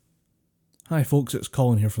Hi folks, it's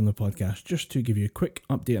Colin here from the podcast, just to give you a quick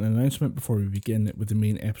update and announcement before we begin with the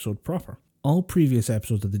main episode proper. All previous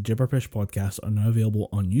episodes of the Gibberpish podcast are now available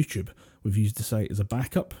on YouTube. We've used the site as a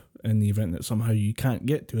backup in the event that somehow you can't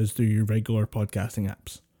get to us through your regular podcasting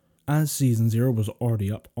apps. As Season 0 was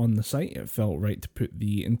already up on the site, it felt right to put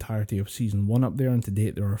the entirety of Season 1 up there, and to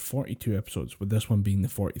date there are 42 episodes, with this one being the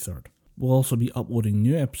 43rd. We'll also be uploading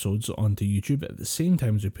new episodes onto YouTube at the same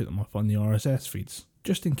time as we put them up on the RSS feeds,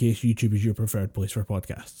 just in case YouTube is your preferred place for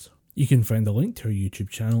podcasts. You can find a link to our YouTube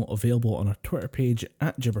channel available on our Twitter page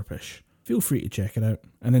at Gibberpish. Feel free to check it out,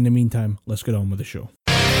 and in the meantime, let's get on with the show.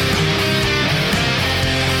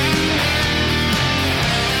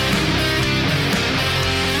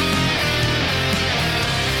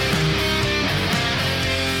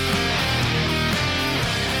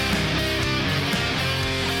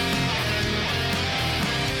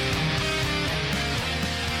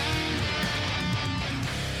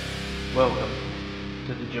 Welcome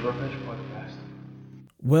to the Gibberpish podcast.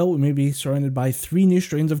 Well, we may be surrounded by 3 new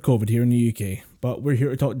strains of COVID here in the UK, but we're here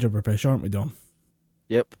to talk Gibberpish, aren't we, Dom?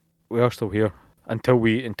 Yep, we are still here until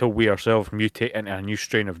we ourselves mutate into a new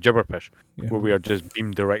strain of Gibberpish, where we are just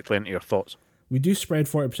beamed directly into your thoughts. We do spread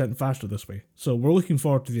 40% faster this way, so we're looking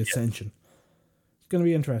forward to the ascension. It's going to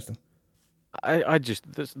be interesting. I just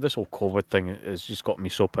this whole COVID thing has just got me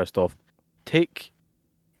so pissed off. Take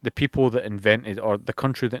the people that invented, or the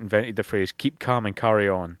country that invented the phrase "keep calm and carry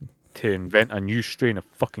on," to invent a new strain of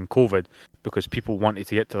fucking COVID because people wanted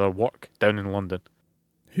to get to their work down in London.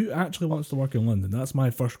 Who actually wants to work in London? That's my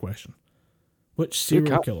first question. Which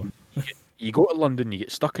serial killer? You go to London, you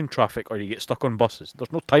get stuck in traffic, or you get stuck on buses.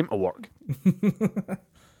 There's no time to work.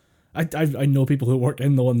 I know people who work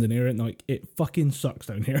in the London area, and like, it fucking sucks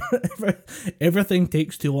down here. Everything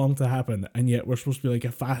takes too long to happen, and yet we're supposed to be like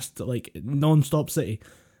a fast, like, non-stop city,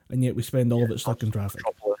 and yet we spend all of it stuck in traffic.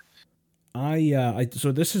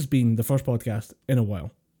 So this has been the first podcast in a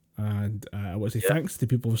while, and I want to say thanks to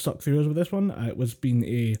people who stuck through us with this one. It was been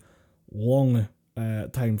a long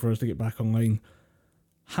time for us to get back online.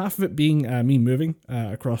 Half of it being me moving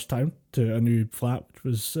across town to a new flat, which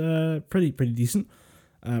was pretty decent.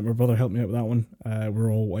 My brother helped me out with that one.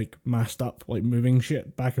 We're all like masked up, like moving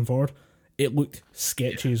shit back and forward. It looked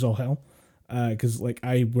sketchy as all hell, because like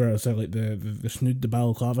I wear like the snood the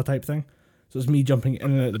balaclava type thing. So it's me jumping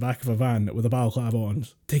in and out the back of a van with a balaclava on,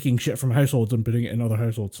 taking shit from households and putting it in other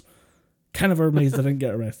households. Kind of amazed I didn't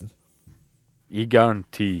get arrested.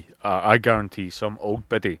 I guarantee some old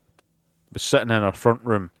biddy was sitting in her front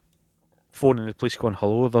room, phoning the police going,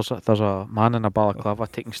 "Hello, there's a man in a balaclava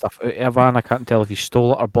taking stuff out of a van. I can't tell if he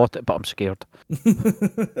stole it or bought it, but I'm scared."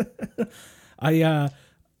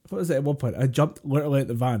 What was it at one point? I jumped literally at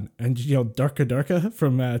the van and just yelled "Durka Durka"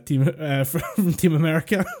 from Team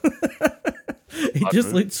America. He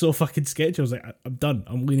just looked so fucking sketchy. I was like, I'm done.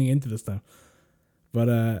 I'm leaning into this now.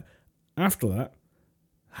 But after that,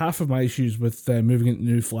 half of my issues with moving into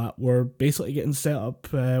the new flat were basically getting set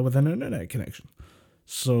up with an internet connection.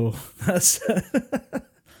 So that's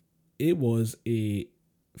it was a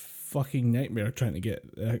fucking nightmare trying to get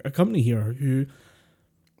a company here who,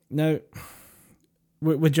 now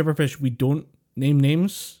with Gibberpish, we don't name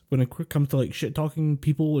names when it comes to like shit talking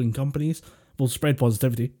people and companies. We'll spread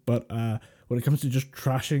positivity, but when it comes to just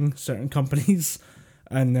trashing certain companies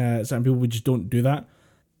and certain people, we just don't do that.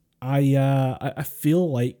 I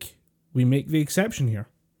feel like we make the exception here.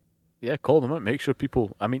 Yeah, call them out. Make sure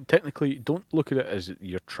people... I mean, technically, don't look at it as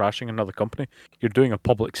you're trashing another company. You're doing a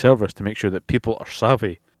public service to make sure that people are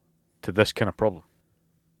savvy to this kind of problem.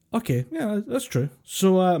 Okay, yeah, that's true.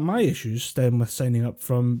 So my issues stem with signing up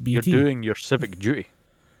from BT. You're doing your civic duty.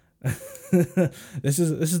 This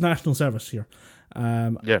is national service here.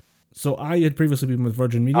 Yeah. So I had previously been with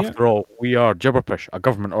Virgin Media. After all, we are Gibberpish, a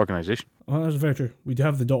government organisation. Oh, that's very true. We do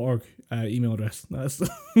have the .org email address. That's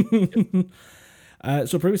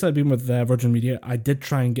so previously I'd been with Virgin Media. I did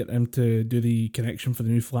try and get them to do the connection for the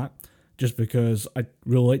new flat, just because I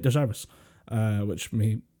really liked their service, which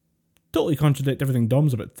may totally contradict everything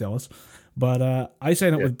Dom's about to tell us. But I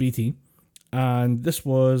signed up with BT, and this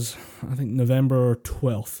was, I think, November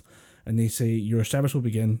 12th. And they say your service will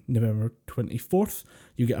begin November 24th.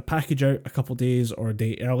 You get a package out a couple days or a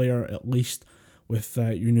day earlier at least with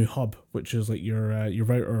your new hub, which is like your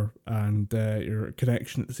router and your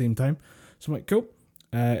connection at the same time. So I'm like, cool.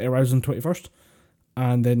 It arrives on the 21st.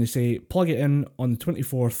 And then they say plug it in on the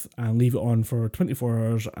 24th and leave it on for 24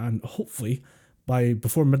 hours. And hopefully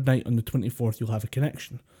before midnight on the 24th, you'll have a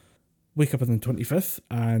connection. Wake up on the 25th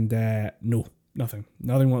and no, nothing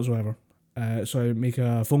whatsoever. So I make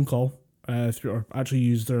a phone call through, or actually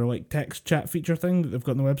use their like text chat feature thing that they've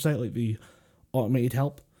got on the website, like the automated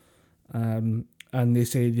help. and they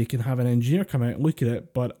say they can have an engineer come out and look at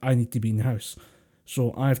it, but I need to be in the house.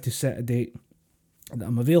 So I have to set a date that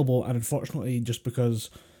I'm available, and unfortunately, just because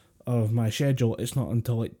of my schedule, it's not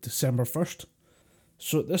until like December 1st.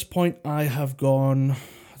 So at this point, I have gone,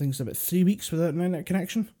 I think it's about 3 weeks without an internet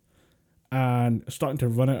connection, and starting to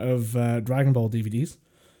run out of Dragon Ball DVDs.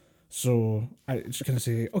 So I just kind of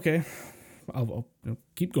say, okay, I'll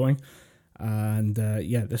keep going. And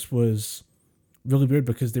this was really weird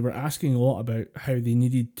because they were asking a lot about how they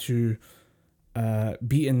needed to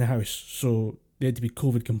be in the house. So they had to be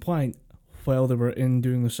COVID compliant while they were in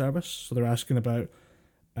doing the service. So they're asking about,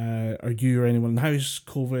 are you or anyone in the house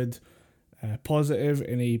COVID positive,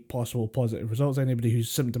 any possible positive results, anybody who's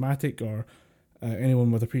symptomatic or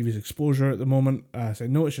anyone with a previous exposure at the moment. I said,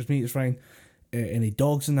 no, it's just me, it's fine. Any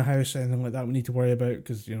dogs in the house, anything like that we need to worry about,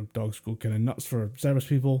 because dogs go kind of nuts for service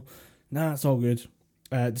people. Nah, it's all good.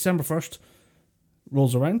 December 1st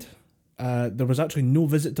rolls around. There was actually no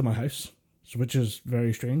visit to my house, which is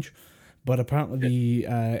very strange. But apparently the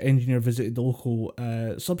engineer visited the local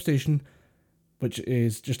substation, which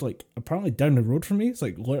is just like apparently down the road from me. It's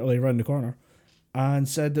like literally around the corner, and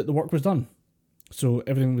said that the work was done. So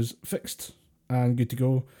everything was fixed and good to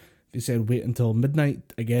go. They said wait until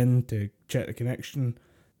midnight again to check the connection.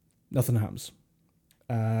 Nothing happens.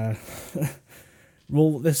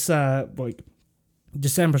 Roll this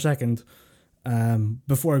December 2nd.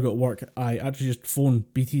 Before I go to work, I actually just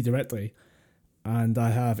phoned BT directly, and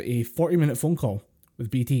I have a 40-minute phone call with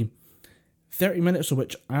BT. 30 minutes of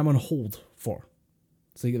which I'm on hold for.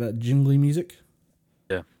 So you get that jingly music.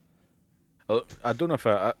 Yeah. I don't know if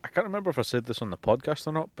I can't remember if I said this on the podcast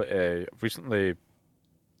or not, but recently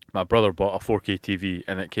my brother bought a 4K TV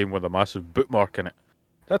and it came with a massive bookmark in it.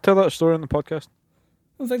 Did I tell that story on the podcast?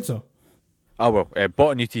 I don't think so. Oh well,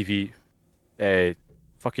 bought a new TV.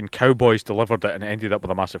 Fucking Cowboys delivered it and it ended up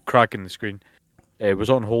with a massive crack in the screen. It was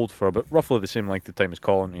on hold for about roughly the same length of time as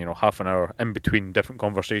Colin, half an hour in between different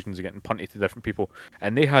conversations and getting punted to different people.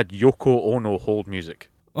 And they had Yoko Ono hold music.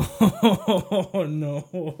 Oh no!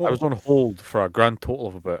 I was on hold for a grand total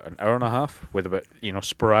of about an hour and a half with about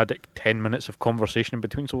sporadic 10 minutes of conversation in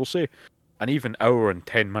between. So we'll say an even hour and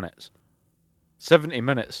 10 minutes, 70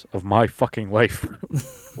 minutes of my fucking life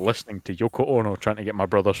listening to Yoko Ono trying to get my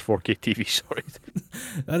brother's 4K TV sorted.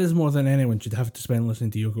 That is more than anyone should have to spend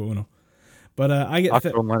listening to Yoko Ono. But I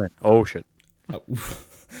get oh shit!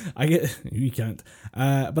 I get you can't.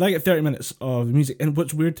 But I get 30 minutes of music, and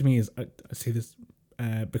what's weird to me is I say this.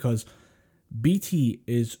 Because BT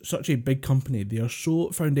is such a big company. They are so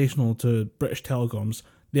foundational to British telecoms.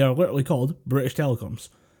 They are literally called British Telecoms.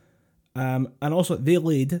 And also, they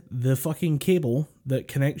laid the fucking cable that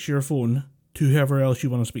connects your phone to whoever else you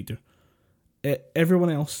want to speak to. Everyone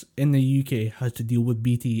else in the UK has to deal with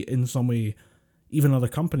BT in some way. Even other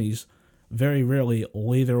companies very rarely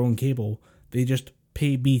lay their own cable. They just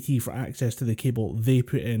pay BT for access to the cable they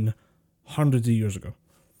put in hundreds of years ago.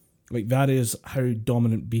 Like, that is how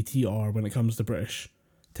dominant BT are when it comes to British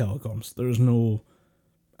telecoms. There is no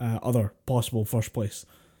other possible first place.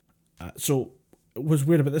 So what's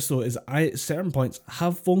weird about this, though, is I, at certain points,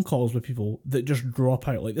 have phone calls with people that just drop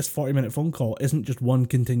out. Like, this 40-minute phone call isn't just one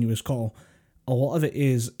continuous call. A lot of it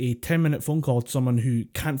is a 10-minute phone call to someone who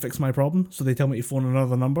can't fix my problem, so they tell me to phone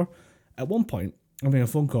another number. At one point, I'm having a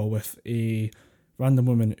phone call with a random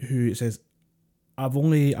woman who says, I'm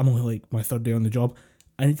only like my third day on the job.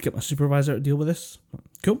 I need to get my supervisor to deal with this.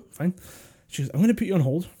 Cool, fine. She goes, I'm going to put you on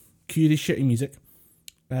hold. Cue this shitty music.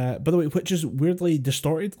 By the way, which is weirdly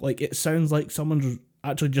distorted. Like, it sounds like someone's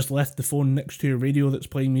actually just left the phone next to a radio that's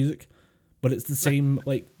playing music. But it's the same,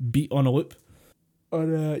 like, beat on a loop.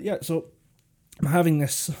 So I'm having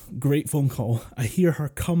this great phone call. I hear her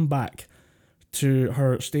come back to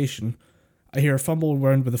her station. I hear her fumble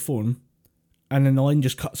around with the phone. And then the line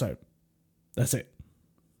just cuts out. That's it.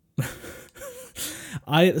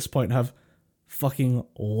 I, at this point, have fucking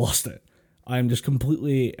lost it. I am just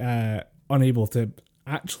completely unable to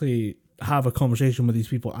actually have a conversation with these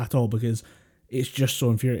people at all because it's just so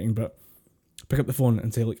infuriating. But pick up the phone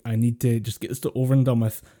and say, I need to just get this over and done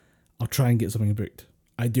with. I'll try and get something booked.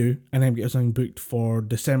 I do, and I'm getting something booked for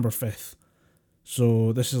December 5th.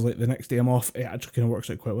 So this is like the next day I'm off. It actually kind of works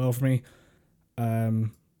out quite well for me.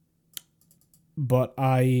 But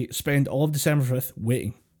I spend all of December 5th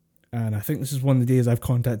waiting. And I think this is one of the days I've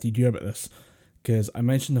contacted you about this, because I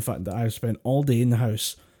mentioned the fact that I've spent all day in the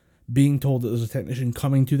house being told that there's a technician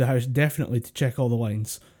coming to the house definitely to check all the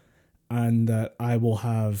lines, and that I will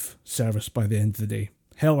have service by the end of the day.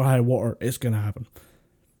 Hell or high water, it's going to happen.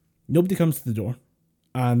 Nobody comes to the door,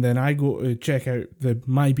 and then I go to check out the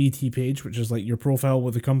My BT page, which is like your profile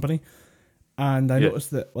with the company, And I Yeah.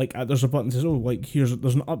 noticed that like there's a button that says, "Oh, like there's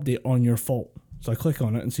an update on your fault." So I click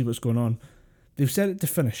on it and see what's going on. They've set it to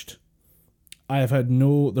finished. I have had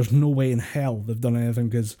there's no way in hell they've done anything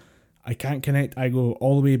because I can't connect. I go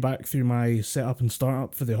all the way back through my setup and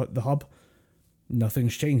startup for the hub.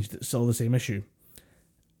 Nothing's changed. It's still the same issue.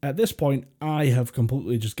 At this point, I have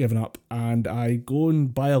completely just given up, and I go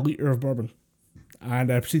and buy a litre of bourbon,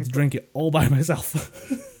 and I proceed to drink it all by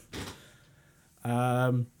myself.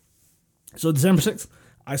 So December 6th,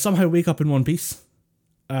 I somehow wake up in one piece,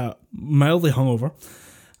 mildly hungover,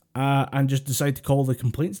 and just decide to call the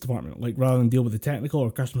complaints department. Like, rather than deal with the technical or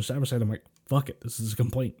customer service side, I'm like, fuck it, this is a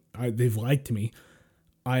complaint. They've lied to me.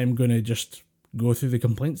 I am going to just go through the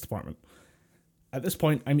complaints department. At this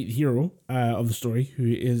point, I meet the hero of the story, who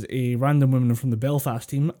is a random woman from the Belfast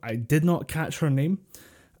team. I did not catch her name.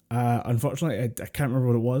 Unfortunately, I can't remember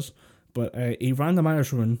what it was. But a random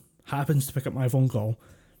Irish woman happens to pick up my phone call.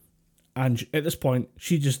 And at this point,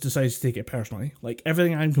 she just decides to take it personally. Like,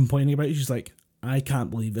 everything I'm complaining about, she's like, I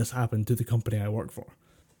can't believe this happened to the company I work for.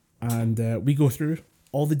 And we go through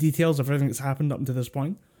all the details of everything that's happened up until this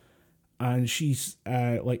point. And she's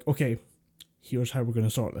like, okay, here's how we're going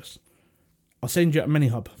to sort this. I'll send you a mini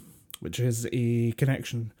hub, which is a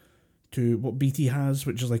connection to what BT has,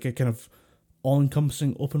 which is like a kind of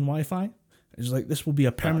all-encompassing open Wi-Fi. It's like, this will be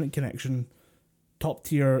a permanent connection, top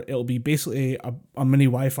tier. It'll be basically a mini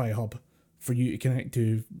Wi-Fi hub for you to connect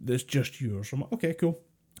to that's just yours. So I'm like, okay, cool.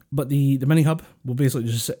 But the mini hub will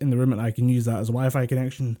basically just sit in the room, and I can use that as a Wi-Fi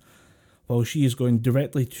connection, while she is going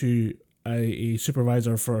directly to a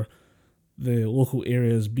supervisor for the local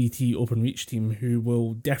area's BT OpenReach team, who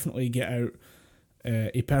will definitely get out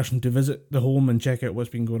a person to visit the home and check out what's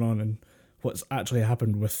been going on and what's actually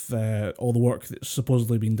happened with all the work that's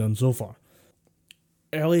supposedly been done so far.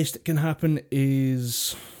 Earliest it can happen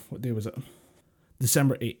is, what day was it?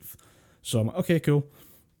 December 8th. So I'm like, okay, cool.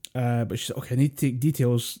 But she said, okay, I need to take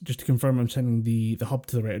details just to confirm I'm sending the hub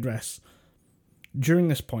to the right address. During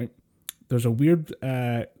this point, there's a weird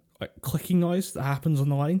like clicking noise that happens on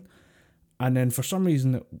the line. And then for some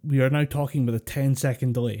reason, we are now talking with a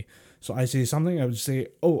 10-second delay. So I say something, I would say,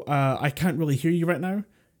 I can't really hear you right now.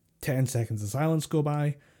 10 seconds of silence go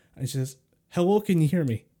by. And she says, hello, can you hear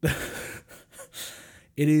me?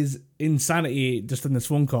 It is insanity just in this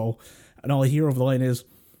phone call. And all I hear over the line is,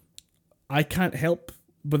 I can't help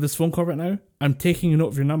with this phone call right now. I'm taking a note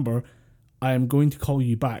of your number. I am going to call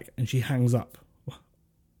you back. And she hangs up.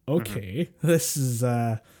 Okay, This is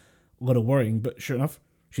a little worrying, but sure enough,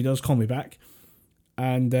 she does call me back,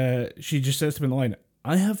 and she just says to me on the line,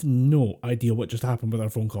 I have no idea what just happened with our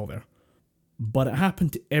phone call there, but it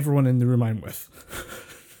happened to everyone in the room I'm with.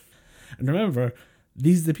 And remember,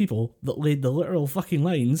 these are the people that laid the literal fucking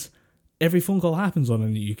lines every phone call happens on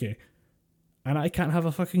in the UK. And I can't have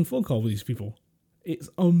a fucking phone call with these people. It's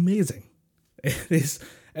amazing. It is.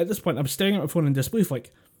 At this point, I'm staring at my phone in disbelief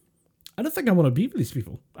like, I don't think I want to be with these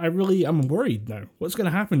people. I really am worried now. What's going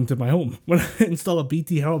to happen to my home when I install a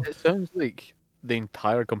BT hub? It sounds like the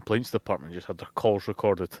entire complaints department just had their calls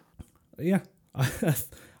recorded. Yeah.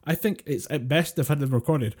 I think it's at best they've had them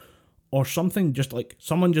recorded, or something just like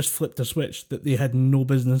someone just flipped a switch that they had no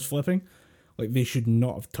business flipping. Like, they should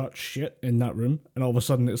not have touched shit in that room, and all of a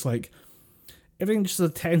sudden it's like everything just a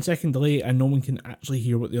 10-second delay and no one can actually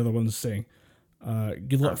hear what the other one's saying.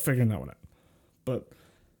 Good luck figuring that one out. But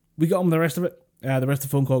we got on with the rest of it. The rest of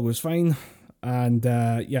the phone call goes fine. And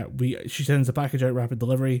she sends the package out, rapid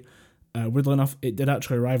delivery. Weirdly enough, it did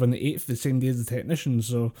actually arrive on the 8th, the same day as the technician,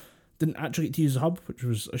 so didn't actually get to use the hub, which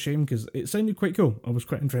was a shame because it sounded quite cool. I was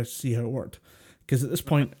quite interested to see how it worked. Because at this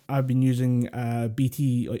point, I've been using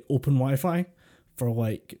BT like open Wi-Fi for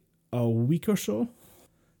like a week or so,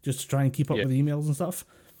 just to try and keep up with emails and stuff.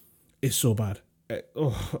 It's so bad.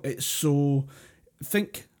 It's so...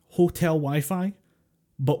 Think hotel Wi-Fi,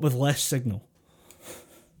 but with less signal.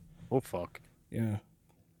 Oh, fuck. Yeah.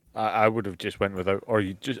 I would have just went without, or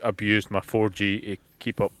you just abused my 4G to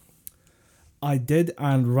keep up. I did,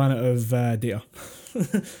 and ran out of data.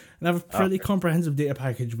 And I have a pretty comprehensive data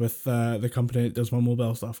package with the company that does my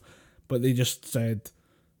mobile stuff, but they just said,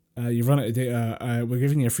 you've run out of data, we're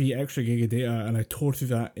giving you a free extra gig of data, and I tore through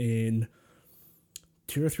that in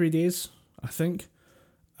 2 or 3 days, I think.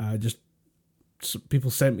 People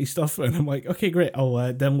sent me stuff, and I'm like, okay, great, I'll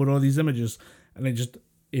download all these images, and I just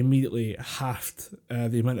immediately halved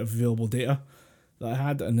the amount of available data that I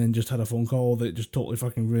had, and then just had a phone call that just totally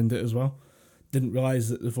fucking ruined it as well. Didn't realise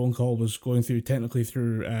that the phone call was going through technically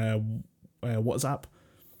WhatsApp,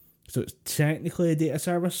 so it's technically a data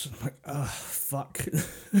service. I'm like, fuck.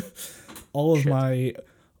 all of my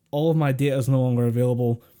data is no longer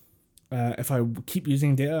available. If I keep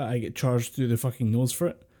using data, I get charged through the fucking nose for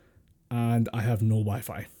it, and I have no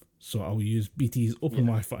Wi-Fi, so I'll use BT's open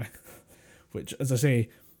Wi-Fi, which, as I say,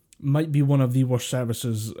 might be one of the worst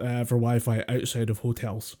services for Wi-Fi outside of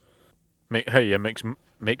hotels. Makes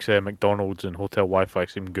McDonald's and hotel Wi-Fi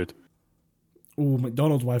seem good. Oh,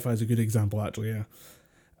 McDonald's Wi-Fi is a good example, actually.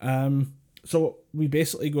 Yeah. So we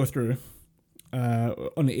basically go through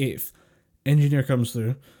on the 8th. Engineer comes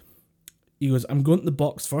through. He goes, I'm going to the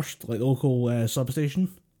box first, like the local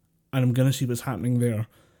substation, and I'm going to see what's happening there.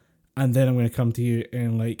 And then I'm going to come to you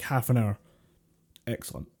in like half an hour.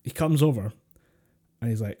 Excellent. He comes over, and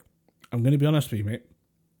he's like, I'm going to be honest with you, mate.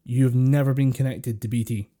 You've never been connected to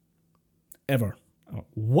BT. Ever. I'm like,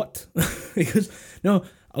 what? He goes, no,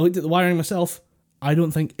 I looked at the wiring myself. I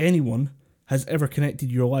don't think anyone has ever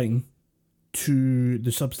connected your line to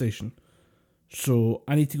the substation. So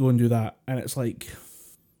I need to go and do that. And it's like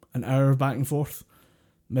an hour back and forth,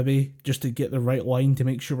 maybe, just to get the right line to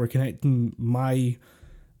make sure we're connecting my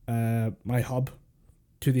my hub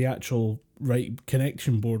to the actual right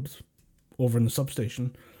connection board over in the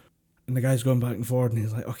substation. And the guy's going back and forward, and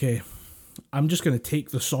he's like, okay, I'm just going to take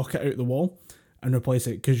the socket out the wall and replace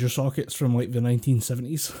it, because your socket's from like the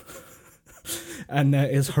 1970s and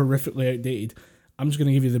is horrifically outdated. I'm just going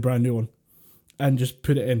to give you the brand new one and just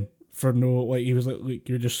put it in. For no, like, he was like, look,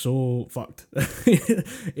 you're just so fucked.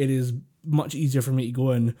 It is much easier for me to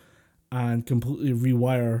go in and completely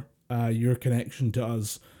rewire your connection to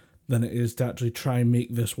us than it is to actually try and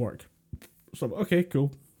make this work. So, okay,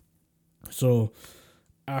 cool. So,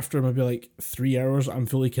 after maybe like 3 hours, I'm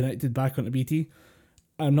fully connected back onto BT.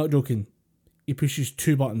 I'm not joking. He pushes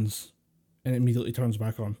 2 buttons and it immediately turns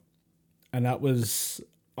back on. And that was,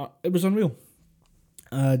 it was unreal.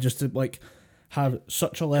 Just to, like, have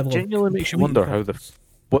such a level Genuinely makes you wonder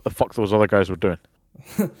what the fuck those other guys were doing.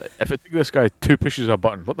 If it took this guy 2 pushes of a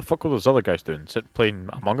button, what the fuck were those other guys doing? Playing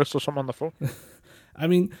Among Us or something on the phone? I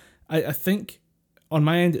mean, I think on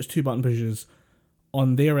my end it's 2 button pushes.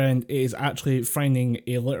 On their end, it is actually finding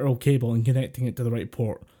a literal cable and connecting it to the right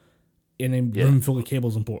port in a room full of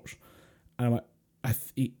cables and ports. And I'm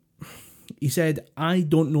like, he said, I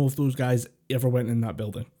don't know if those guys ever went in that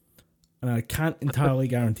building, and I can't entirely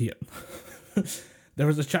guarantee it. There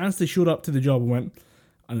was a chance they showed up to the job and went,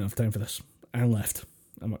 I don't have time for this, and left.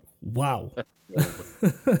 I'm like, wow.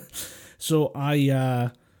 So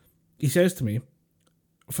he says to me,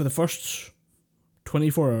 for the first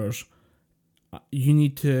 24 hours, you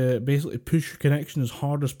need to basically push your connection as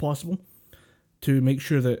hard as possible to make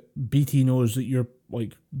sure that BT knows that you're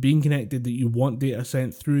like being connected, that you want data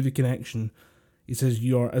sent through the connection. He says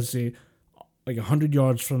you're, as I say, like 100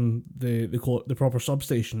 yards from the proper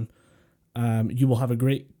substation. You will have a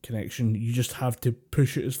great connection. You just have to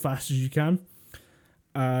push it as fast as you can.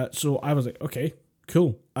 So I was like, okay,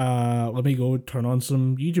 cool. Let me go turn on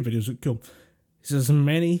some YouTube videos. Cool. He says, as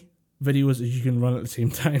many videos as you can run at the same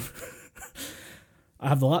time. I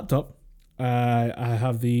have the laptop. I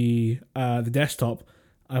have the desktop.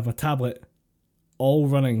 I have a tablet, all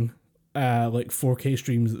running like 4K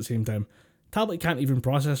streams at the same time. Tablet can't even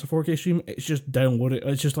process a 4K stream. It's just download it.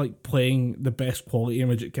 It's just like playing the best quality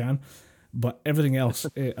image it can. But everything else, I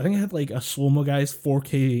think I had like a Slow-Mo Guys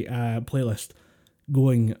 4K playlist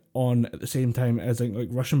going on at the same time as like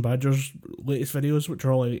Russian Badger's latest videos, which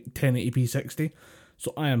are all like 1080p 60.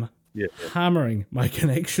 So I am hammering my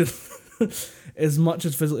connection as much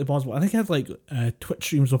as physically possible. I think I had like Twitch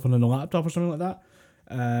streams open on the laptop or something like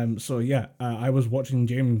that. So yeah, I was watching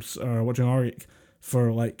watching Arik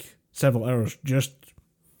for like several hours, just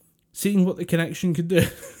seeing what the connection could do.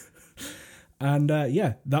 And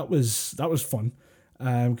yeah, that was fun.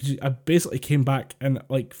 Because I basically came back and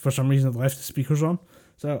like for some reason I left the speakers on.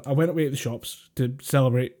 So I went away at the shops to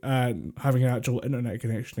celebrate having an actual internet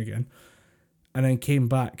connection again. And then came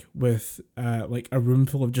back with like a room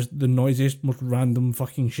full of just the noisiest, most random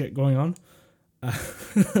fucking shit going on.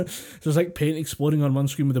 So it's like paint exploding on one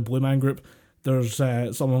screen with the Blue Man Group. There's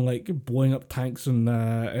someone like blowing up tanks in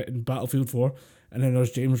Battlefield 4. And then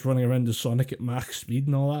there's James running around the Sonic at max speed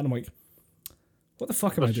and all that. And I'm like, what the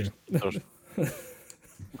fuck am I doing?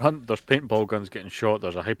 There's paintball guns getting shot.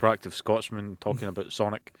 There's a hyperactive Scotsman talking about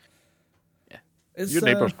Sonic. Yeah, your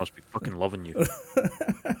neighbours must be fucking loving you.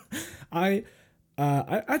 I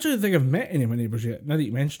actually think I've met any of my neighbours yet, now that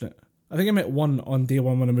you mention it. I think I met one on day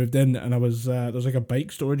one when I moved in, and I was there's like a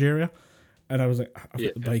bike storage area, and I was like, I've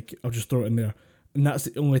got the bike, I'll just throw it in there. And that's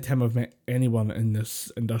the only time I've met anyone in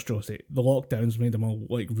this industrial estate. The lockdowns made them all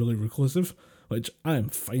like really reclusive, which I am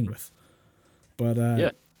fine with.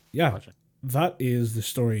 But yeah, that is the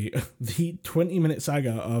story, the 20-minute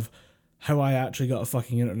saga of how I actually got a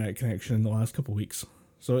fucking internet connection in the last couple of weeks.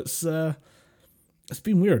 So it's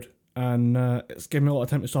been weird, and it's given me a lot of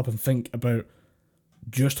time to stop and think about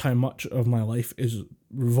just how much of my life is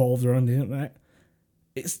revolved around the internet.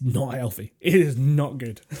 It's not healthy. It is not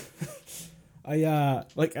good.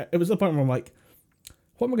 It was the point where I'm like,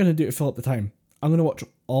 what am I going to do to fill up the time? I'm going to watch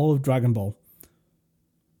all of Dragon Ball.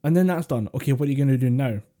 And then that's done. Okay, what are you going to do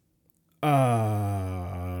now?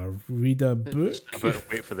 Read a book?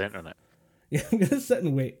 Wait for the internet. Yeah, I'm going to sit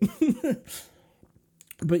and wait.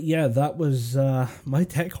 But yeah, that was my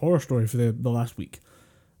tech horror story for the last week.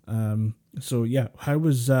 So yeah, how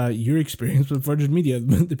was your experience with Virgin Media?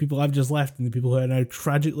 The people I've just left and the people who I now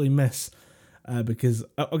tragically miss. Because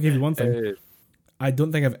I'll give you one thing. I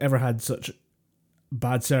don't think I've ever had such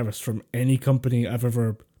bad service from any company I've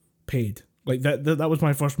ever paid. Like that was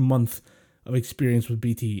my first month of experience with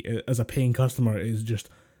BT as a paying customer. Is just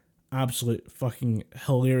absolute fucking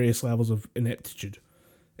hilarious levels of ineptitude.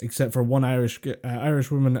 Except for one Irish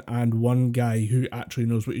woman and one guy who actually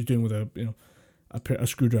knows what he's doing with a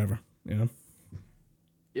screwdriver.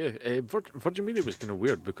 Yeah, Virgin Media was kind of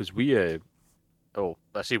weird because me and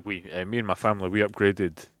my family, we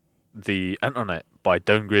upgraded the internet by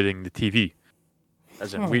downgrading the TV.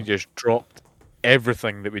 As in, we just dropped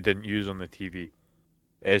everything that we didn't use on the TV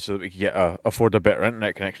so that we could afford a better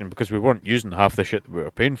internet connection because we weren't using half the shit that we were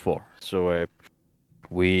paying for. So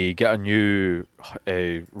we get a new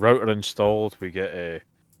router installed. We get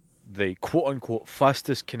the quote-unquote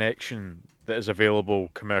fastest connection that is available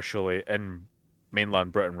commercially in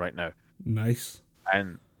mainland Britain right now. Nice.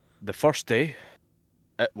 And the first day,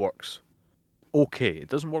 it works okay. It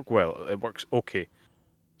doesn't work well. It works okay.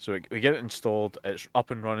 So we get it installed. It's up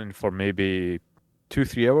and running for maybe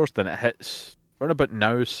 2-3 hours. Then it hits around about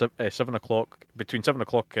now 7 o'clock, between 7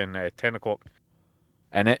 o'clock and 10 o'clock,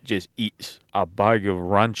 and it just eats a bag of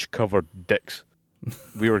ranch-covered dicks.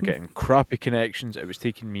 We were getting crappy connections. It was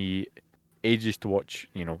taking me ages to watch,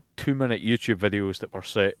 2-minute YouTube videos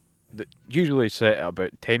that usually set at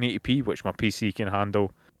about 1080p, which my PC can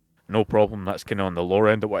handle. No problem. That's kind of on the lower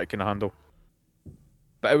end of what it can handle.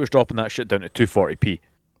 But I was dropping that shit down to 240p.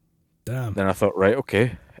 Damn. Then I thought, right,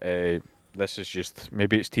 okay, this is just,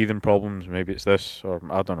 maybe it's teething problems, maybe it's this, or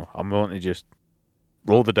I don't know. I'm willing to just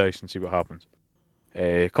roll the dice and see what happens.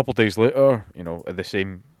 A couple of days later,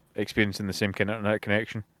 experiencing the same kind of internet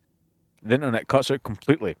connection, the internet cuts out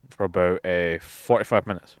completely for about 45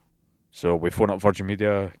 minutes. So we phone up Virgin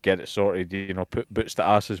Media, get it sorted, put boots to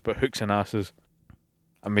asses, put hooks in asses,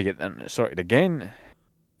 and we get the internet sorted again.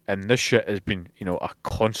 And this shit has been, a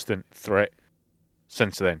constant threat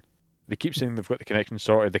since then. They keep saying they've got the connection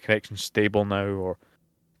sorted, the connection's stable now, or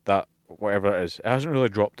that, whatever it is. It hasn't really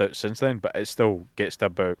dropped out since then, but it still gets to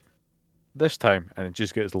about this time, and it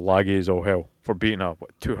just gets laggy as all hell for being a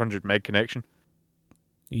 200 meg connection.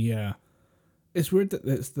 Yeah, it's weird that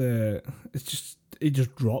it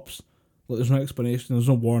just drops. Like there's no explanation, there's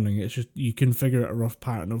no warning. It's just you can figure out a rough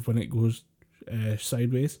pattern of when it goes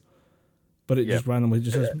sideways, but it just randomly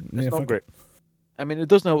just says, it's not great. I mean, it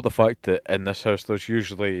doesn't help the fact that in this house there's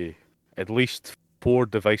usually at least 4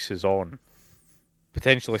 devices on,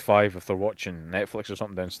 potentially 5 if they're watching Netflix or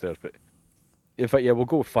something downstairs. But in fact, we'll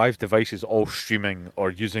go with 5 devices all streaming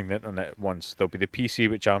or using the internet at once. There'll be the PC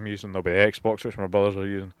which I'm using, there'll be the Xbox which my brothers are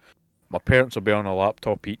using. My parents will be on a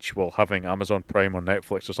laptop each while having Amazon Prime or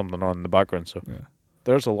Netflix or something on in the background. So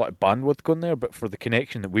there's a lot of bandwidth going there, but for the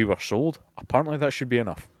connection that we were sold, apparently that should be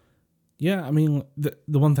enough. Yeah, I mean,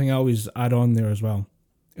 the one thing I always add on there as well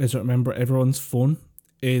is that remember everyone's phone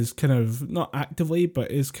is kind of, not actively,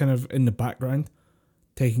 but is kind of in the background,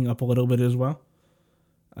 taking up a little bit as well.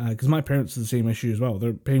 Because my parents have the same issue as well.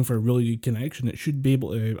 They're paying for a really good connection. It should be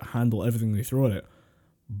able to handle everything they throw at it.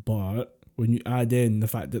 But when you add in the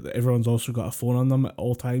fact that everyone's also got a phone on them at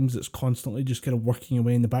all times, it's constantly just kind of working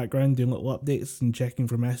away in the background, doing little updates and checking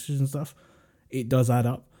for messages and stuff, it does add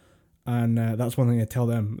up. And that's one thing I tell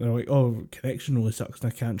them. They're like, oh, connection really sucks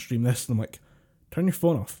and I can't stream this. And I'm like, turn your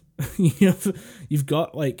phone off. You've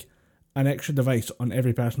got like an extra device on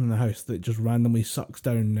every person in the house that just randomly sucks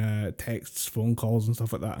down texts, phone calls and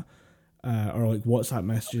stuff like that. Or like WhatsApp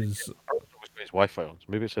messages. His Wi-Fi on, so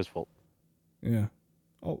maybe it's his fault. Yeah.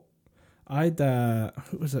 Oh,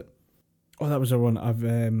 who was it? Oh, that was the one.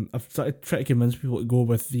 I've started trying to convince people to go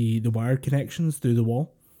with the wired connections through the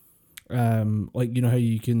wall. Like, you know how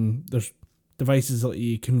there's devices that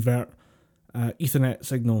you convert Ethernet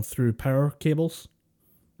signal through power cables.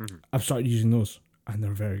 Mm-hmm. I've started using those, and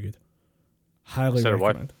they're very good. Highly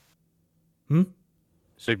recommend.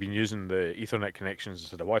 So you've been using the Ethernet connections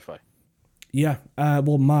instead of Wi-Fi? Yeah.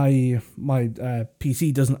 Well, my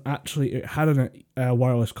PC doesn't actually. It had a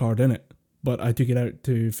wireless card in it, but I took it out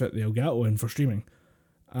to fit the Elgato in for streaming.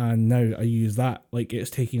 and now I use that. Like, it's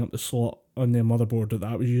taking up the slot on the motherboard that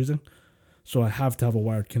I was using, so I have to have a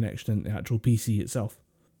wired connection in the actual PC itself.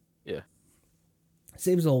 Yeah.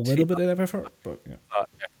 Saves a little bit of effort, but yeah.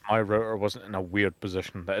 If my router wasn't in a weird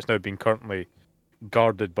position that is now being currently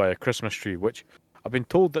guarded by a Christmas tree, which I've been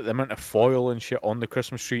told that the amount of foil and shit on the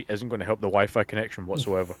Christmas tree isn't going to help the Wi-Fi connection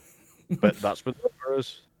whatsoever. But that's what the router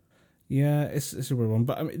is. Yeah, it's a weird one.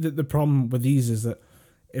 But I mean, the problem with these is that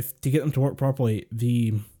if to get them to work properly,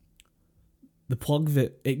 the plug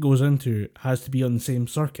that it goes into has to be on the same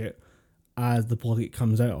circuit as the plug it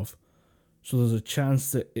comes out of. So there's a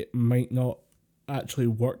chance that it might not actually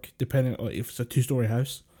work, depending on if it's a 2-story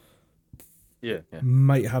house. Yeah.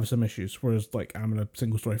 Might have some issues. Whereas, like, I'm in a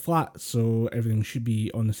single-story flat, so everything should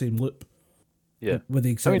be on the same loop. Yeah. With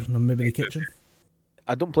the exception of maybe the kitchen.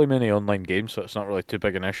 I don't play many online games, so it's not really too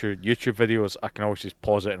big an issue. YouTube videos, I can always just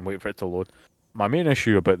pause it and wait for it to load. My main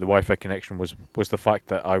issue about the Wi-Fi connection was the fact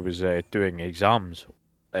that I was doing exams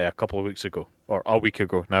a couple of weeks ago, or a week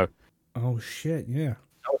ago now. Oh, shit, yeah.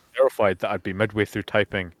 I was terrified that I'd be midway through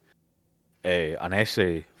typing an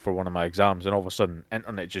essay for one of my exams, and all of a sudden,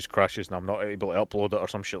 internet just crashes and I'm not able to upload it or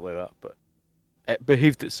some shit like that. But it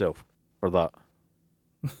behaved itself for that.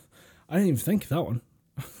 I didn't even think of that one.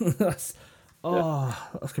 That's going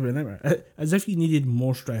to be a nightmare. As if you needed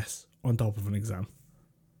more stress on top of an exam.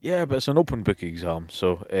 Yeah, but it's an open book exam,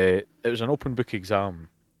 so it was an open book exam,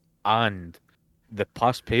 and the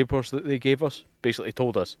past papers that they gave us basically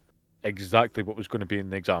told us exactly what was going to be in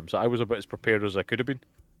the exam. So I was about as prepared as I could have been.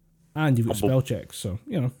 And you've got spell checks, so,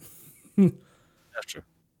 you know. That's true.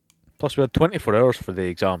 Plus, we had 24 hours for the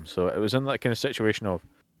exam, so it was in that kind of situation of,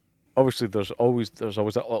 obviously, there's always that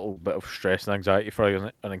little bit of stress and anxiety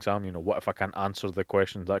for an exam. You know, what if I can't answer the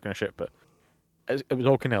questions, that kind of shit. But it was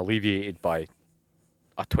all kind of alleviated by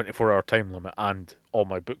a 24-hour time limit and all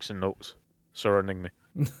my books and notes surrounding me.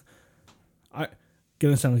 I'm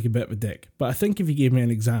going to sound like a bit of a dick, but I think if you gave me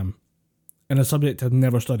an exam in a subject I've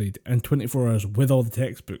never studied and 24 hours with all the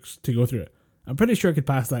textbooks to go through it, I'm pretty sure I could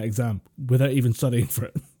pass that exam without even studying for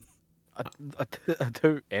it. I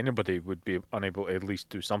doubt anybody would be unable to at least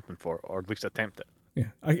do something for it, or at least attempt it. Yeah,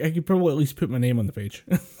 I could probably at least put my name on the page.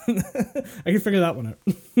 I could figure that one out.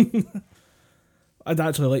 I'd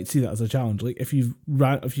actually like to see that as a challenge. Like, if you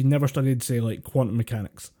never studied, say, like, quantum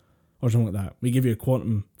mechanics or something like that, we give you a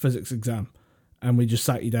quantum physics exam, and we just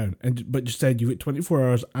sat you down, but just said you've got 24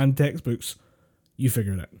 hours and textbooks, you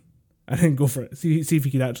figure it out, and then go for it. See if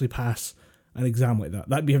you could actually pass an exam like that.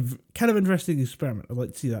 That'd be a kind of interesting experiment. I'd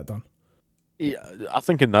like to see that done. Yeah, I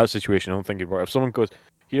think in that situation, I don't think it'd work. If someone goes,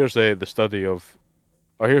 here's the study of,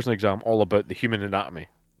 or here's an exam all about the human anatomy,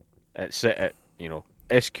 it's set at,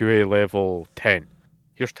 SQA level 10.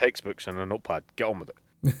 Here's textbooks and a notepad. Get on with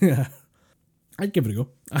it. Yeah. I'd give it a go.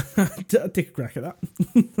 I'd take a crack at that.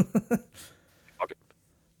 Fuck it.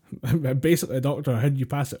 I'm basically a doctor. How did you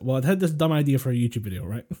pass it? Well, I'd had this dumb idea for a YouTube video,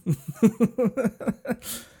 right?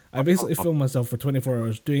 I basically filmed myself for 24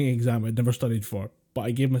 hours doing an exam I'd never studied for, but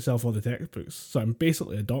I gave myself all the textbooks, so I'm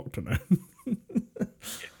basically a doctor now.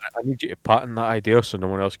 I need you to patent that idea so no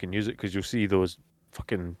one else can use it, because you'll see those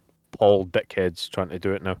fucking Paul dickheads trying to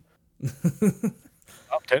do it now.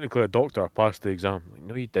 I'm technically a doctor. I passed the exam. Like,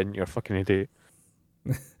 no, you didn't. You're a fucking idiot.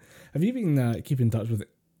 Have you been keeping in touch with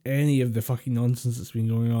any of the fucking nonsense that's been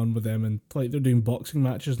going on with them? And like, they're doing boxing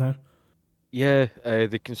matches now. Yeah,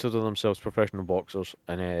 they consider themselves professional boxers,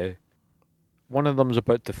 and one of them's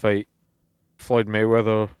about to fight Floyd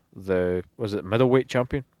Mayweather, was it middleweight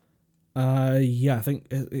champion? Yeah, I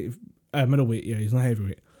think middleweight. Yeah, he's not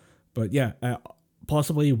heavyweight, but yeah,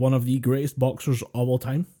 possibly one of the greatest boxers of all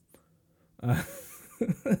time.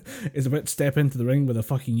 Is about to step into the ring with a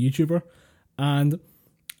fucking YouTuber, and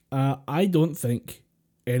I don't think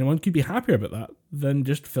anyone could be happier about that than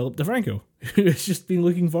just Philip DeFranco, who has just been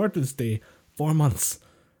looking forward to this day for months,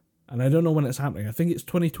 and I don't know when it's happening. I think it's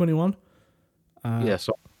 2021. Yeah,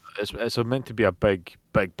 so it's meant to be a big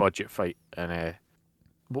budget fight, and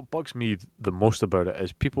what bugs me the most about it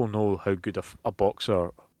is people know how good a boxer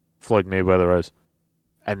Floyd Mayweather is,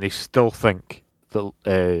 and they still think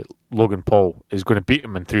that Logan Paul is going to beat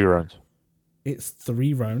him in 3 rounds. It's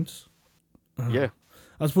 3 rounds. Yeah.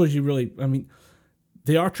 I suppose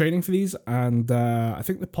they are training for these, and I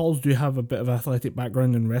think the Pauls do have a bit of athletic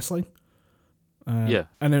background in wrestling. Yeah.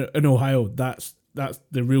 And in Ohio, that's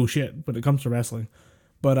the real shit when it comes to wrestling.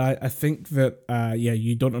 But I think that,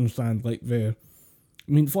 you don't understand, like, Floyd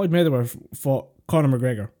Mayweather fought Conor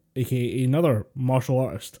McGregor, aka another martial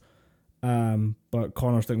artist. But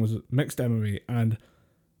Conor's thing was mixed MMA, and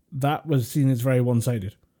that was seen as very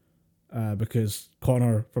one-sided. Because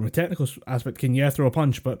Conor, from a technical aspect, can throw a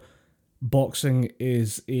punch, but boxing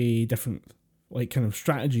is a different, like, kind of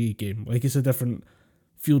strategy game. Like, it's a different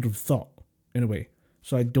field of thought in a way.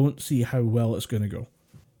 So I don't see how well it's going to go.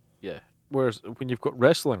 Yeah. Whereas when you've got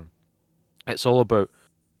wrestling, it's all about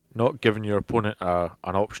not giving your opponent an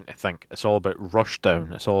option to think. It's all about rush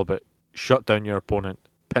down. It's all about shut down your opponent,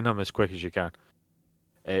 pin him as quick as you can.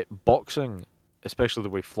 Boxing, especially the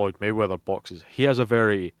way Floyd Mayweather boxes, he has a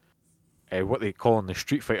very, what they call in the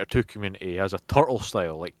Street Fighter 2 community, he has a turtle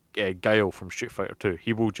style, like Guile from Street Fighter 2.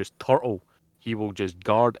 He will just turtle. He will just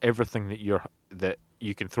guard everything that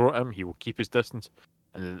you can throw at him. He will keep his distance.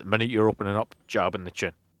 And the minute you're opening up, jab in the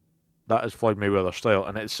chin. That is Floyd Mayweather's style,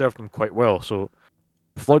 and it served him quite well. So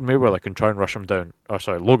Floyd Mayweather can try and rush him down. Oh,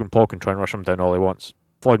 sorry, Logan Paul can try and rush him down all he wants.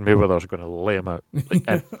 Floyd Mayweather's going to lay him out. Like,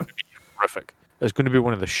 and it's going to be horrific. It's going to be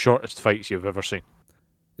one of the shortest fights you've ever seen.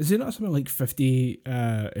 Is there not something like 50,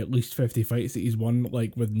 at least 50 fights that he's won,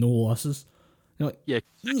 like, with no losses? You're like, Yeah,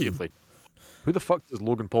 consecutively. Who the fuck does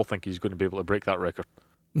Logan Paul think he's going to be able to break that record?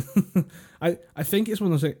 I think it's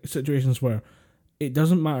one of those situations where it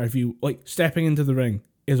doesn't matter if you, like, stepping into the ring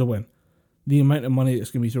is a win. The amount of money that's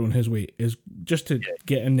going to be thrown his way is just to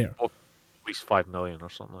get in there. At least 5 million or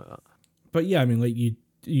something like that. But yeah, I mean, like,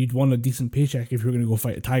 you'd want a decent paycheck if you're going to go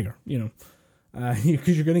fight a tiger, you know.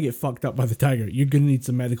 Because you're going to get fucked up by the tiger. You're going to need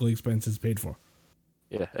some medical expenses paid for.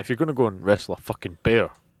 Yeah, if you're going to go and wrestle a fucking bear,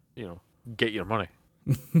 you know, get your money.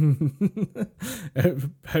 What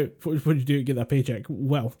would you do to get that paycheck?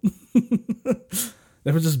 Well,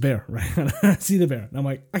 there was this bear, right? And I see the bear, and I'm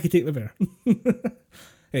like, I could take the bear.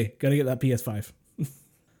 Hey, gotta get that PS5.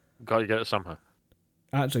 Gotta get it somehow.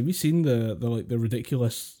 Actually, have you seen the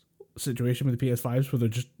ridiculous situation with the PS5s where they're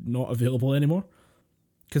just not available anymore?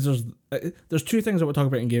 Because there's two things I want to talk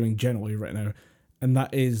about in gaming generally right now, and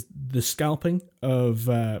that is the scalping of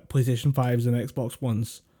PlayStation 5s and Xbox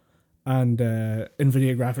Ones and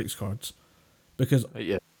NVIDIA graphics cards. Because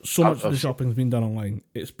so much of the shopping's been done online,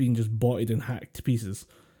 it's been just botted and hacked to pieces.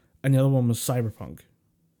 And the other one was Cyberpunk.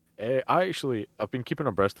 I've been keeping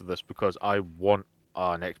abreast of this because I want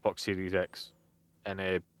an Xbox Series X,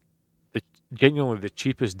 and genuinely the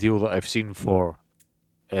cheapest deal that I've seen for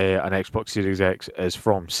an Xbox Series X is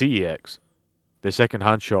from CEX, the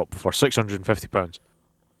second-hand shop, for £650.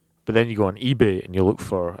 But then you go on eBay and you look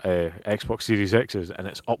for Xbox Series X's, and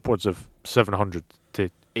it's upwards of £700 to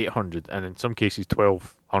 £800, and in some cases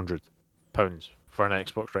 £1,200 for an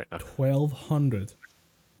Xbox right now. 1,200.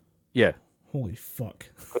 Yeah. Holy fuck.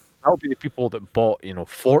 That'll be the people that bought,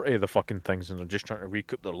 40 of the fucking things and they're just trying to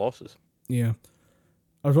recoup their losses. Yeah.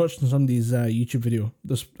 I was watching somebody's YouTube video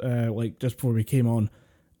this just before we came on,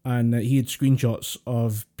 and he had screenshots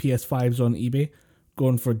of PS5s on eBay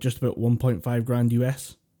going for just about 1.5 grand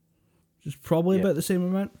US. Which is probably about the same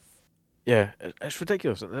amount. Yeah, it's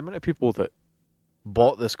ridiculous. The amount of people that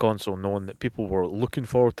bought this console knowing that people were looking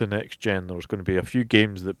forward to next gen, there was going to be a few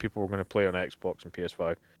games that people were going to play on Xbox and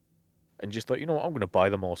PS5. And just like, I'm going to buy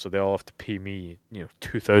them all, so they all have to pay me,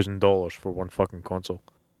 $2,000 for one fucking console.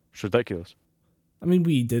 It's ridiculous. I mean,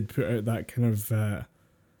 we did put out that kind of the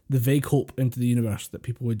vague hope into the universe that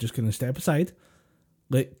people would just kind of step aside,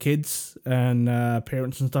 let kids and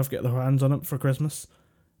parents and stuff get their hands on it for Christmas,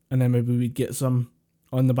 and then maybe we'd get some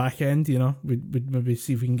on the back end. We'd maybe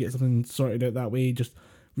see if we can get something sorted out that way. Just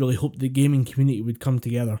really hope the gaming community would come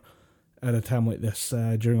together at a time like this,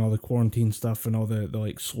 during all the quarantine stuff and all the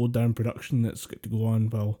like slowed down production that's got to go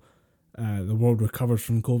on while the world recovers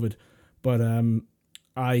from COVID. But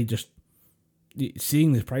I just,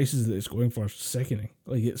 seeing the prices that it's going for is sickening.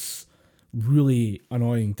 Like, it's really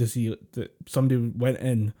annoying to see that somebody went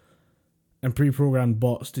in and pre-programmed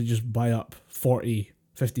bots to just buy up 40,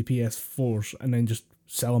 50 PS4s and then just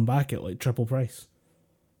sell them back at like triple price.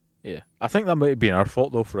 Yeah, I think that might have been our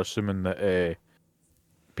fault though for assuming that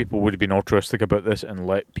people would have been altruistic about this and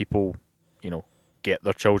let people, get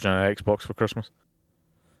their children an Xbox for Christmas.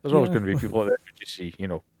 There's always going to be people that just see,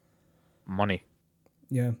 money.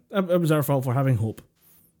 Yeah, it was our fault for having hope.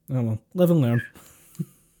 Oh well, live and learn.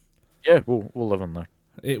 Yeah, we'll live and learn.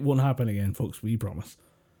 It won't happen again, folks. We promise.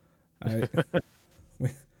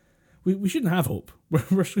 We shouldn't have hope.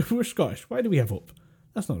 We're Scottish. Why do we have hope?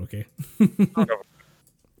 That's not okay.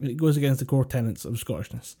 It goes against the core tenets of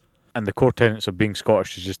Scottishness. And the core tenets of being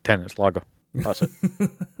Scottish is just tenets lager. That's it.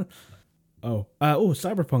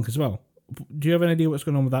 Cyberpunk as well. Do you have any idea what's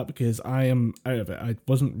going on with that? Because I am out of it. I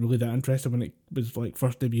wasn't really that interested when it was like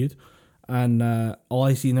first debuted, and all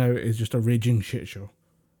I see now is just a raging shit show.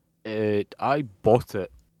 I bought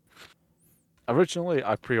it. Originally,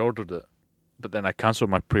 I pre-ordered it, but then I cancelled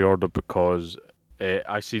my pre-order because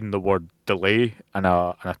I seen the word delay in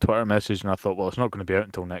a Twitter message, and I thought, well, it's not going to be out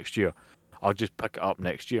until next year. I'll just pick it up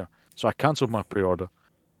next year. So I cancelled my pre-order.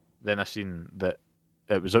 Then I seen that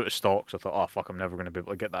it was out of stock, so I thought, oh fuck, I'm never going to be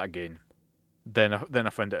able to get that again. Then I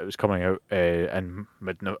found out it was coming out in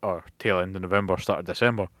or tail end of November, start of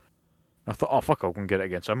December. I thought, oh fuck, I'll go and get it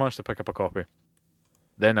again. So I managed to pick up a copy.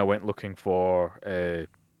 Then I went looking for,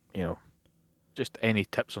 just any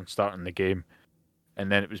tips on starting the game. And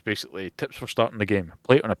then it was basically tips for starting the game.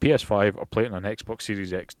 Play it on a PS5 or play it on an Xbox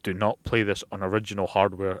Series X. Do not play this on original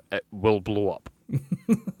hardware. It will blow up.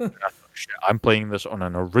 Shit, I'm playing this on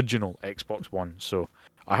an original Xbox One, so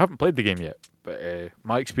I haven't played the game yet. But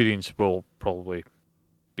my experience will probably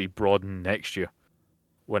be broadened next year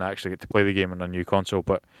when I actually get to play the game on a new console.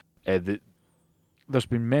 But there's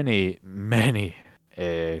been many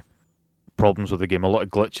problems with the game. A lot of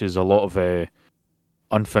glitches, a lot of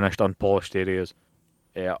unfinished, unpolished areas.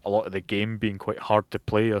 A lot of the game being quite hard to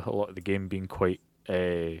play. A lot of the game being quite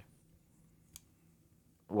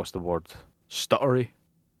what's the word? Stuttery.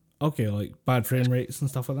 Okay, like bad frame rates and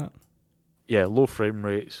stuff like that. Yeah, low frame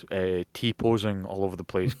rates, T-posing all over the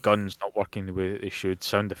place, guns not working the way they should,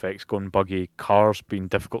 sound effects going buggy, cars being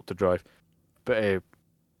difficult to drive. But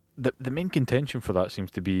the main contention for that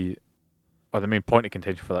seems to be, or the main point of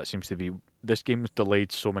contention for that seems to be, this game was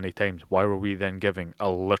delayed so many times. Why were we then giving a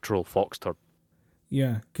literal fox turd?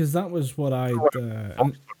 Yeah, because that was what I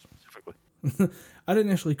specifically. I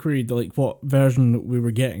didn't actually query like what version we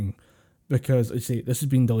were getting, because I say this has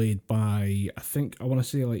been delayed by I want to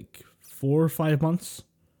say like 4 or 5 months,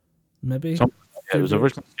 maybe. It was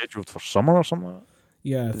originally scheduled for summer or something like that.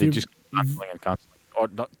 Yeah, They just cancelling and cancelling, or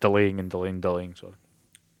not delaying and delaying. Sorry.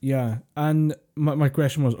 Yeah, and my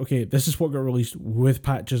question was, okay, this is what got released with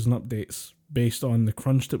patches and updates based on the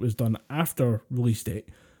crunch that was done after release date.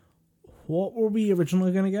 What were we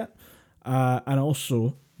originally going to get? And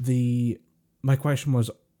also, my question was,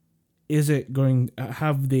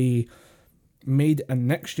 have they made a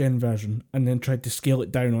next-gen version and then tried to scale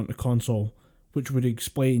it down onto console, which would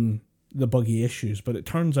explain the buggy issues? But it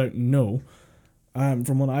turns out no.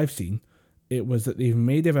 From what I've seen, it was that they've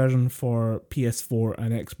made a version for PS4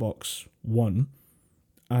 and Xbox One,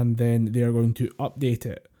 and then they are going to update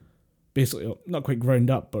it, basically not quite ground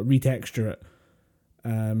up, but retexture it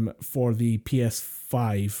for the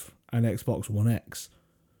PS5 and Xbox One X.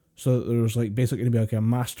 So that there's like basically going to be like a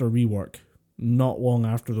master rework not long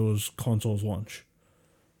after those consoles launch,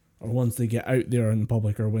 or once they get out there in the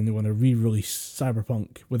public, or when they want to re-release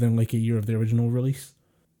Cyberpunk within like a year of the original release.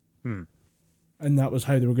 And that was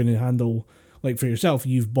how they were going to handle, like for yourself,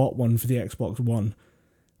 you've bought one for the Xbox One,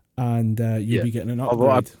 and you'll be getting an upgrade.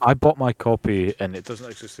 Although I bought my copy, and it doesn't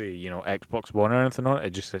actually say, Xbox One or anything on it. It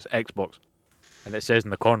just says Xbox. And it says in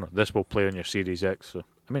the corner, this will play on your Series X. So,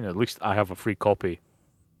 I mean, at least I have a free copy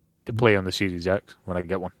to play on the Series X when I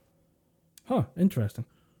get one. Huh, interesting.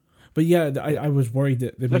 But yeah, I was worried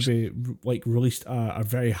that they maybe like released a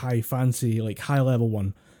very high fancy, like high level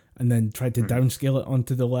one, and then tried to downscale it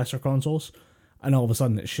onto the lesser consoles, and all of a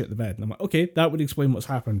sudden it shit the bed. And I'm like, okay, that would explain what's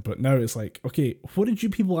happened. But now it's like, okay, what did you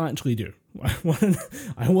people actually do? I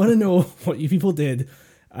want to know what you people did,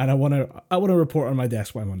 and I want to report on my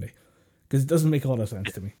desk by Monday, because it doesn't make a lot of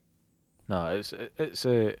sense to me. No, it's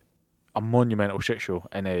a monumental shit show,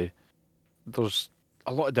 and there's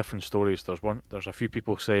a lot of different stories. There's a few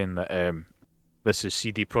people saying that this is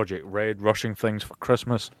CD Projekt Red rushing things for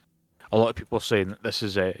Christmas. A lot of people saying that this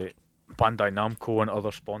is Bandai Namco and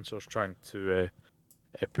other sponsors trying to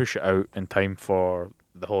push it out in time for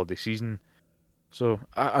the holiday season. So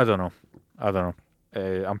I don't know.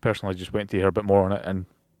 I'm personally just waiting to hear a bit more on it, and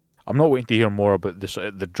I'm not waiting to hear more about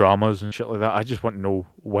the dramas and shit like that. I just want to know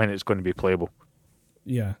when it's going to be playable.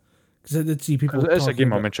 Yeah, because I did see people. It's a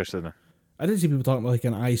game I'm interested in. I did see people talking about like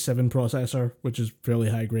an i7 processor, which is fairly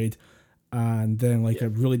high grade, and then like a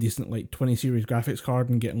really decent like 20 series graphics card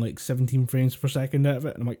and getting like 17 frames per second out of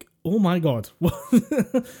it. And I'm like, oh my god,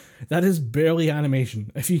 that is barely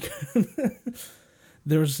animation. If you can,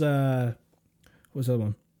 there's what's the other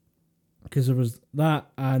one? Because there was that,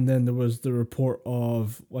 and then there was the report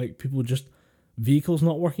of like vehicles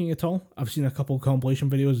not working at all. I've seen a couple compilation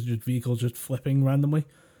videos of just vehicles just flipping randomly.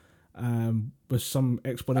 With some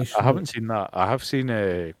explanation. I haven't seen that. I have seen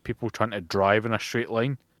people trying to drive in a straight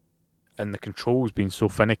line, and the controls being so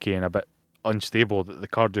finicky and a bit unstable that the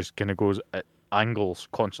car just kind of goes at angles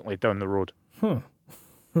constantly down the road. Huh.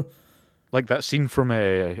 Like that scene from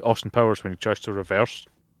Austin Powers when he tries to reverse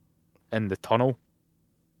in the tunnel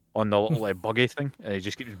on the little buggy thing, and he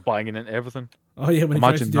just keeps banging into everything. Oh yeah, when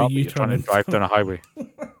imagine he tries to do that, you're trying to drive down a highway.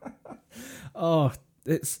 Oh,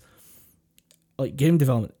 it's like game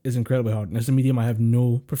development is incredibly hard, and it's a medium I have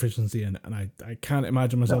no proficiency in, and I can't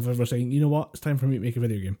imagine myself ever saying, you know what, it's time for me to make a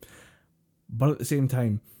video game. But at the same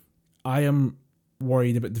time, I am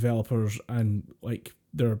worried about developers and like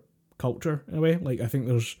their culture in a way. Like I think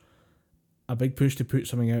there's a big push to put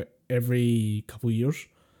something out every couple of years.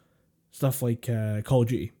 Stuff like Call of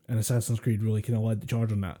Duty and Assassin's Creed really kind of led the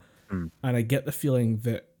charge on that. And I get the feeling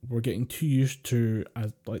that we're getting too used to,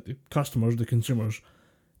 as like the customers, the consumers,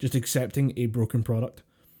 just accepting a broken product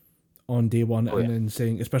on day one then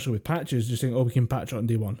saying, especially with patches, just saying, oh, we can patch it on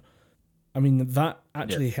day one. I mean, that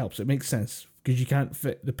actually helps. It makes sense because you can't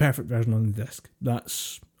fit the perfect version on the disc.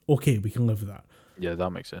 That's okay. We can live with that. Yeah,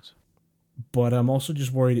 that makes sense. But I'm also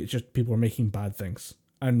just worried it's just people are making bad things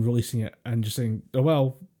and releasing it and just saying, oh,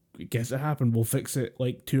 well, I guess it happened. We'll fix it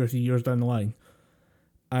like 2 or 3 years down the line.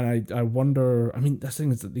 And I wonder, I mean, the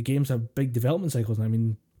thing is that the games have big development cycles. And I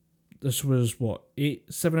mean, this was,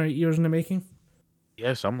 7 or 8 years in the making?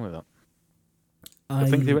 Yeah, something like that. I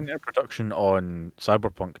think they went into production on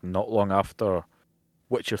Cyberpunk not long after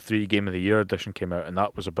Witcher 3 Game of the Year edition came out, and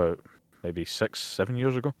that was about maybe 6-7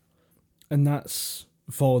 years ago. And that's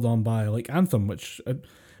followed on by like Anthem, which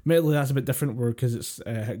admittedly that's a bit different because it's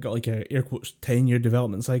got like a air quotes 10-year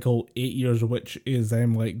development cycle, 8 years of which is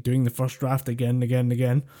them like doing the first draft again and again and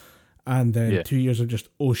again, and then 2 years of just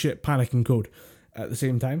oh shit panic and code at the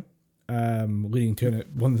same time, leading to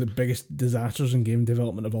one of the biggest disasters in game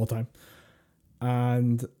development of all time.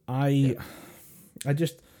 And I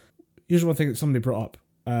just, here's one thing that somebody brought up,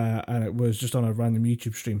 and it was just on a random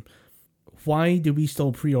YouTube stream. Why do we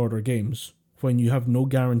still pre-order games when you have no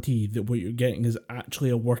guarantee that what you're getting is actually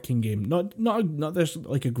a working game? Not this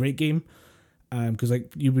like a great game, because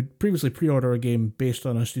like you would previously pre-order a game based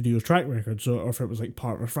on a studio's track record. So, or if it was like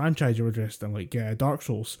part of a franchise you were interested in, like Dark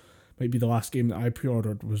Souls, might be the last game that I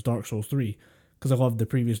pre-ordered was Dark Souls 3, because I loved the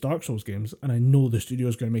previous Dark Souls games, and I know the studio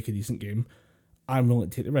is going to make a decent game. I'm willing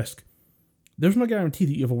to take the risk. There's no guarantee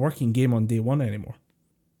that you have a working game on day one anymore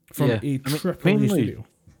from a AAA studio.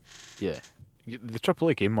 Yeah, the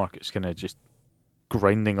AAA game market's kind of just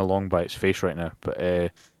grinding along by its face right now.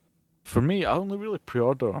 But for me, I only really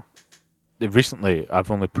pre-order. Recently,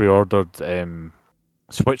 I've only pre-ordered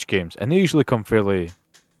Switch games, and they usually come fairly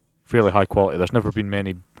high quality. There's never been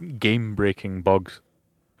many game-breaking bugs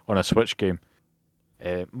on a Switch game.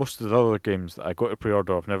 Most of the other games that I got to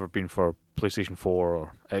pre-order have never been for PlayStation 4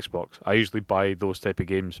 or Xbox. I usually buy those type of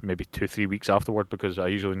games maybe 2-3 weeks afterward because I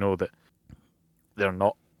usually know that they're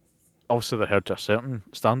not, obviously they're held to a certain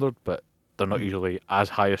standard, but they're not usually as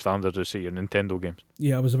high a standard as, say, your Nintendo games.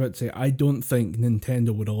 Yeah, I was about to say, I don't think Nintendo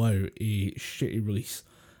would allow a shitty release.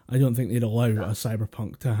 I don't think they'd allow a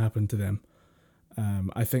Cyberpunk to happen to them.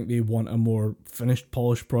 I think they want a more finished,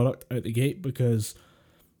 polished product out the gate because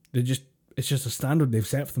it's just a standard they've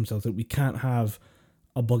set for themselves that we can't have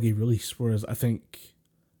a buggy release. Whereas I think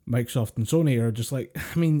Microsoft and Sony are just like,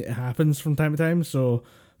 I mean, it happens from time to time, so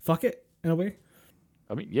fuck it in a way.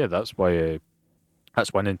 I mean, yeah, that's why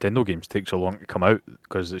Nintendo games take so long to come out,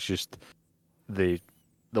 because it's just they'll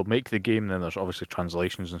make the game, and then there's obviously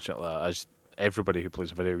translations and shit like that, as everybody who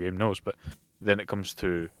plays a video game knows. But then it comes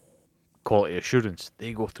to quality assurance,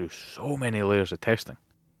 they go through so many layers of testing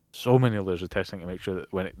to make sure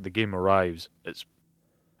that when the game arrives, it's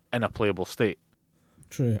in a playable state.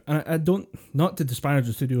 True, and I don't, not to disparage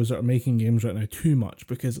the studios that are making games right now too much,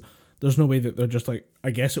 because there's no way that they're just like,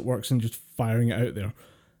 I guess it works and just firing it out there.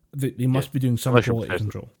 They must be doing some quality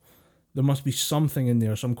control. There must be something in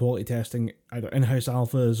there, some quality testing, either in-house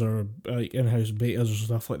alphas or like in-house betas or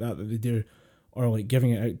stuff like that they do, or like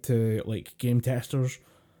giving it out to like game testers.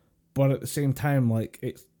 But at the same time, like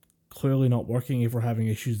it's clearly not working if we're having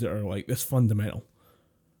issues that are like this fundamental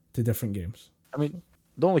to different games. I mean,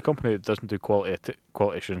 the only company that doesn't do quality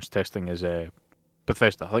assurance testing is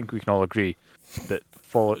Bethesda. I think we can all agree that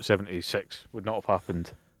Fallout 76 would not have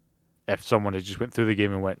happened if someone had just went through the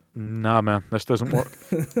game and went, nah man, this doesn't work.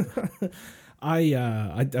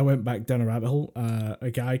 I went back down a rabbit hole.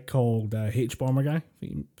 A guy called H-Bomber Guy, I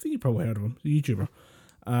think you probably heard of him, he's a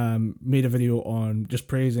YouTuber, made a video on just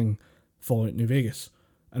praising Fallout New Vegas.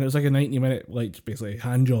 And it was like a 90-minute, like, basically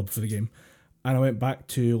hand job for the game. And I went back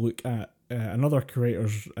to look at another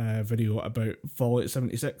creator's video about Fallout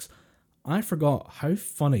 76. I forgot how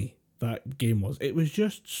funny that game was. It was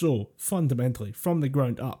just so fundamentally, from the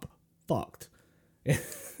ground up, fucked.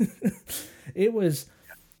 It was,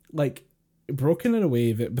 like, broken in a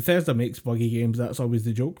way that Bethesda makes buggy games, that's always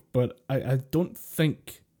the joke. But I don't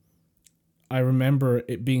think I remember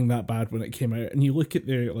it being that bad when it came out. And you look at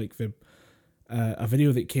a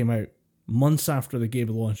video that came out months after the game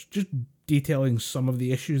launched, just detailing some of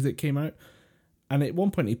the issues that came out. And at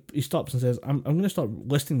one point he stops and says, I'm going to start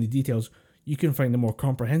listing the details. You can find a more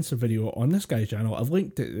comprehensive video on this guy's channel. I've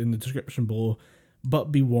linked it in the description below.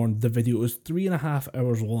 But be warned, the video is 3.5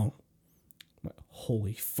 hours long. Like,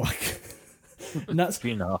 holy fuck. And that's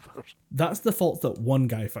 3.5 hours. that's the fault that one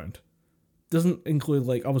guy found. Doesn't include,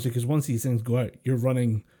 like, obviously, because once these things go out, you're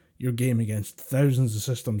running your game against thousands of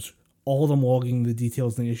systems, all of them logging the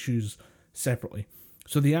details and the issues separately.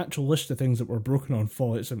 So the actual list of things that were broken on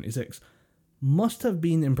Fallout 76 must have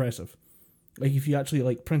been impressive. Like, if you actually,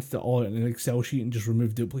 like, printed it all out in an Excel sheet and just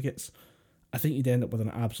removed duplicates, I think you'd end up with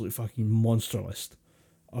an absolute fucking monster list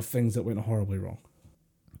of things that went horribly wrong.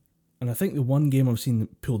 And I think the one game I've seen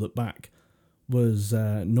that pulled it back was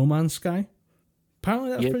No Man's Sky. Apparently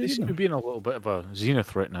that's Yeah, pretty they good seem now. to be in a little bit of a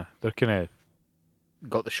zenith right now. They're kind of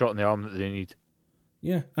got the shot in the arm that they need.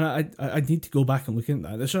 Yeah, and I need to go back and look into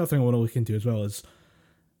that. The sort of thing I want to look into as well is,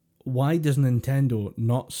 why does Nintendo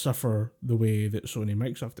not suffer the way that Sony and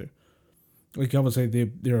Microsoft do? Like, obviously,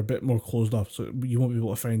 they're a bit more closed off, so you won't be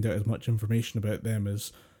able to find out as much information about them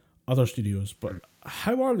as other studios. But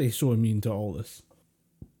how are they so immune to all this?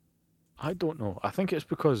 I don't know. I think it's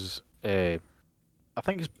because it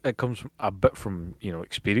comes a bit from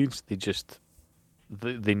experience.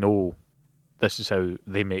 They know this is how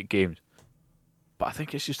they make games. But I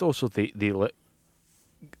think it's just also they let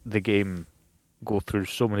the game go through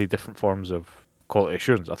so many different forms of quality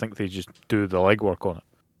assurance. I think they just do the legwork on it.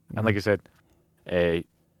 And like I said,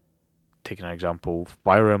 taking an example,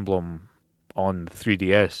 Fire Emblem on the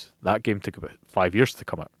 3DS, that game took about 5 years to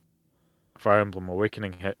come out. Fire Emblem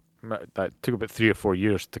Awakening that took about 3 or 4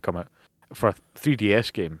 years to come out. For a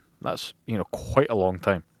 3DS game, that's quite a long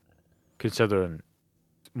time, considering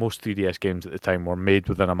most 3DS games at the time were made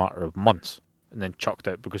within a matter of months and then chucked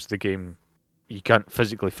out because the game, you can't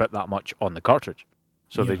physically fit that much on the cartridge.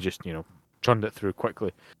 So they just, churned it through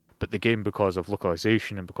quickly. But the game, because of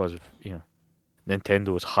localization and because of,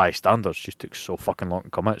 Nintendo's high standards, just took so fucking long to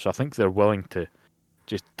come out. So I think they're willing to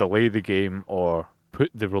just delay the game or put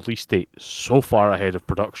the release date so far ahead of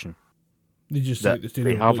production that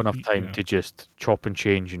they have enough time to just chop and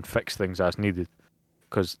change and fix things as needed.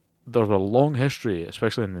 Because there's a long history,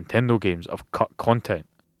 especially in Nintendo games, of cut content.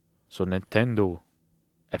 So Nintendo,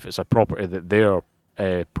 if it's a property that they're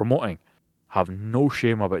promoting, have no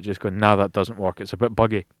shame about just going, nah, that doesn't work. It's a bit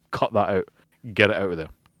buggy. Cut that out. Get it out of there.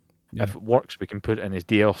 Yeah. If it works, we can put it in as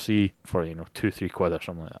DLC for, £2-3 or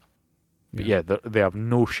something like that. But yeah, they have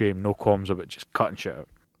no shame, no qualms about just cutting shit out.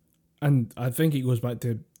 And I think it goes back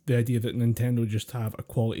to the idea that Nintendo just have a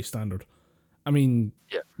quality standard. I mean,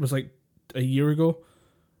 it was like a year ago,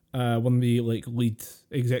 one of the lead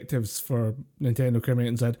executives for Nintendo came out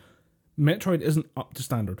and said, Metroid isn't up to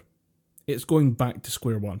standard. It's going back to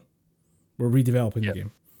square one. We're redeveloping the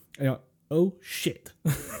game. And you're like, oh shit.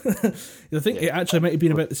 I think it actually might have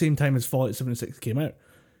been about the same time as Fallout 76 came out.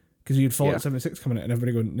 Because you had Fallout 76 coming out and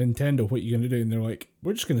everybody going, Nintendo, what are you going to do? And they're like,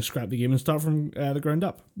 we're just going to scrap the game and start from the ground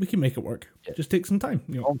up. We can make it work. Just take some time.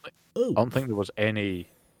 I don't think there was any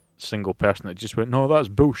single person that just went, no, that's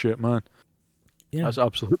bullshit, man. Yeah. That's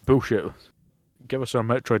absolute bullshit. Give us our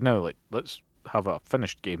Metroid now. Let's have a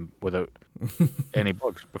finished game without any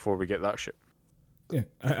bugs before we get that shit. Yeah,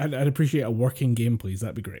 I'd appreciate a working game, please.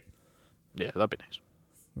 That'd be great. Yeah, that'd be nice.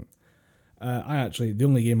 The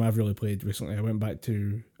only game I've really played recently, I went back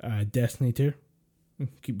to Destiny 2.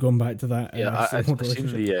 Keep going back to that. Yeah, I've seen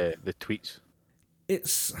the tweets.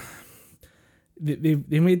 It's they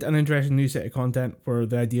made an interesting new set of content where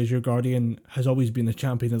the idea is your Guardian has always been a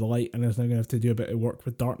champion of the light and is now going to have to do a bit of work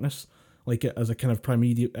with darkness, like it as a kind of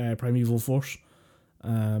primeval force.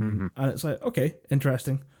 And it's like, okay,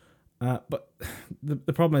 interesting. But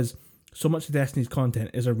the problem is, so much of Destiny's content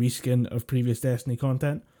is a reskin of previous Destiny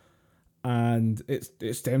content. And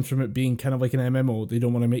it stems from it being kind of like an MMO. They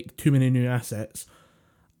don't want to make too many new assets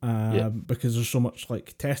because there's so much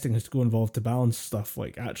testing has to go involved to balance stuff.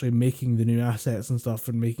 Like actually making the new assets and stuff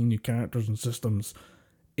and making new characters and systems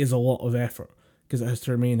is a lot of effort because it has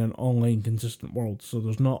to remain an online consistent world. So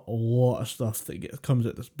there's not a lot of stuff that comes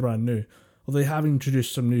out that's brand new. Although they have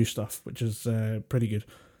introduced some new stuff, which is pretty good.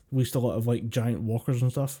 At least a lot of giant walkers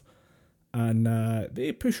and stuff. And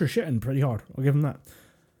they push their shit in pretty hard. I'll give them that.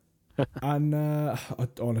 And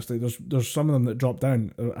honestly, there's some of them that drop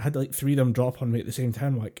down. I had 3 of them drop on me at the same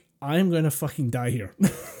time. I'm going to fucking die here.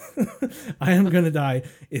 I am going to die.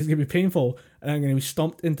 It's going to be painful, and I'm going to be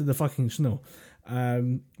stomped into the fucking snow.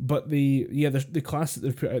 But the class that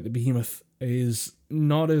they've put out, the Behemoth, is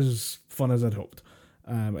not as fun as I'd hoped.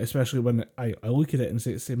 Especially when I look at it and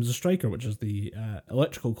say it's the same as a Striker, which is the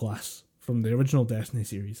electrical class from the original Destiny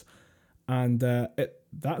series. And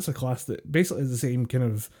that's a class that basically is the same kind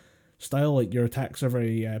of style. Your attacks are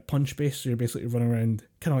very punch-based, so you're basically running around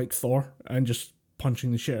kind of like Thor and just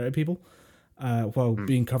punching the shit out of people while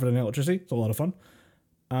being covered in electricity. It's a lot of fun.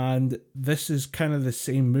 And this is kind of the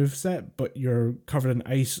same moveset, but you're covered in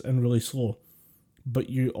ice and really slow. But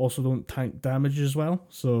you also don't tank damage as well,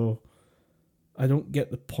 so I don't get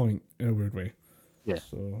the point in a weird way. Yeah.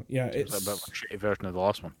 So yeah, It's a bit of a shitty version of the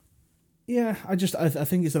last one. Yeah, I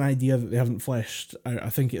think it's an idea that they haven't fleshed out. I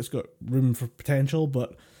think it's got room for potential,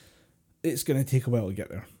 but it's going to take a while to get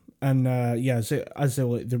there. And as they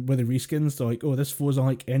like with the reskins, they're like, oh, this foe's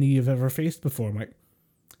unlike any you've ever faced before. I'm like,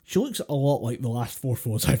 she looks a lot like the last 4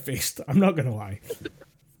 foes I faced. I'm not going to lie.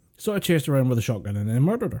 So I chased around with a shotgun and then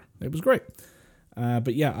murdered her. It was great.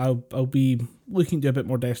 But yeah, I'll be looking to do a bit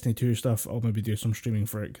more Destiny 2 stuff. I'll maybe do some streaming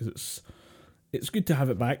for it because it's good to have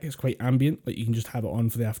it back. It's quite ambient. Like, you can just have it on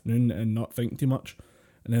for the afternoon and not think too much,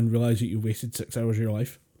 and then realise that you wasted 6 hours of your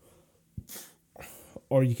life.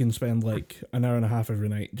 Or you can spend like an hour and a half every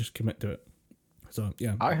night and just commit to it. So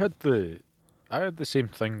yeah, I had the same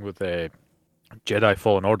thing with Jedi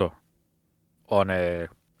Fallen Order on I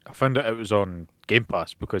found out it was on Game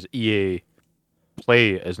Pass because EA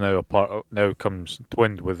Play is now now comes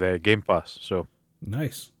twinned with Game Pass. So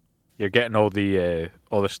nice. You're getting all the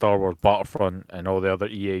Star Wars Battlefront and all the other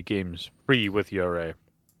EA games free with your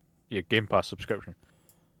Game Pass subscription.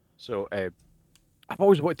 So I've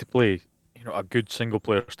always wanted to play, a good single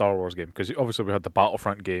player Star Wars game because obviously we had the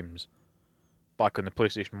Battlefront games back on the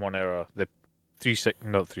PlayStation 1 era. The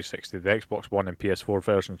not 360, the Xbox One and PS4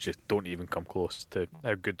 versions just don't even come close to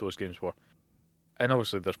how good those games were. And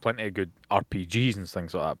obviously there's plenty of good RPGs and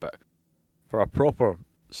things like that, but for a proper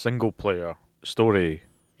single player story,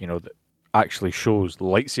 that actually shows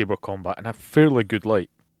lightsaber combat and a fairly good light,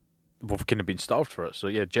 we've kind of been starved for it. So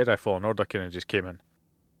yeah, Jedi Fallen Order kind of just came in.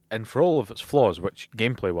 And for all of its flaws, which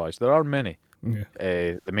gameplay-wise, there are many,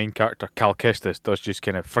 the main character, Cal Kestis, does just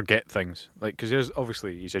kind of forget things. Like, because he's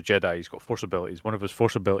a Jedi, he's got force abilities. One of his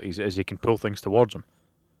force abilities is he can pull things towards him.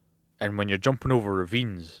 And when you're jumping over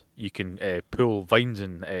ravines, you can pull vines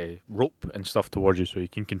and rope and stuff towards you so you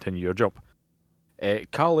can continue your jump.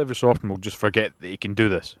 Cal every so often will just forget that he can do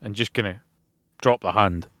this and just kind of drop the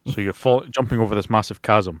hand. So you're jumping over this massive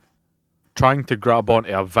chasm, trying to grab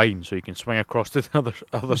onto a vine so you can swing across to the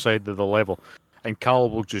other side of the level. And Cal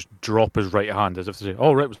will just drop his right hand as if to say,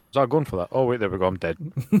 oh, right, was I going for that? Oh, wait, there we go, I'm dead.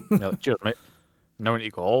 Like, cheers, mate. Now I need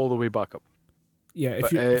to go all the way back up. Yeah,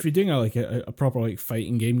 if you're doing a proper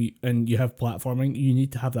fighting game and you have platforming, you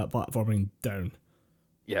need to have that platforming down.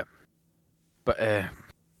 Yeah. But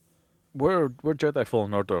where Jedi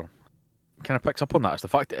Fallen Order kind of picks up on that is the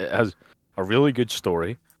fact that it has a really good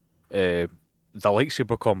story. The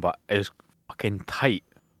lightsaber combat is fucking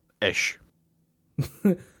tight-ish.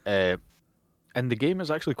 And the game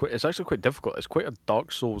is actually quite difficult. It's quite a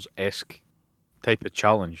Dark Souls-esque type of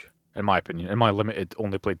challenge, in my opinion. In my limited,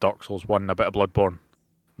 only played Dark Souls 1, a bit of Bloodborne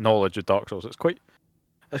knowledge of Dark Souls. It's quite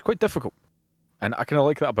difficult. And I kind of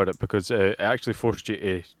like that about it because it actually forced you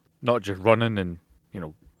to not just run in and,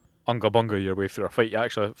 unga bunga your way through a fight. It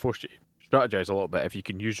actually forced you to strategize a little bit. If you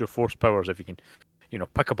can use your force powers, if you can,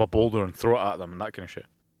 pick up a boulder and throw it at them and that kind of shit.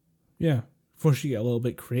 Yeah. Force you to get a little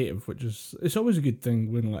bit creative, it's always a good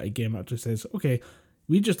thing when a game actually says, okay,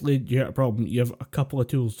 we just laid you out a problem, you have a couple of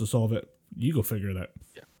tools to solve it, you go figure it out.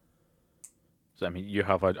 Yeah. So I mean, you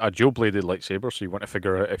have a dual-bladed lightsaber, so you want to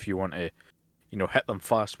figure out if you want to, hit them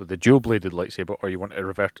fast with the dual-bladed lightsaber, or you want to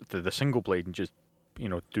revert to the single blade and just,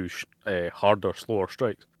 do harder, slower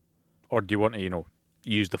strikes, or do you want to,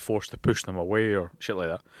 use the force to push them away or shit like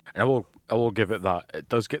that? And I will give it that. It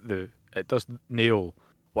does nail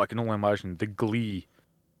what I can only imagine, the glee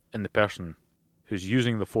in the person who's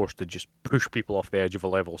using the force to just push people off the edge of a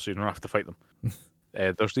level so you don't have to fight them.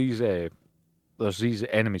 There's these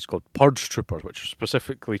enemies called Purge Troopers, which are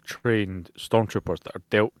specifically trained stormtroopers that are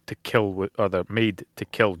dealt to kill with, or they're made to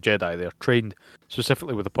kill Jedi. They're trained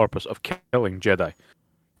specifically with the purpose of killing Jedi.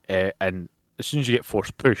 And as soon as you get force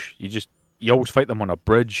push, you always fight them on a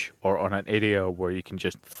bridge or on an area where you can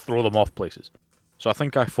just throw them off places. So I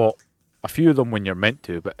think I fought a few of them when you're meant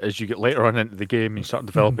to, but as you get later on into the game, you start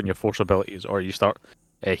developing your force abilities, or you start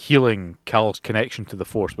healing Cal's connection to the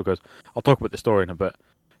force, because I'll talk about the story in a bit.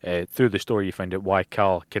 Through the story, you find out why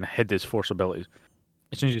Cal kind of hid his force abilities.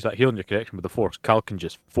 As soon as you start healing your connection with the force, Cal can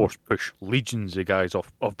just force push legions of guys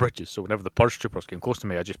off bridges. So whenever the Purge Troopers came close to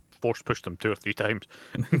me, I just force pushed them 2 or 3 times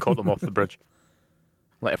and caught them off the bridge.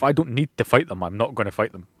 Like, if I don't need to fight them, I'm not going to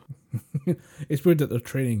fight them. It's weird that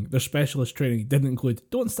their specialist training didn't include,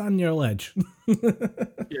 don't stand near a ledge.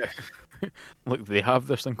 Yeah. Look, they have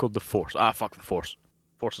this thing called the Force. Fuck the Force.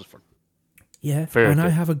 Force is fun. Yeah, I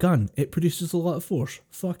have a gun. It produces a lot of force.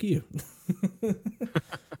 Fuck you.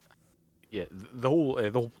 Yeah, the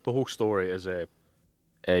whole story is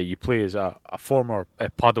You play as a former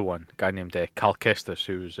Padawan, a guy named Cal Kestis,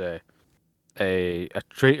 who's a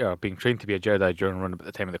traitor being trained to be a Jedi during around about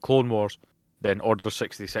the time of the Clone Wars. Then Order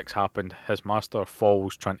 66 happened. His master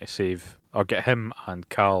falls trying to save or get him and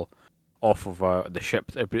Cal off of the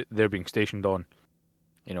ship they're being stationed on.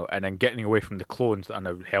 And then getting away from the clones that are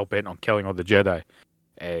now hell bent on killing all the Jedi.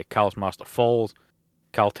 Cal's master falls.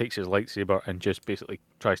 Cal takes his lightsaber and just basically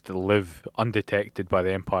tries to live undetected by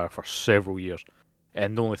the Empire for several years.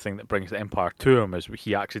 And the only thing that brings the Empire to him is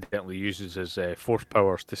he accidentally uses his force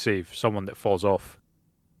powers to save someone that falls off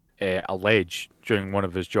a ledge during one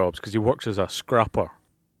of his jobs, because he works as a scrapper.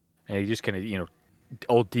 And he just kind of,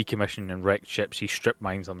 all decommissioned and wrecked ships, he strip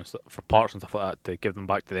mines them for parts and stuff like that to give them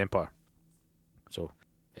back to the Empire. So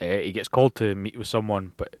he gets called to meet with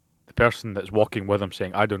someone, but the person that's walking with him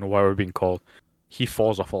saying, I don't know why we're being called, he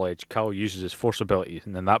falls off a ledge. Cal uses his force abilities,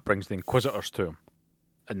 and then that brings the Inquisitors to him.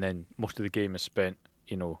 And then most of the game is spent,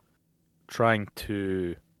 trying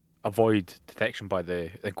to avoid detection by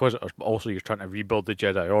the Inquisitors, but also you're trying to rebuild the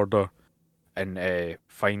Jedi Order and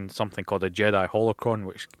find something called a Jedi Holocron,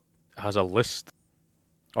 which has a list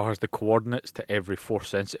or has the coordinates to every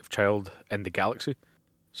Force-sensitive child in the galaxy.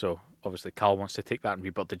 So obviously Cal wants to take that and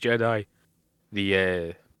rebuild the Jedi.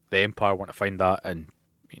 The Empire want to find that and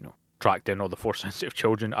track down all the Force-sensitive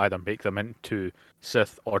children, either make them into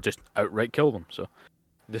Sith or just outright kill them. So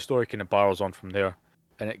the story kind of barrels on from there,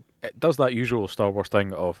 and it does that usual Star Wars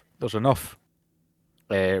thing of there's enough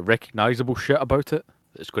recognizable shit about it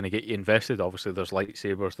that's going to get you invested. Obviously, there's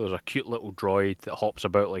lightsabers. There's a cute little droid that hops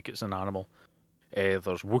about like it's an animal. There's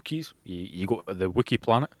Wookiees. You go to the Wookiee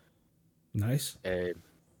planet. Nice.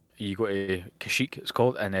 You go to Kashyyyk, it's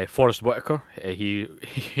called, and Forrest Whitaker. He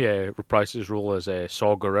reprises his role as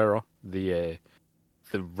Saw Gerrera, the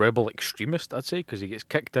rebel extremist, I'd say, because he gets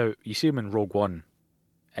kicked out. You see him in Rogue One,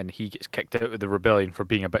 and he gets kicked out of the rebellion for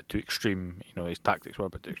being a bit too extreme. His tactics were a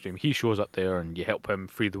bit too extreme. He shows up there, and you help him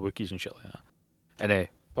free the Wookiees and shit like that. And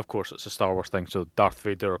of course, it's a Star Wars thing, so Darth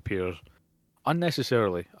Vader appears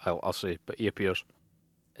unnecessarily, I'll say, but he appears.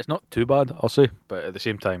 It's not too bad, I'll say, but at the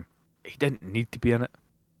same time, he didn't need to be in it.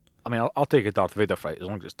 I mean, I'll take a Darth Vader fight as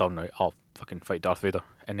long as it's done right. I'll fucking fight Darth Vader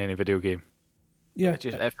in any video game. Yeah.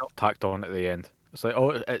 It felt tacked on at the end. It's like,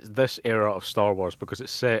 it's this era of Star Wars because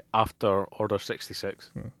it's set after Order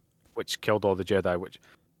 66, which killed all the Jedi, which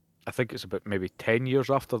I think it's about maybe 10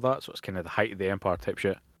 years after that, so it's kind of the height of the Empire type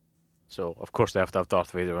shit. So, of course, they have to have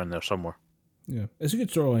Darth Vader in there somewhere. Yeah, it's a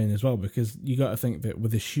good storyline as well, because you got to think that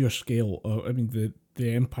with the sheer scale of, the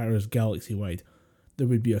Empire is galaxy-wide, there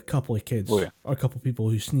would be a couple of kids or a couple of people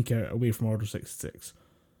who sneak out away from Order 66.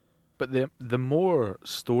 But the more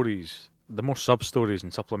stories, the more sub-stories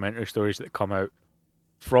and supplementary stories that come out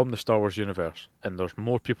from the Star Wars universe, and there's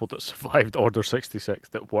more people that survived Order 66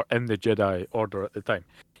 that were in the Jedi Order at the time,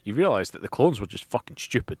 you realise that the clones were just fucking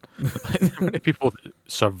stupid. How many people that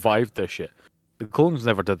survived this shit? The clones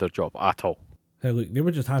never did their job at all. Hey, look, they were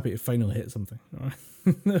just happy to finally hit something.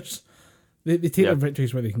 They take their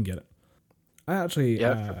victories where they can get it. I actually,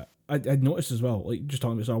 I'd noticed as well, like just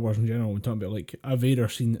talking about Star Wars in general, we're talking about like a Vader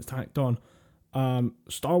scene that's tacked on.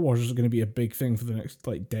 Star Wars is going to be a big thing for the next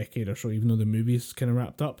like decade or so, even though the movie's kind of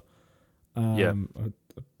wrapped up.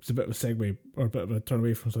 It's a bit of a segue or a bit of a turn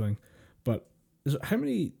away from something, but how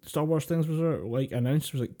many Star Wars things was there like announced?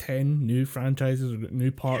 It was like 10 new franchises or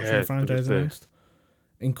new parts of the franchise announced,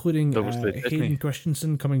 including Hayden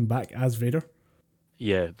Christensen coming back as Vader.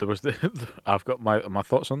 Yeah, there was I've got my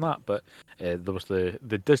thoughts on that, but there was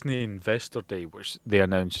the Disney Investor Day, which they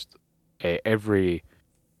announced every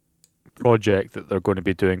project that they're going to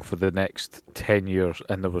be doing for the next 10 years,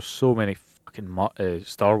 and there was so many fucking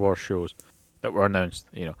Star Wars shows that were announced.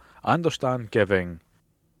 I understand giving,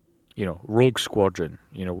 Rogue Squadron,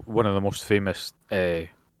 one of the most famous,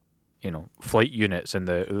 flight units in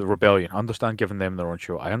the Rebellion. I understand giving them their own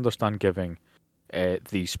show. I understand giving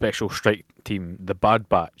the Special Strike Team, the Bad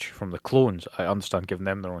Batch from the clones, I understand giving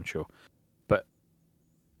them their own show. But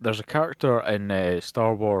there's a character in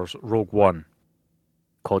Star Wars Rogue One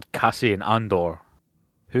called Cassian Andor,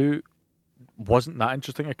 who wasn't that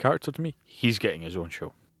interesting a character to me. He's getting his own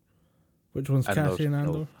show. Which one's Cassian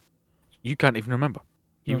Andor? You can't even remember.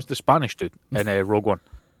 He was the Spanish dude in Rogue One.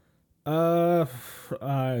 Nope,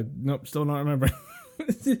 still not remembering.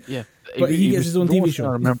 Yeah, but he gets his own TV show.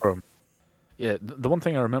 I remember him. Yeah, the one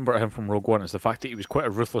thing I remember him from Rogue One is the fact that he was quite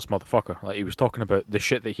a ruthless motherfucker. Like, he was talking about the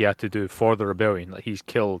shit that he had to do for the rebellion. Like, he's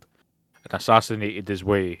killed and assassinated his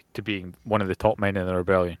way to being one of the top men in the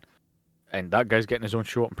rebellion. And that guy's getting his own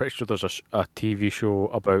show. I'm pretty sure there's a TV show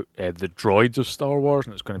about the droids of Star Wars,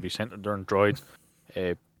 and it's going to be centered around droids.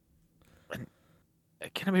 It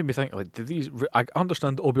kind of made me think, like, I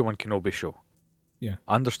understand the Obi-Wan Kenobi show. Yeah.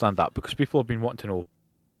 I understand that because people have been wanting to know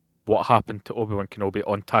what happened to Obi-Wan Kenobi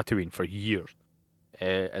on Tatooine for years.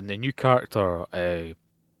 And the new character, they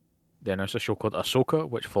announced a show called Ahsoka,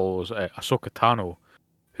 which follows Ahsoka Tano,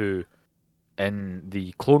 who in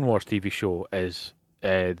the Clone Wars TV show is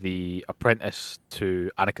the apprentice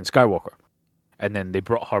to Anakin Skywalker. And then they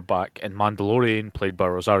brought her back in Mandalorian, played by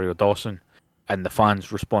Rosario Dawson, and the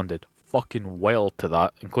fans responded fucking well to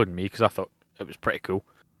that, including me, because I thought it was pretty cool.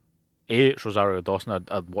 A, it's Rosario Dawson,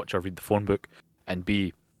 I'd watch her read the phone book, and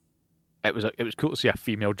B, it was cool to see a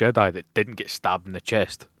female Jedi that didn't get stabbed in the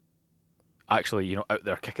chest, actually, out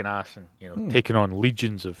there kicking ass and taking on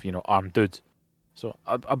legions of armed dudes. So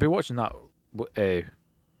I'll be watching that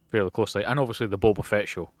fairly closely, and obviously the Boba Fett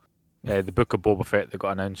show, the Book of Boba Fett that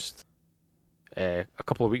got announced a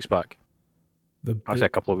couple of weeks back. I say a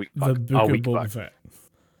couple of weeks back. The Book of Boba Fett.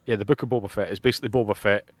 Yeah, the Book of Boba Fett is basically Boba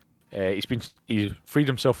Fett. He's freed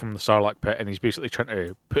himself from the Sarlacc pit, and he's basically trying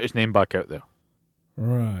to put his name back out there.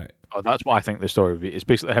 Right. Oh, that's what I think the story would be. It's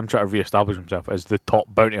basically him trying to re-establish himself as the top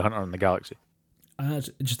bounty hunter in the galaxy.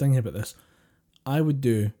 Just thinking about this, I would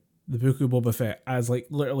do the Book of Boba Fett as like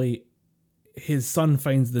literally his son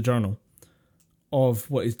finds the journal of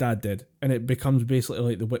what his dad did, and it becomes basically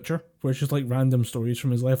like The Witcher, where it's just like random stories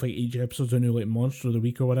from his life, like each episode's a new like monster of the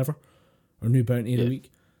week or whatever, or new bounty of the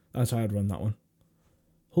week. That's how I'd run that one.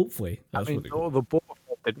 Hopefully, that's what they the Boba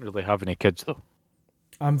Fett didn't really have any kids though.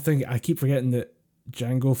 I'm thinking, I keep forgetting that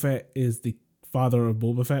Jango Fett is the father of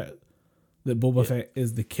Boba Fett. That Boba Fett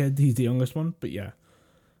is the kid. He's the youngest one. But yeah,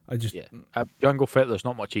 Jango Fett. There's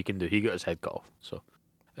not much he can do. He got his head cut off. So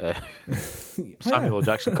Samuel L.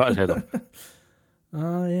 Jackson cut his head off.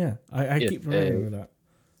 Yeah. I keep remembering that.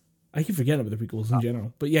 I keep forgetting about the prequels in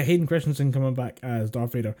general. But yeah, Hayden Christensen coming back as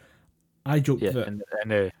Darth Vader. I joked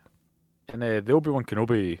that. And the Obi-Wan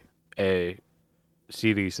Kenobi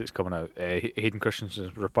series that's coming out, Hayden Christensen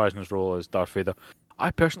reprising his role as Darth Vader. I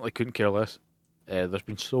personally couldn't care less. There's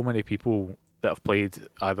been so many people that have played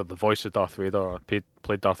either the voice of Darth Vader or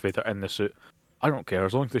played Darth Vader in the suit. I don't care,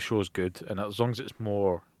 as long as the show is good, and as long as it's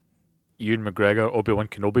more Ewan McGregor, Obi-Wan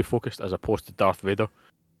Kenobi focused as opposed to Darth Vader,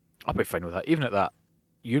 I'll be fine with that. Even at that,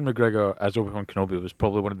 Ewan McGregor as Obi-Wan Kenobi was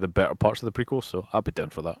probably one of the better parts of the prequel, so I'll be down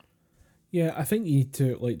for that. Yeah, I think you need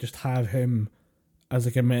to like just have him as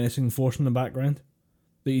like a menacing force in the background.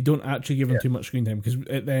 That you don't actually give him too much screen time, because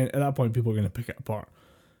at that point people are going to pick it apart,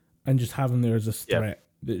 and just have him there as this threat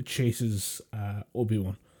that chases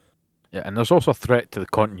Obi-Wan. Yeah, and there's also a threat to the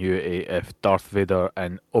continuity if Darth Vader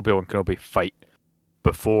and Obi-Wan Kenobi fight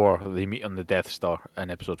before they meet on the Death Star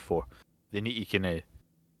in Episode 4. They need to kind of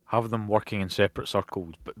have them working in separate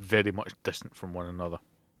circles, but very much distant from one another.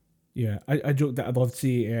 Yeah, I joked that I'd love to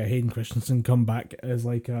see Hayden Christensen come back as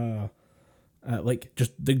like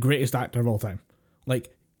just the greatest actor of all time.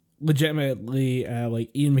 Like, legitimately,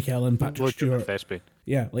 like Ian McKellen, Patrick Stewart. Thespian.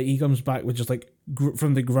 Yeah, like he comes back with just like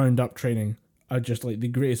from the ground up training, just like the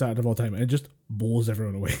greatest actor of all time, and it just blows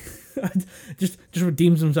everyone away. just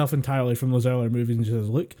redeems himself entirely from those earlier movies and just says,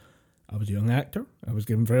 "Look, I was a young actor. I was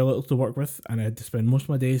given very little to work with, and I had to spend most of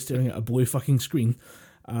my days staring at a blue fucking screen.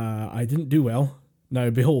 I didn't do well.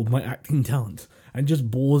 Now behold my acting talent." And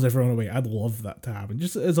just blows everyone away. I'd love that to happen.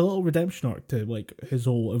 Just as a little redemption arc to like his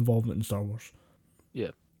whole involvement in Star Wars.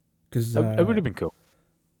 Yeah, because it would have been cool.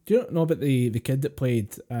 Do you know about the kid that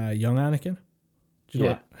played young Anakin? Do you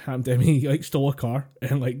know what happened to him? He like stole a car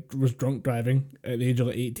and like was drunk driving at the age of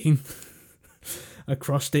like 18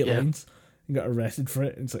 across state lines and got arrested for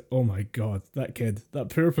it. And it's like, oh my god, that kid, that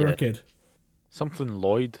poor kid. Something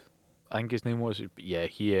Lloyd, I think his name was. Yeah,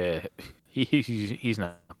 he's in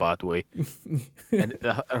a bad way. And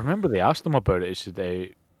I remember they asked him about it. He said,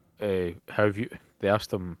 They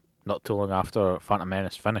asked him not too long after Phantom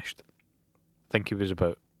Menace finished. I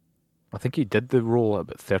think he did the role at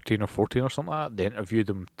about 13 or 14 or something like that. They interviewed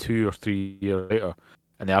him 2 or 3 years later,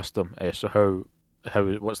 and they asked him, so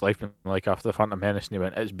what's life been like after the Phantom Menace? And he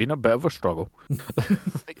went, it's been a bit of a struggle.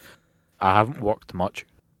 I haven't worked much.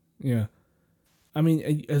 Yeah. I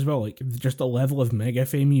mean, as well, like, just the level of mega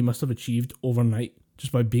fame you must have achieved overnight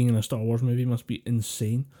just by being in a Star Wars movie must be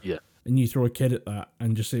insane. Yeah. And you throw a kid at that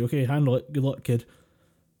and just say, okay, handle it. Good luck, kid.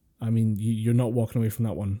 I mean, you're not walking away from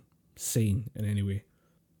that one sane in any way.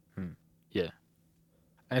 Yeah.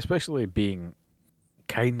 And especially being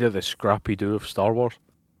kind of the Scrappy-Doo of Star Wars.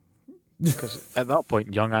 Because at that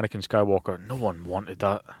point, young Anakin Skywalker, no one wanted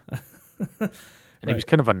that. And he was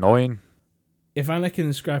kind of annoying. If Anakin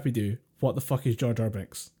is Scrappy-Doo, what the fuck is Jar Jar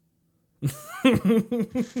Binks?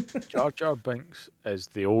 Jar Jar Binks is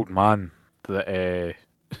the old man that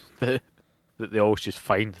the that they always just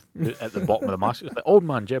find at the bottom of the mask. It's like, old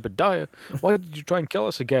man Jebediah, why did you try and kill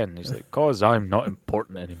us again? He's like, cause I'm not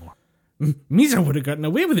important anymore. Misa would have gotten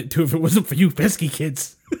away with it too if it wasn't for you pesky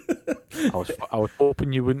kids. I was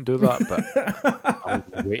hoping you wouldn't do that, but I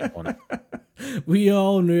was waiting on it. We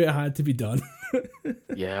all knew it had to be done.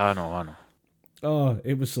 Yeah, I know. Oh,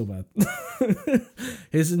 it was so bad.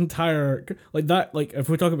 His entire if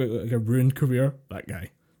we talk about like a ruined career,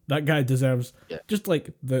 that guy deserves just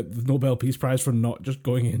like the Nobel Peace Prize for not just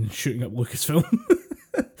going in and shooting up Lucasfilm.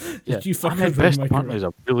 You fucking best apparently is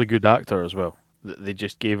a really good actor as well. They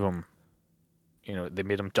just gave him, they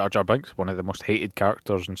made him Jar Jar Binks, one of the most hated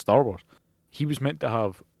characters in Star Wars. He was meant to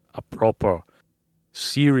have a proper,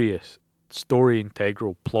 serious, story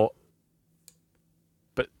integral plot.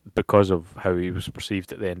 But because of how he was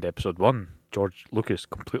perceived at the end of episode 1, George Lucas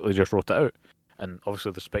completely just wrote it out. And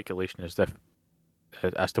obviously the speculation is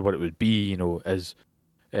as to what it would be, was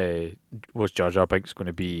Jar Jar Binks going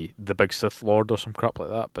to be the big Sith Lord or some crap like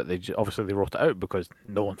that? But obviously they wrote it out because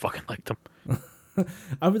no one fucking liked him.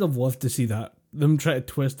 I would have loved to see that. Them try to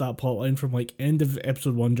twist that plotline from like end of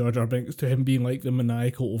episode 1 Jar Jar Binks to him being like the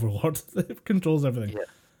maniacal overlord that controls everything. Yeah.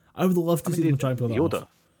 I would love to see them try and pull that off.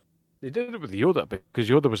 They did it with Yoda because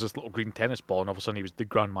Yoda was this little green tennis ball, and all of a sudden he was the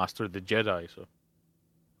Grand Master of the Jedi. So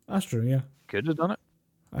that's true. Yeah, could have done it.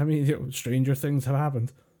 I mean, stranger things have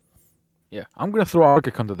happened. Yeah, I'm gonna throw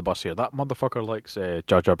Argic under the bus here. That motherfucker likes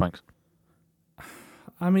Jar Jar Binks.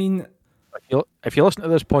 I mean, if you listen to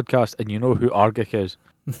this podcast and you know who Argic is,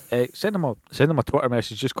 send him a Twitter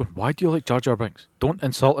message just going, "Why do you like Jar Jar Binks?" Don't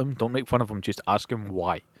insult him. Don't make fun of him. Just ask him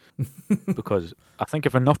why. Because I think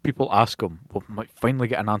if enough people ask him, we might finally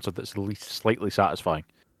get an answer that's at least slightly satisfying.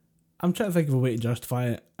 I'm trying to think of a way to justify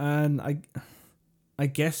it, and I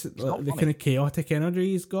guess the kind of chaotic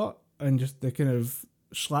energy he's got, and just the kind of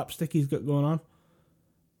slapstick he's got going on.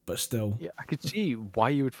 But still, yeah, I could see why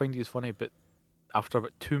you would find these funny, but after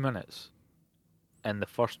about 2 minutes in the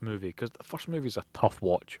first movie, because the first movie is a tough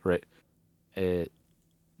watch, right?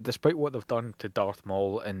 Despite what they've done to Darth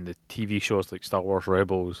Maul in the TV shows like Star Wars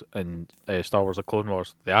Rebels and Star Wars: The Clone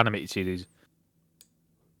Wars, the animated series,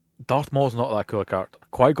 Darth Maul's not that cool a character.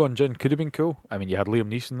 Qui-Gon Jinn could have been cool. I mean, you had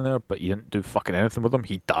Liam Neeson there, but you didn't do fucking anything with him.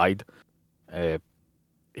 He died. Yeah,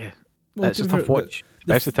 it's a tough watch.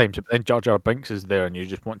 Best of times, but then Jar Jar Binks is there, and you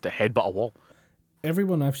just want to headbutt a wall.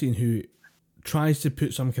 Everyone I've seen who tries to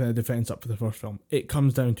put some kind of defense up for the first film, it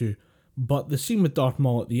comes down to, but the scene with Darth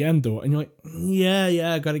Maul at the end, though, and you're like,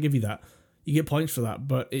 yeah, I gotta give you that. You get points for that,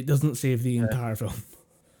 but it doesn't save the entire film.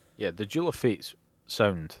 Yeah, the Duel of Fates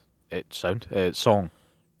song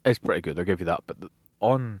is pretty good. I'll give you that. But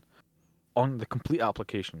on the complete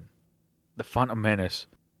application, the Phantom Menace,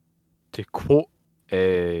 to quote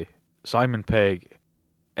Simon Pegg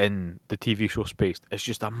in the TV show Spaced, it's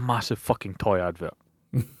just a massive fucking toy advert.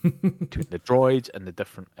 Between the droids and the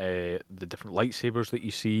different lightsabers that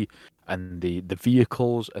you see, and the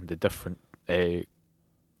vehicles and the different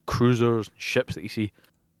cruisers and ships that you see,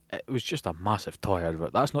 it was just a massive toy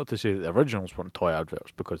advert. That's not to say that the originals weren't toy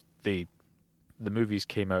adverts, because the movies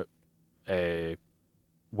came out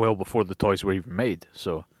well before the toys were even made.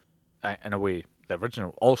 So in a way, the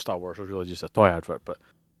original all Star Wars was really just a toy advert, but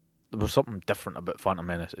there was something different about Phantom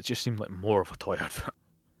Menace. It just seemed like more of a toy advert.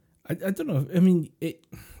 I don't know. I mean, it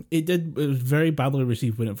was very badly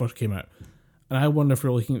received when it first came out. And I wonder if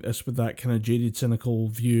we're looking at this with that kind of jaded, cynical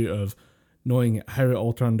view of knowing how it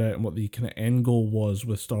all turned out and what the kind of end goal was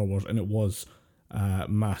with Star Wars, and it was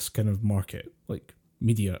mass kind of market, like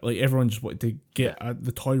media. Like everyone just wanted to get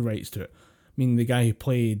the toy rights to it. I mean, the guy who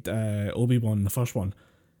played Obi-Wan in the first one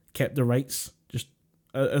kept the rights just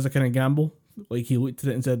as a kind of gamble. Like he looked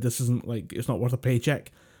at it and said, "This isn't like, it's not worth a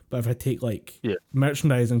paycheck. But if I take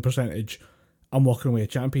merchandising percentage, I'm walking away a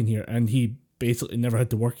champion here." And he basically never had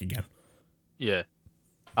to work again. Yeah,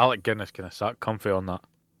 Alec Guinness kind of sat comfy on that.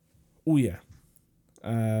 Oh yeah,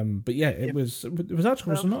 but yeah, it was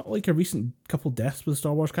actually was not like a recent couple deaths with the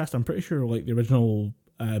Star Wars cast. I'm pretty sure like the original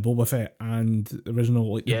Boba Fett and the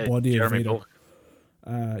original like the body Jeremy of Vader. Bullock.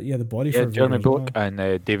 The body for Jeremy Vader Bullock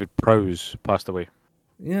and David Prowse passed away.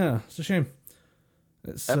 Yeah, it's a shame.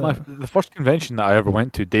 It's the first convention that I ever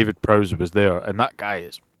went to, David Prowse was there, and that guy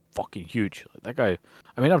is fucking huge. Like, that guy,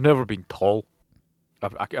 I mean, I've never been tall.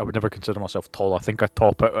 I would never consider myself tall. I think I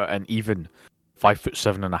top out at an even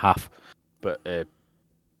 5'7.5", but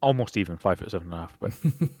almost even 5'7.5". But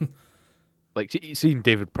like seeing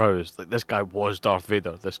David Prowse, like this guy was Darth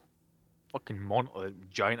Vader, this fucking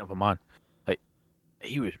giant of a man. Like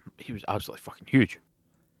he was absolutely fucking huge.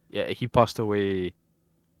 Yeah, he passed away.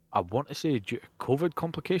 I want to say due to COVID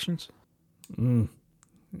complications. You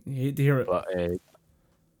hate to hear it. But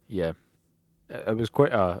yeah. It was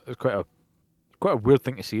quite a weird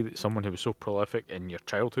thing to see that someone who was so prolific in your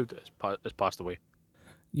childhood has passed away.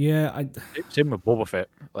 Yeah, Same with Boba Fett,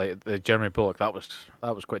 like the Jeremy Bulloch. That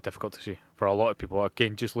was quite difficult to see for a lot of people.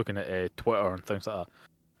 Again, just looking at Twitter and things like that,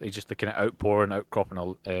 they just the kind of outpouring, outcropping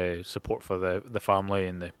of support for the family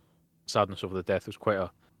and the sadness over the death was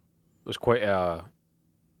quite a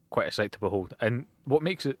sight to behold. And what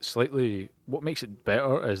makes it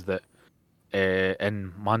better is that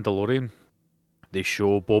in Mandalorian they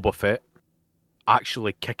show Boba Fett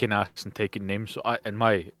actually kicking ass and taking names. So in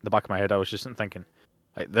the back of my head, I was just thinking,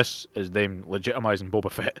 like, this is them legitimizing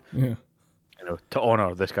Boba Fett, yeah. to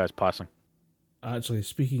honor this guy's passing. Actually,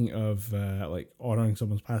 speaking of like honoring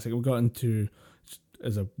someone's passing, we got into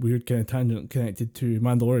as a weird kind of tangent connected to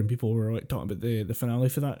Mandalorian. People were like talking about the finale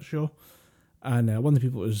for that show, and one of the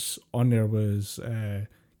people that was on there was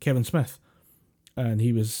Kevin Smith, and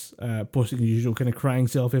he was posting his usual kind of crying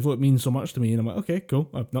selfie. What it means so much to me, and I'm like, okay, cool.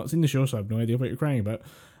 I've not seen the show, so I have no idea what you're crying about.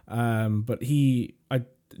 But I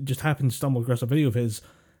just happened to stumble across a video of his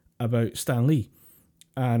about Stan Lee,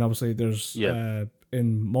 and obviously there's in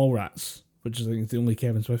Mallrats, which is I think the only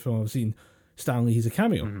Kevin Smith film I've seen. Stan Lee, he's a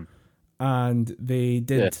cameo, and they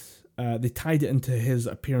did they tied it into his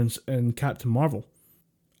appearance in Captain Marvel.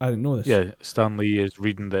 I didn't know this. Yeah, Stan Lee is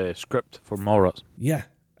reading the script for Mallrats. Yeah,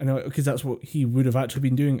 and because that's what he would have actually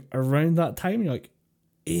been doing around that time. You're like,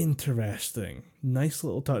 interesting, nice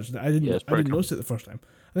little touch. I didn't notice it the first time.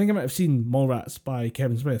 I think I might have seen Mallrats by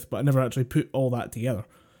Kevin Smith, but I never actually put all that together.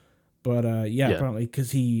 But apparently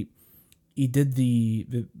because he did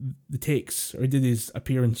the takes, or he did his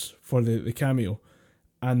appearance for the cameo,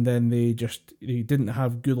 and then they didn't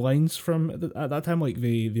have good lines from at that time. Like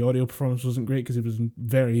the audio performance wasn't great because he was in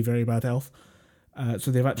very, very bad health.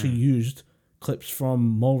 So they've actually used clips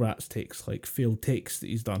from Mallrats takes, like failed takes that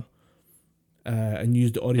he's done, and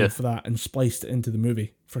used the audio for that and spliced it into the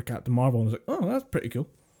movie for Captain Marvel. And I was like, oh, that's pretty cool.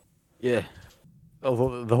 Yeah.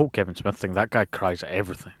 Although the whole Kevin Smith thing, that guy cries at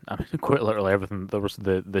everything. I mean, quite literally everything. There was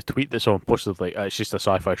the tweet that someone posted, like, it's just a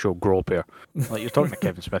sci-fi show, grow up here. Like, you're talking to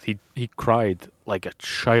Kevin Smith, he cried like a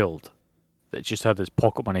child that just had his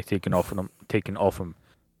pocket money taken off him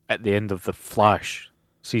at the end of The Flash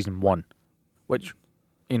season 1, which,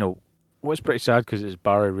 was pretty sad because it's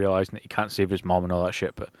Barry realising that he can't save his mom and all that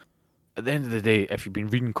shit. But at the end of the day, if you've been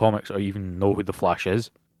reading comics or even know who the Flash is,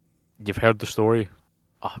 you've heard the story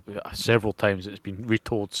several times. It's been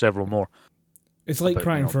retold several more. It's like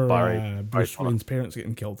crying for Bruce Wayne's parents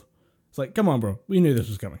getting killed. It's like, come on, bro, we knew this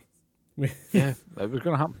was coming. Yeah, it was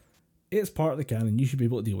going to happen. It's part of the canon. You should be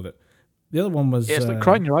able to deal with it. The other one was it's like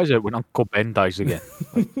crying your eyes out when Uncle Ben dies again.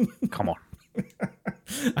 Like, come on.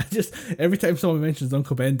 I just, every time someone mentions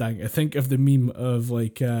Uncle Ben dying, I think of the meme of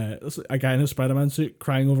like a guy in a Spider-Man suit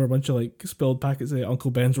crying over a bunch of like spilled packets of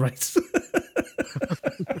Uncle Ben's rice.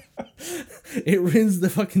 It ruins the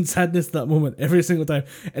fucking sadness of that moment every single time,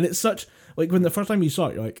 and it's such like when the first time you saw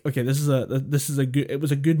it, you're like, okay, this is a good. It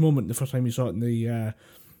was a good moment the first time you saw it in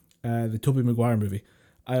the Tobey Maguire movie.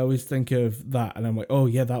 I always think of that, and I'm like, oh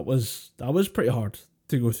yeah, that was pretty hard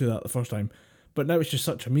to go through that the first time. But now it's just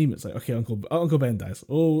such a meme. It's like, okay, Uncle Ben dies.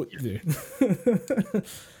 Oh, yeah.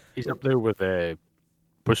 He's up there with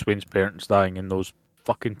Bruce Wayne's parents dying and those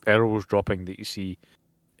fucking ferals dropping that you see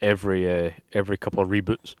every couple of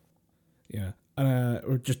reboots. Yeah, and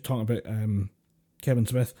we're just talking about Kevin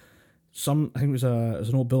Smith. I think it was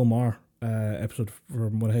an old Bill Maher episode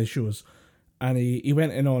from one of his shows, and he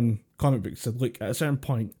went in on comic books. Said, look, at a certain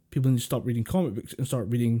point, people need to stop reading comic books and start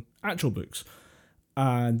reading actual books.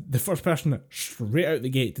 And the first person that straight out the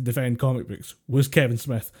gate to defend comic books was Kevin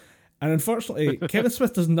Smith. And unfortunately, Kevin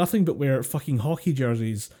Smith does nothing but wear fucking hockey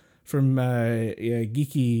jerseys from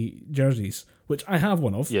geeky jerseys, which I have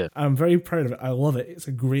one of. Yeah. I'm very proud of it. I love it. It's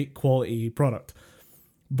a great quality product.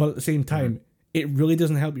 But at the same time, it really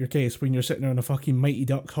doesn't help your case when you're sitting there in a fucking Mighty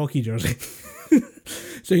Ducks hockey jersey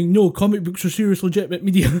saying, no, comic books are serious, legitimate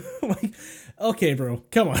media. Like, okay, bro,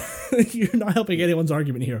 come on. You're not helping anyone's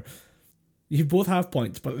argument here. You both have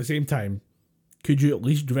points, but at the same time, could you at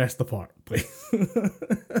least dress the part, please?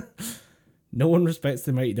 No one respects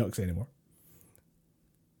the Mighty Ducks anymore.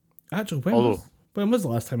 Actually, when was the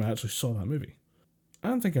last time I actually saw that movie? I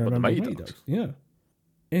don't think I remember the Mighty Ducks. Yeah.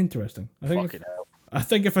 Interesting. I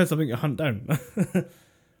think if I had something to hunt down.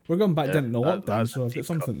 We're going back down in the lockdown, so I've got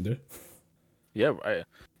something to do. Yeah, right.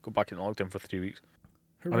 Go back in lockdown for 3 weeks.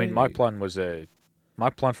 Hooray. I mean, my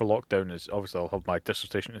plan for lockdown is obviously I'll have my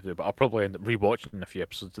dissertation to do, but I'll probably end up rewatching a few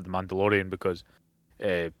episodes of The Mandalorian because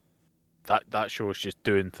that show is just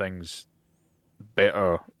doing things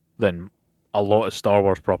better than a lot of Star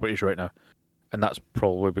Wars properties right now, and that's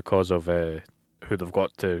probably because of who they've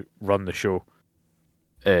got to run the show.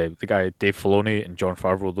 the guy Dave Filoni and Jon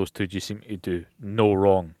Favreau, those two just seem to do no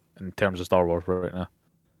wrong in terms of Star Wars right now.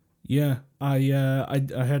 Yeah, I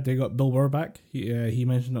heard they got Bill Burr back. He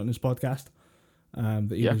mentioned it on his podcast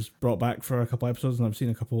that he was brought back for a couple episodes, and I've seen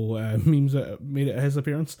a couple memes that made it his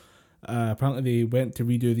appearance. Apparently, they went to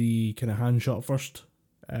redo the kind of hand shot first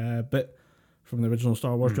bit from the original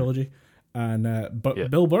Star Wars trilogy, and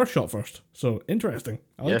Bill Burr shot first. So interesting.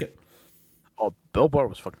 I like it. Oh, Bill Burr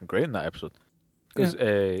was fucking great in that episode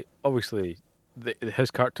because obviously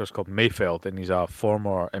his character is called Mayfeld, and he's a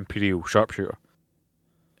former Imperial sharpshooter.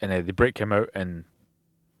 And they break him out in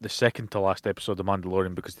the second to last episode of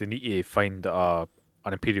Mandalorian because they need to find an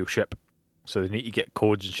Imperial ship. So they need to get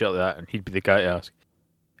codes and shit like that, and he'd be the guy to ask.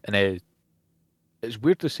 And it's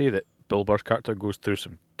weird to say that Bill Burr's character goes through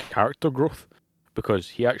some character growth because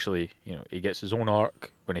he actually, he gets his own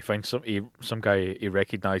arc when he finds some guy he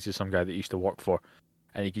recognises, some guy that he used to work for,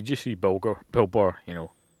 and you can just see Bill Burr,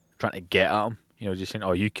 trying to get at him. Just saying,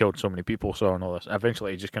 "Oh, you killed so many people, so and all this." And eventually,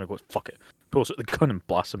 he just kind of goes, "Fuck it," pulls out the gun and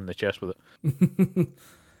blasts him in the chest with it.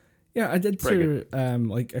 Yeah, I did hear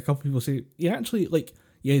like a couple people say, "Yeah, actually,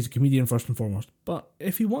 he's a comedian first and foremost, but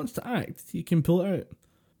if he wants to act, he can pull it out."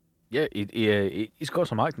 Yeah, he's got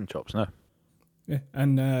some acting chops now. Yeah,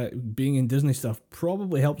 and being in Disney stuff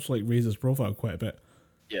probably helps raise his profile quite a bit.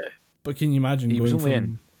 Yeah, but can you imagine? He was only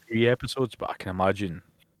in 3 episodes, but I can imagine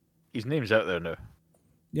his name's out there now.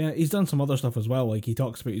 Yeah, he's done some other stuff as well. Like, he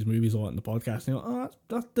talks about his movies a lot in the podcast. I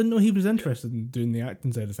didn't know he was interested in doing the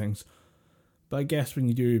acting side of things. But I guess when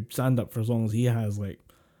you do stand-up for as long as he has,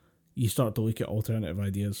 you start to look at alternative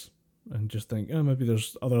ideas and just think, maybe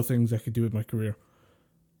there's other things I could do with my career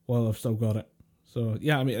while I've still got it. So,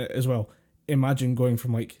 yeah, I mean, as well, imagine going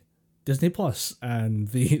from, Disney Plus and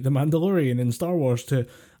the Mandalorian and Star Wars to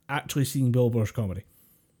actually seeing Bill Burr's comedy.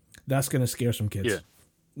 That's going to scare some kids.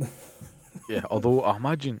 Yeah. Yeah, although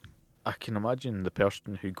I can imagine the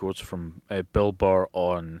person who goes from Bill Burr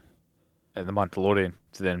on The Mandalorian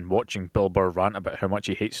to then watching Bill Burr rant about how much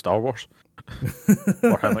he hates Star Wars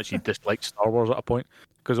or how much he dislikes Star Wars at a point.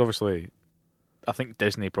 Because obviously, I think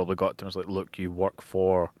Disney probably got to him and was like, "Look, you work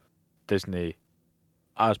for Disney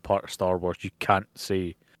as part of Star Wars. You can't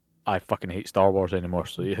say I fucking hate Star Wars anymore."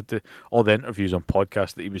 So you had to, all the interviews on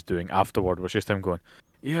podcasts that he was doing afterward was just him going,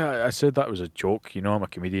 "Yeah, I said that was a joke, I'm a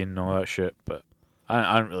comedian and all that shit, but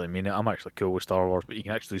I don't really mean it. I'm actually cool with Star Wars." But you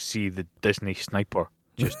can actually see the Disney sniper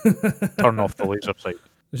just turn off the laser sight.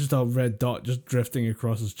 There's just a red dot just drifting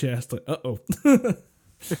across his chest, uh-oh.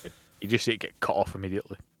 You just see it get cut off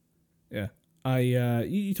immediately. Yeah.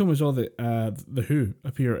 You told me as well that the Who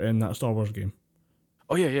appear in that Star Wars game.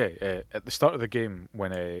 Oh, yeah. At the start of the game,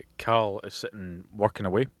 when Cal is sitting working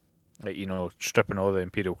away, stripping all the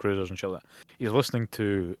Imperial cruisers and shit like that, he's listening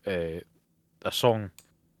to a song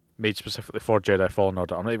made specifically for Jedi Fallen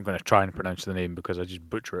Order. I'm not even going to try and pronounce the name because I just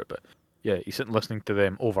butcher it, but yeah, he's sitting listening to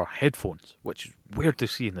them over headphones, which is weird to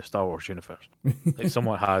see in the Star Wars universe.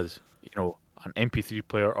 Someone has, an MP3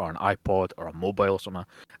 player or an iPod or a mobile or something, and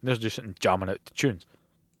they're just sitting jamming out to tunes.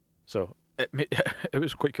 So it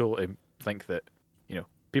was quite cool to think that,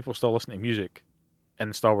 people still listen to music in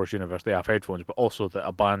the Star Wars universe. They have headphones, but also that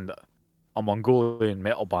a Mongolian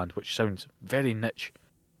metal band, which sounds very niche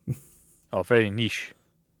or very niche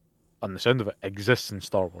on the sound of it, exists in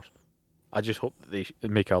Star Wars. I just hope that they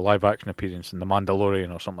make a live action appearance in The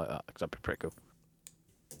Mandalorian or something like that, because that'd be pretty cool.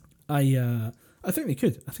 I think they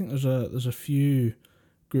could. I think there's a few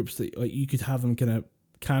groups that you could have them kind of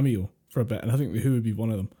cameo for a bit, and I think the Who would be one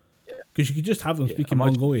of them. Because you could just have them speaking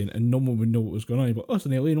Mongolian and no one would know what was going on. You'd be like, "Oh, it's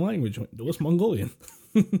an alien language. No, it's Mongolian."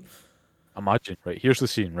 Imagine, right? Here's the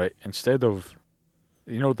scene, right? Instead of,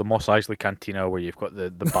 the Mos Eisley Cantina where you've got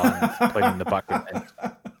the band playing in the background,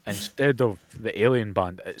 instead of the alien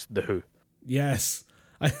band, it's the Who. Yes.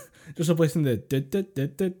 Just replacing the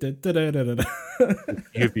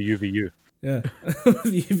UVU. Yeah.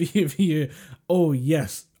 UVU. Oh,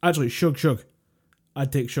 yes. Actually, Shug.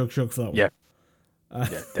 I'd take Shug for that one. Yeah.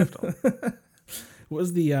 Yeah, definitely. What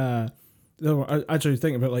was I actually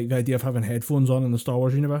thinking about the idea of having headphones on in the Star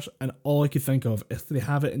Wars universe, and all I could think of, if they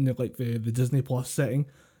have it in the Disney Plus setting,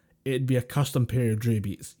 it'd be a custom pair of Dre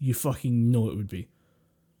Beats. You fucking know it would be.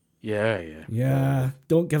 Yeah.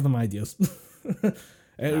 Don't give them ideas.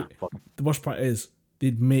 The worst part is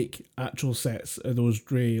they'd make actual sets of those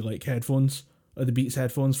Dre headphones, or the Beats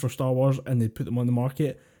headphones for Star Wars, and they'd put them on the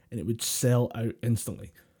market, and it would sell out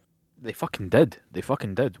instantly. They fucking did.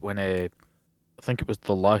 When I think it was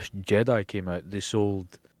The Last Jedi came out, they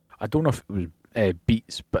sold, I don't know if it was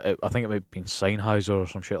Beats, but I think it might have been Sennheiser or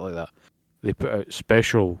some shit like that. They put out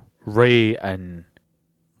special Rey and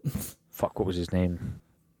fuck, what was his name?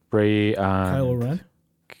 Rey and Kylo Ren?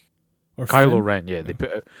 Or Kylo Finn? Ren, yeah, they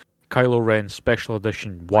put out Kylo Ren special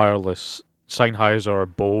edition wireless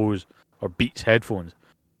Sennheiser Bose or Beats headphones,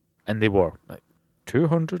 and they were like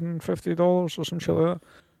 $250 or some shit like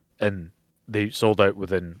that, and they sold out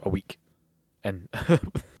within a week. And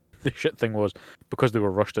the shit thing was, because they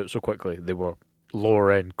were rushed out so quickly, they were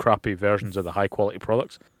lower end, crappy versions of the high quality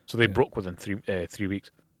products, so they Yeah. broke within 3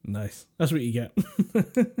 weeks. Nice. That's what you get.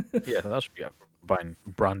 Yeah, that's buying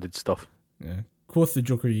branded stuff. Yeah. Quoth the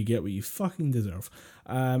Joker, you get what you fucking deserve.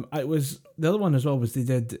 It was the other one as well was they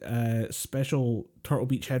did special Turtle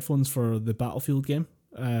Beach headphones for the Battlefield game,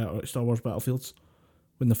 or Star Wars Battlefields,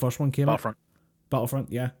 when the first one came out.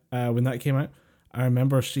 Battlefront, yeah. When that came out, I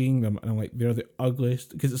remember seeing them and I'm like, they're the ugliest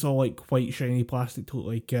because it's all like white shiny plastic to look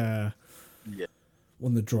like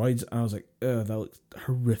one of the droids, and I was like, that looks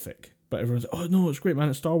horrific. But everyone's like, oh no, it's great, man,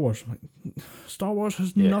 it's Star Wars. I'm like, Star Wars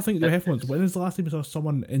has nothing to do with headphones. When is the last time you saw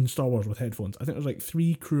someone in Star Wars with headphones? I think there was like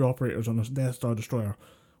 3 crew operators on a Death Star destroyer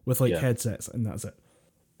with like headsets, and that's it.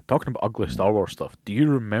 Talking about ugly Star Wars stuff, do you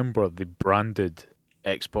remember the branded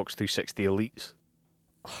Xbox 360 Elites?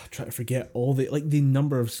 I try to forget all the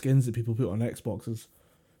number of skins that people put on Xboxes.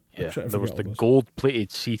 Yeah, there was the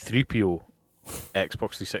gold-plated C-3PO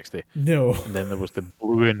Xbox 360. No. And then there was the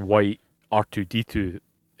blue and white R2-D2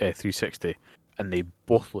 360, and they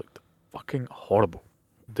both looked fucking horrible.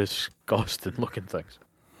 Disgusting looking things.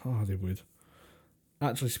 Oh, they would.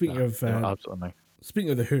 Actually, speaking of absolutely.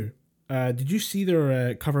 Speaking of The Who, did you see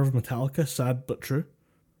their cover of Metallica, Sad But True?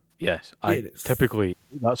 Yes, I typically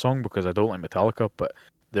that song because I don't like Metallica, but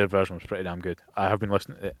their version was pretty damn good. I have been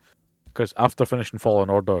listening to it because after finishing Fallen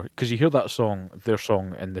Order, because you hear that song, their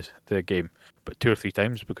song in the game, but 2 or 3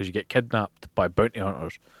 times because you get kidnapped by bounty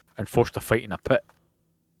hunters and forced to fight in a pit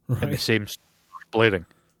in the same blaring.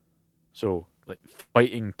 So, like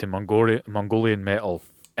fighting to Mongolian metal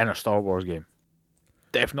in a Star Wars game,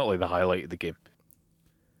 definitely the highlight of the game.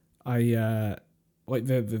 I like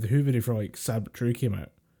the Who video for like Sad But True came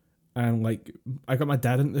out. And like, I got my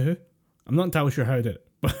dad into The Who. I'm not entirely sure how I did it,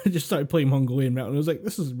 but I just started playing Mongolian metal, and I was like,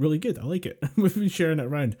 "This is really good. I like it." We've been sharing it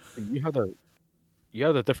around. You had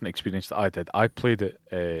a different experience that I did. I played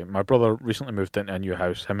it. My brother recently moved into a new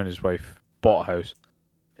house. Him and his wife bought a house,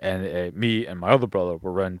 and me and my other brother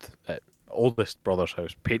were around at oldest brother's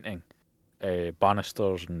house painting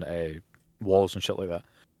banisters and walls and shit like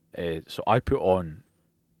that. So I put on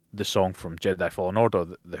the song from Jedi Fallen Order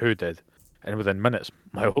that the Who did. And within minutes,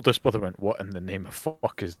 my oldest brother went, "What in the name of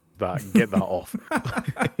fuck is that? Get that off!"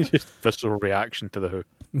 Just visceral reaction to the Who.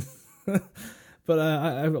 But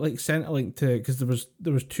I like sent a link to, because there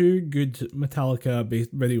was 2 good Metallica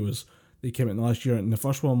based videos that came out in the last year, and the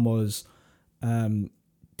first one was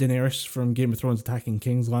Daenerys from Game of Thrones attacking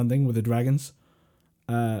King's Landing with the dragons,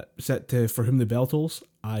 set to For Whom the Bell Tolls.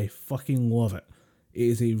 I fucking love it. It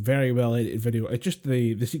is a very well edited video. It's just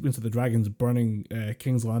the sequence of the dragons burning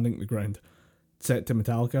King's Landing to the ground, set to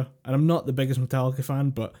Metallica. And I'm not the biggest Metallica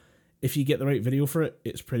fan, but if you get the right video for it,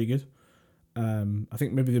 it's pretty good. I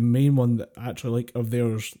think maybe the main one that I actually like of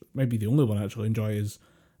theirs, maybe the only one I actually enjoy, is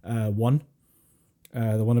one.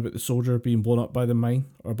 The one about the soldier being blown up by the mine,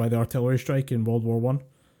 or by the artillery strike in World War One.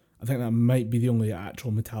 I think that might be the only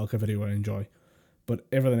actual Metallica video I enjoy. But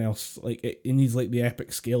everything else, like it needs like the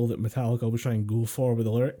epic scale that Metallica was trying to go for with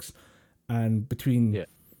the lyrics, and between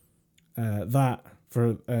the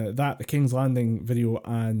King's Landing video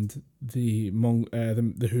and the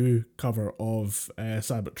Who cover of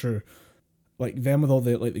Sad But True, like them with all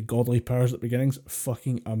the like the godly powers at the beginnings,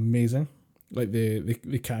 fucking amazing. Like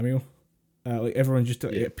the cameo, like everyone just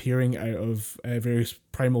appearing out of various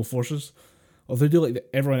primal forces. Or they do like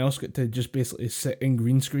everyone else get to just basically sit in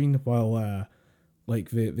green screen while.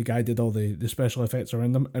 Like the guy did all the special effects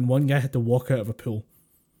around them, and one guy had to walk out of a pool.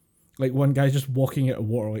 Like one guy just walking out of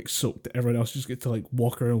water, like soaked. Everyone else just get to like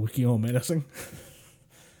walk around looking all menacing.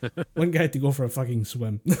 One guy had to go for a fucking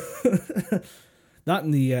swim. That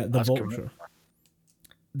and the vulture,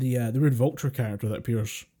 the weird vulture character that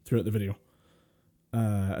appears throughout the video,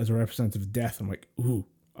 as a representative of death. I'm like, ooh,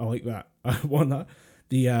 I like that. I want that.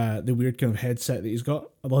 The weird kind of headset that he's got.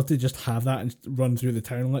 I'd love to just have that and run through the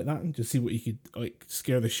town like that and just see what you could like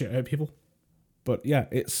scare the shit out of people. But yeah,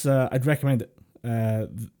 it's I'd recommend it.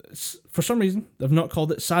 For some reason they've not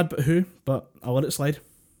called it Sad But Who, but I'll let it slide.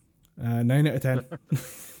 9 out of 10.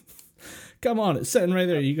 Come on, it's sitting right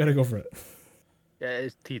there. You gotta go for it. Yeah,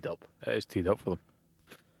 it's teed up. It is teed up for them.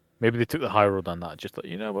 Maybe they took the high road on that. Just like,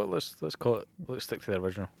 you know what, let's call it. Let's stick to the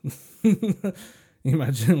original. You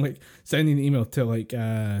imagine like sending an email to like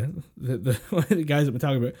the guys at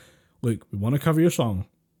Metallica about, look, we want to cover your song,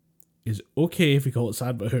 is okay if we call it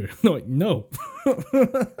Sad But Who. No, like, no.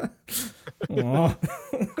 Aw.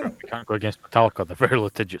 We can't go against Metallica, they're very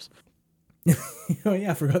litigious. Oh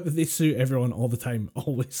yeah, I forgot that they sue everyone all the time,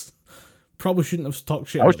 always. Probably shouldn't have talked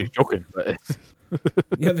shit I was about them. just joking, but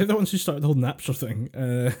Yeah, they're the ones who started the whole Napster thing.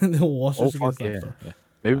 The whole lawsuits against yeah, Napster. yeah.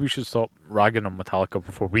 Maybe we should stop ragging on Metallica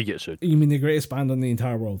before we get sued. You mean the greatest band on the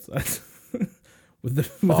entire world? with the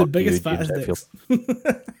Fuck biggest, you, James fattest dicks.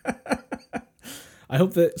 I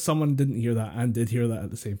hope that someone didn't hear that and did hear that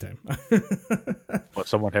at the same time. But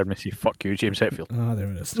someone heard me say, fuck you, James Hetfield. Ah,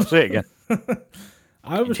 there it is. Say it again.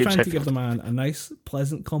 I was James trying to Hetfield. give the man a nice,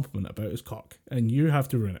 pleasant compliment about his cock, and you have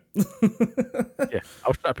to ruin it. Yeah, I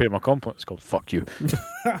was trying to pay my compliment. It's called fuck you,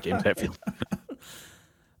 James Hetfield.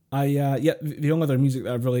 The only other music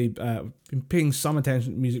that I've really been paying some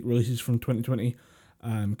attention to music releases from 2020,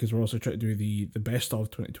 because we're also trying to do the best of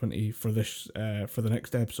 2020 for this for the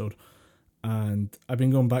next episode, and I've been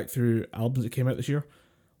going back through albums that came out this year.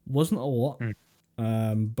 Wasn't a lot,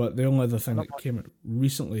 but the only other thing that came out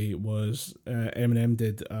recently was Eminem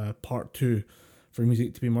did part 2 for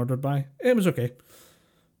Music to Be Murdered By. It was okay.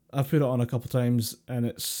 I've put it on a couple times, and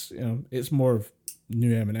it's it's more of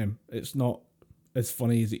new Eminem. It's not as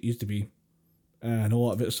funny as it used to be, and a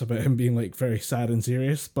lot of it's about him being like very sad and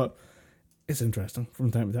serious, but it's interesting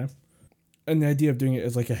from time to time. And the idea of doing it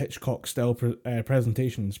as like a Hitchcock style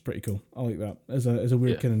presentation is pretty cool. I like that as a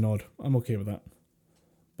weird kind of nod. I'm okay with that.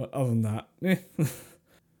 But other than that,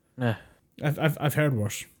 Nah. I've heard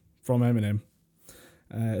worse from Eminem,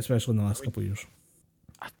 especially in the last couple of years.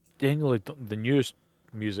 Genuinely, the newest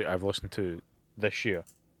music I've listened to this year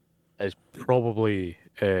is probably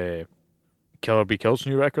Killer Be Kill's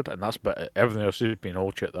new record, and that's about it. Everything else has been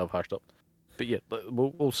old shit that I've hashed up. But yeah,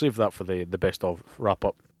 we'll save that for the best of wrap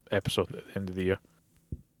up episode at the end of the year.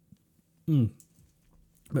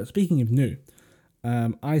 But speaking of new,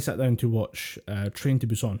 I sat down to watch Train to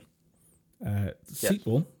Busan,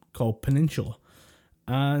 sequel called Peninsula,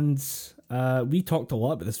 and we talked a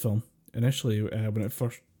lot about this film initially when it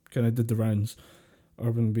first kind of did the rounds,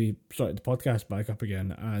 or when we started the podcast back up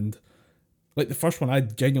again, and like the first one, I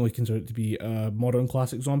genuinely consider it to be a modern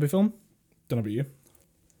classic zombie film. Don't know about you.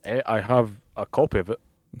 I have a copy of it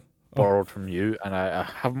borrowed from you, and I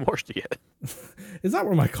haven't watched it yet. Is that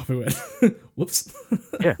where my copy went? Whoops.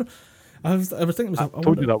 Yeah. I was thinking to myself, I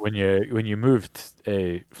told you that when you moved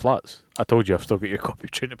flats. I told you I've still got your copy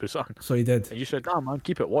of Train to Busan. So you did. And you said, "Nah, man,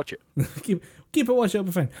 keep it, watch it." keep it, watch it, it'll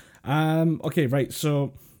be fine. Okay, right.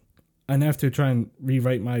 So I now have to try and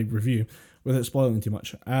rewrite my review without spoiling too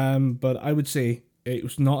much. But I would say it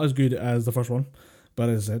was not as good as the first one, but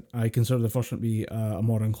as I said, I consider the first one to be a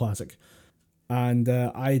modern classic. And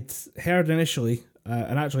I'd heard initially,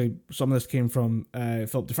 and actually some of this came from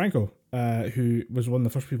Philip DeFranco, who was one of the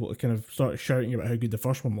first people to kind of start shouting about how good the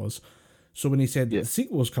first one was. So when he said the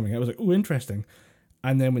sequel was coming, I was like, oh, interesting.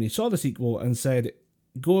 And then when he saw the sequel and said,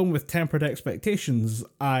 going with tempered expectations,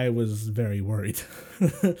 I was very worried.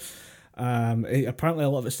 Apparently a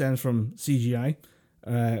lot of it stems from CGI.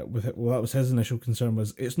 That was his initial concern,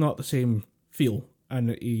 was it's not the same feel,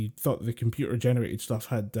 and he thought the computer generated stuff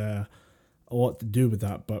had a lot to do with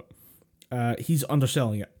that, but he's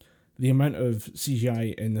underselling it. The amount of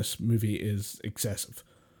CGI in this movie is excessive,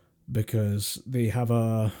 because they have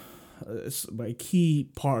a key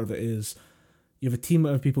part of it is you have a team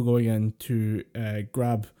of people going in to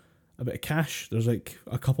grab a bit of cash. There's like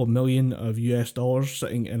a couple million of US dollars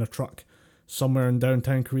sitting in a truck somewhere in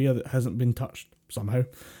downtown Korea that hasn't been touched somehow.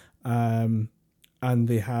 And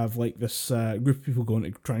they have like this group of people going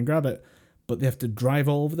to try and grab it, but they have to drive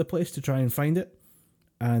all over the place to try and find it.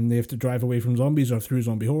 And they have to drive away from zombies or through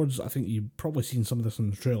zombie hordes. I think you've probably seen some of this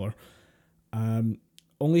in the trailer.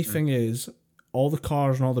 Only thing is, all the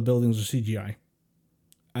cars and all the buildings are CGI.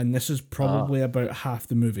 And this is probably about half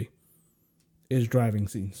the movie is driving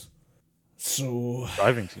scenes. So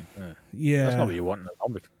Driving scene. yeah, That's not what you want in a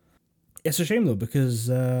zombie. it's a shame though, because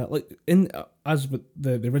as with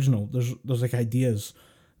the original, there's like ideas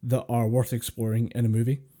that are worth exploring in a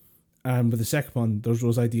movie, and with the second one, there's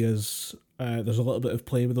those ideas. There's a little bit of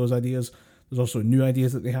play with those ideas. There's also new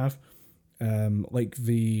ideas that they have, like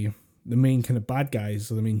the main kind of bad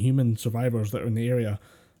guys, or the main human survivors that are in the area,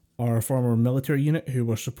 are a former military unit who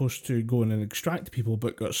were supposed to go in and extract people,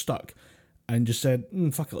 but got stuck, and just said,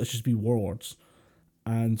 "Fuck it, let's just be warlords."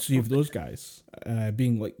 And so you have those guys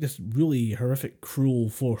being like this really horrific, cruel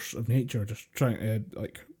force of nature, just trying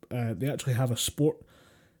to they actually have a sport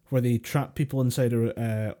where they trap people inside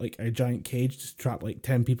a giant cage, just trap like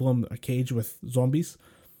 10 people in a cage with zombies,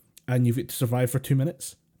 and you've got to survive for 2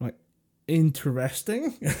 minutes. Like,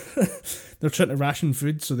 interesting. They're trying to ration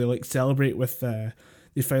food, so they like celebrate with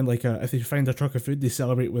they find if they find a truck of food, they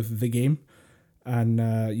celebrate with the game, and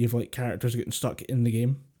you've like characters getting stuck in the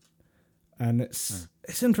game, and it's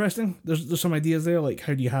interesting. There's some ideas there, like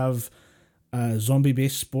how do you have zombie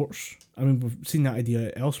based sports? I mean, we've seen that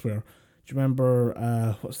idea elsewhere. Do you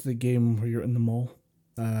remember what's the game where you're in the mall,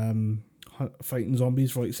 fighting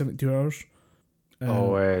zombies for like 72 hours?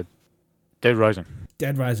 Dead Rising.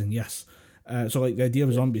 Dead Rising, yes. So like the idea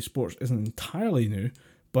of zombie sports isn't entirely new,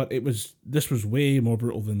 but this was way more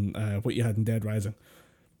brutal than what you had in Dead Rising.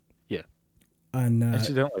 Yeah. And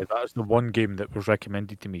incidentally, that's the one game that was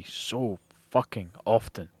recommended to me so fucking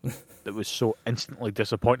often that was so instantly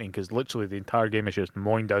disappointing, because literally the entire game is just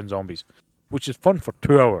mowing down zombies, which is fun for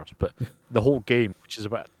 2 hours, but the whole game, which is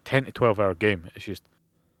about a 10 to 12 hour game, is just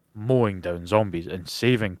mowing down zombies and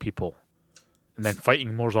saving people. And then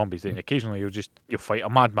fighting more zombies. Then occasionally you'll fight a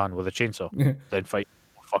madman with a chainsaw. Then fight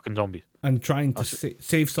more fucking zombies. And trying to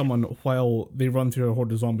save someone while they run through a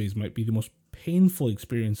horde of zombies might be the most painful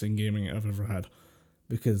experience in gaming I've ever had.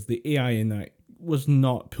 Because the AI in that was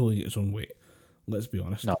not pulling its own weight. Let's be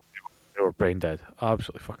honest. No, they were brain dead.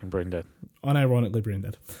 Absolutely fucking brain dead. Unironically brain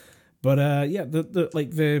dead. But yeah,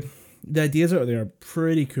 the ideas out there are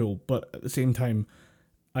pretty cool, but at the same time,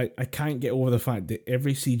 I can't get over the fact that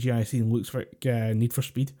every CGI scene looks like Need for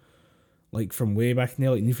Speed. Like from way back in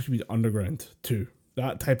there, like Need for Speed Underground 2.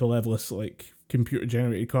 That type of level is like computer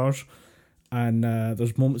generated cars. And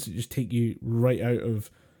there's moments that just take you right out of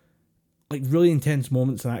like really intense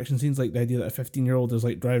moments and action scenes, like the idea that a 15-year-old is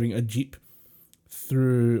like driving a Jeep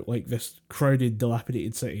through like this crowded,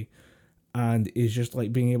 dilapidated city and is just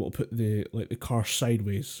like being able to put the car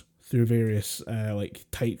sideways through various like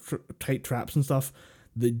tight traps and stuff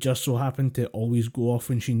that just so happen to always go off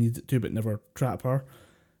when she needs it to, but never trap her.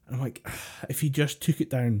 And I'm like, if you just took it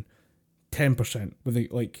down 10% with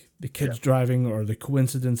the kids driving or the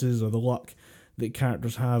coincidences or the luck that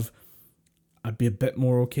characters have, I'd be a bit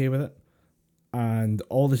more okay with it. And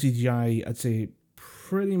all the CGI, I'd say,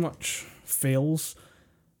 pretty much fails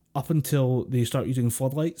up until they start using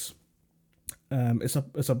floodlights. It's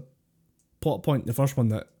a plot point, the first one,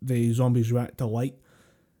 that the zombies react to light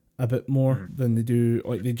a bit more than they do,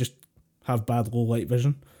 like they just have bad low light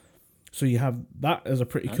vision. So you have that as a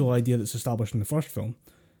pretty cool idea that's established in the first film.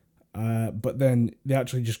 But then they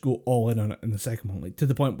actually just go all in on it in the second one, like to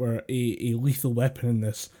the point where a lethal weapon in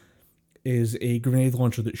this is a grenade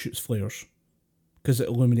launcher that shoots flares because it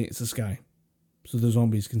illuminates the sky so the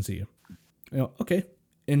zombies can see you. Okay,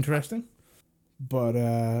 interesting. But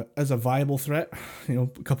as a viable threat, a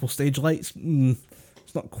couple stage lights,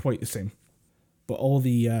 it's not quite the same. But all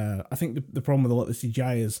the, I think the problem with a lot of the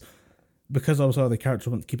CGI is because also the characters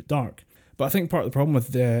want to keep it dark. But I think part of the problem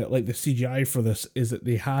with the CGI for this is that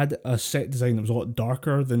they had a set design that was a lot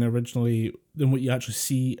darker than what you actually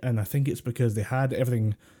see, and I think it's because they had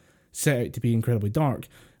everything set out to be incredibly dark,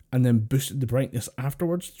 and then boosted the brightness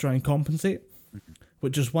afterwards to try and compensate.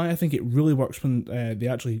 Which is why I think it really works when they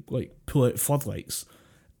actually pull out floodlights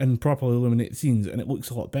and properly illuminate the scenes, and it looks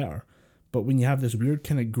a lot better. But when you have this weird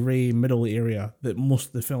kind of grey middle area that most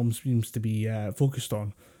of the film seems to be focused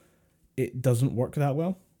on, it doesn't work that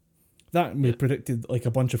well. That we predicted a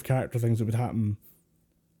bunch of character things that would happen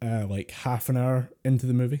half an hour into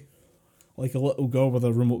the movie. Like a little girl with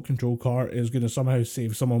a remote control car is going to somehow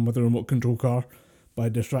save someone with a remote control car by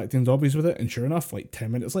distracting zombies with it, and sure enough, 10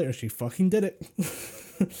 minutes later, she fucking did it.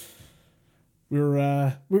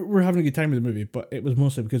 we're having a good time with the movie, but it was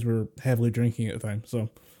mostly because we were heavily drinking at the time. So,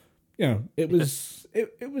 it was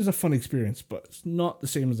a fun experience, but it's not the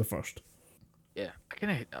same as the first. Yeah, I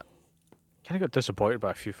kind of got disappointed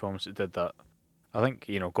by a few films that did that. I think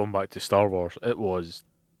going back to Star Wars, it was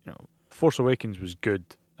Force Awakens was good,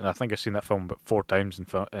 and I think I've seen that film about 4 times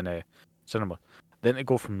in a cinema. Then to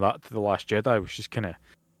go from that to The Last Jedi was just kind of,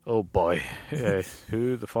 oh boy,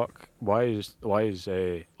 who the fuck? Why is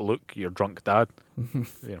Luke your drunk dad?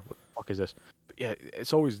 What the fuck is this? But yeah,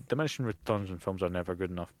 it's always diminishing returns when films are never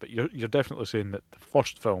good enough. But you're definitely saying that the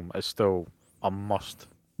first film is still a must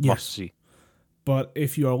see. But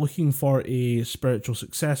if you are looking for a spiritual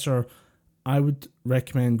successor, I would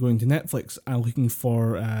recommend going to Netflix and looking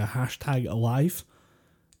for #Alive.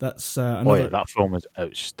 That's another... Oh yeah, that film is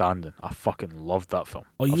outstanding. I fucking loved that film.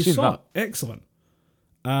 Oh, you saw it? Excellent.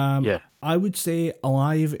 Yeah. I would say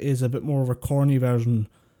Alive is a bit more of a corny version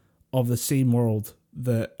of the same world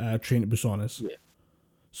that Train to Busan is. Yeah.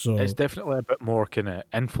 So it's definitely a bit more kind of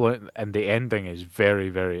influent, and the ending is very,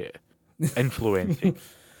 very influential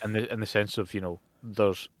in the sense of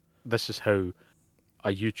this is how a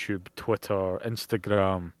YouTube, Twitter,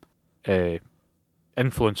 Instagram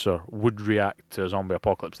influencer would react to a zombie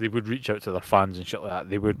apocalypse. They would reach out to their fans and shit like that.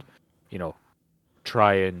 They would,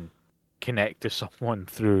 try and connect to someone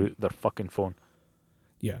through their fucking phone.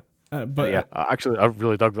 Yeah. But yeah, I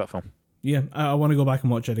really dug that film. Yeah, I want to go back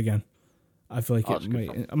and watch it again. I feel like Oh, it's a good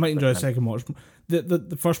film. I might enjoy a second watch.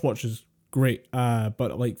 The first watch is great,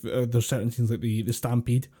 but like there's certain scenes like the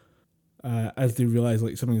stampede, as they realize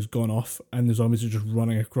like something's gone off and the zombies are just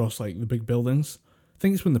running across like the big buildings. I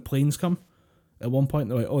think it's when the planes come. At one point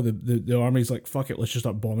they're like, oh, the army's like, fuck it, let's just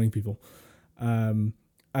start bombing people. And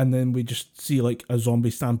then we just see like a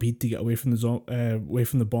zombie stampede to get away from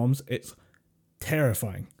the bombs. It's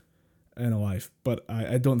terrifying in Alive, but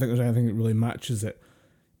I don't think there's anything that really matches it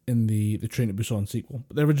in the Train to Busan sequel.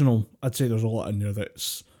 But the original, I'd say there's a lot in there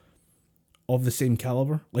that's of the same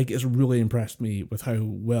caliber. Like, it's really impressed me with how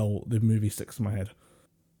well the movie sticks in my head.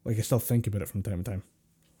 Like, I still think about it from time to time.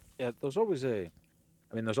 Yeah, there's always a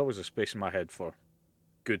space in my head for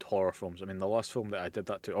good horror films. I mean, the last film that I did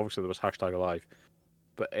that to, obviously there was #Alive,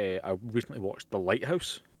 but I recently watched The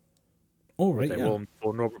Lighthouse. Oh, right, with, yeah. Willem Dafoe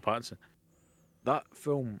and Robert Pattinson. That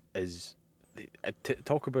film is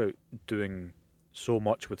talk about doing so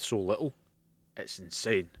much with so little. It's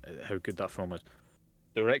insane how good that film is.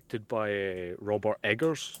 Directed by Robert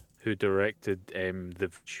Eggers, who directed the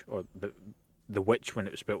Witch when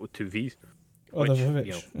it was spelled with two V's. Oh, Which, The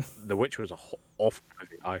Witch. The Witch was a awful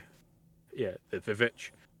movie. The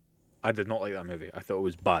Witch. I did not like that movie. I thought it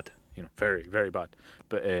was bad. Very, very bad.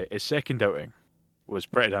 But his second outing was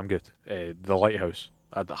pretty damn good. The Lighthouse.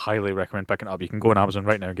 I'd highly recommend picking it up. You can go on Amazon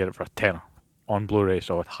right now and get it for $10 on Blu-ray,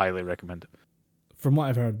 so I'd highly recommend it. From what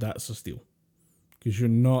I've heard, that's a steal. Because you're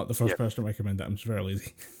not the first person to recommend it. I'm just very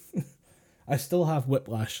lazy. I still have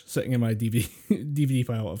Whiplash sitting in my DVD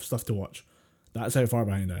file of stuff to watch. That's how far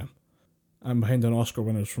behind I am. I'm behind on Oscar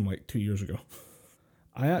winners from like 2 years ago.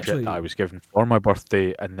 I was given for my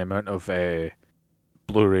birthday, and the amount of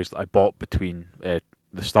Blu-rays that I bought between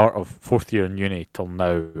the start of fourth year in uni till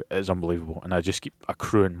now is unbelievable, and I just keep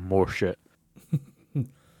accruing more shit.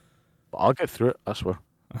 But I'll get through it, I swear.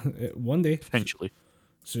 One day. Eventually.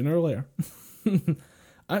 Sooner or later.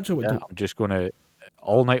 Actually, I'm just going to,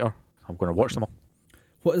 all-nighter, I'm going to watch them all.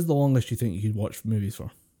 What is the longest you think you could watch movies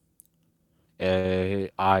for?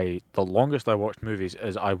 The longest I watched movies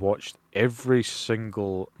is I watched every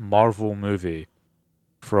single Marvel movie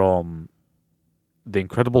from The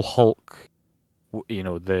Incredible Hulk,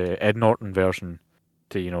 the Ed Norton version,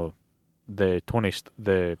 to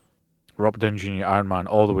the Robert Downey Jr. Iron Man,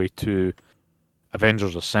 all the way to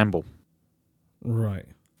Avengers Assemble. Right.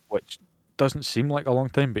 Which doesn't seem like a long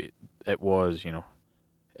time, but it was,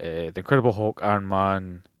 The Incredible Hulk, Iron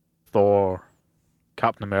Man, Thor,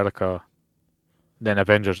 Captain America, then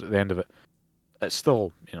Avengers at the end of it. It's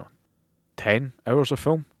still, 10 hours of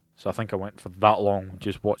film. So I think I went for that long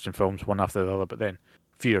just watching films one after the other. But then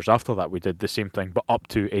a few years after that, we did the same thing, but up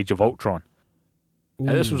to Age of Ultron. Ooh.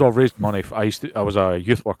 And this was all raised money. I was a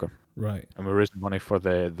youth worker. Right. And we raised money for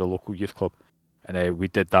the local youth club. And we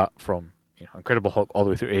did that from Incredible Hulk all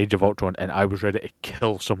the way through Age of Ultron. And I was ready to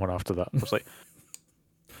kill someone after that. I was like...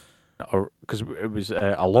 Because it was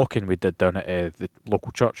a lock-in we did down at the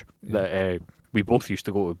local church that we both used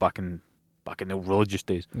to go to back in the religious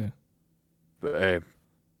days. Yeah. But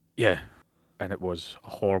and it was a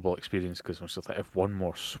horrible experience because I was just like, if one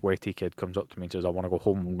more sweaty kid comes up to me and says, I want to go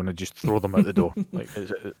home, I'm going to just throw them out the door. Like,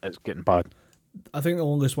 it's getting bad. I think the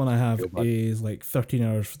longest one I have is like 13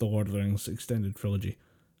 hours for the Lord of the Rings extended trilogy.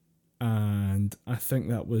 And I think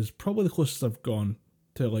that was probably the closest I've gone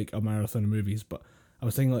to like a marathon of movies. But I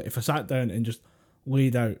was thinking, like, if I sat down and just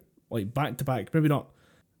laid out like back to back, maybe not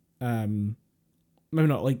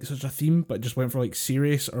like such a theme, but just went for like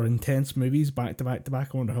serious or intense movies back to back to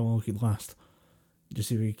back, I wonder how long it could last. Just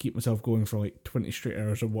see if I could keep myself going for like 20 straight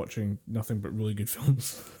hours of watching nothing but really good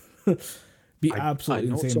films. Be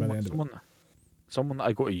absolutely insane by the end of it. Someone that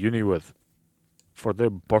I go to uni with for their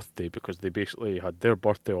birthday, because they basically had their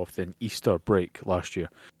birthday off then Easter break last year.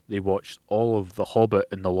 They watched all of The Hobbit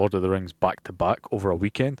and The Lord of the Rings back to back over a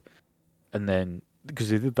weekend. And then, because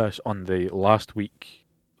they did this on the last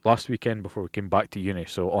weekend before we came back to uni.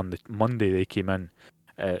 So on the Monday they came in,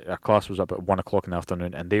 our class was up at 1 o'clock in the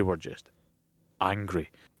afternoon, and they were just angry.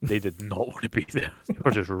 They did not want to be there. They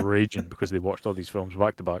were just raging because they watched all these films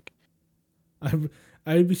back to back.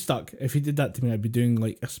 I'd be stuck. If he did that to me, I'd be doing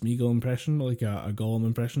like a Smeagol impression, like a Gollum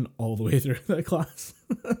impression, all the way through that class.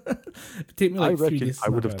 It'd take me like 3 days.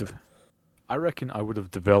 I reckon I would have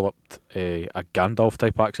developed a Gandalf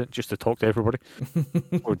type accent just to talk to everybody,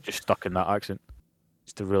 or just stuck in that accent,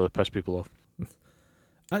 just to really piss people off.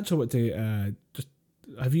 Actually,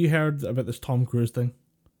 have you heard about this Tom Cruise thing?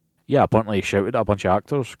 Yeah, apparently he shouted at a bunch of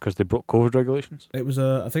actors because they broke COVID regulations. It was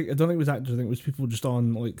I don't think it was actors. I think it was people just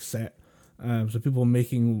on like set. So people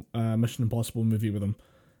making a Mission Impossible movie with him,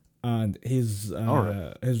 and his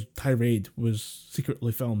his tirade was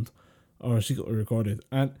secretly filmed or secretly recorded.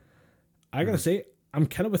 And I gotta say, I'm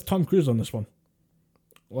kind of with Tom Cruise on this one.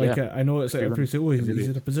 Like, I know it's like everybody say, oh, he's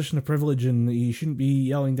in a position of privilege and he shouldn't be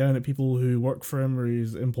yelling down at people who work for him or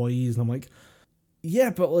his employees. And I'm like,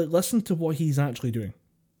 yeah, but like, listen to what he's actually doing.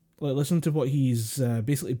 Like, listen to what he's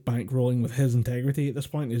basically bankrolling with his integrity at this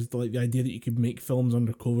point. Is like the idea that you could make films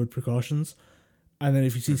under COVID precautions, and then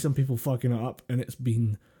if you see some people fucking it up, and it's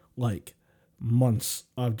been like months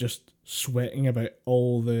of just sweating about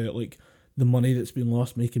all the money that's been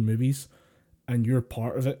lost making movies, and you're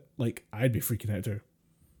part of it, like, I'd be freaking out too.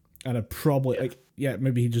 And I'd probably,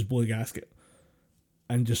 maybe he'd just blow a gasket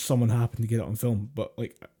and just someone happened to get it on film. But,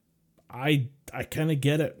 like, I kind of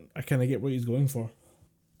get it. I kind of get what he's going for.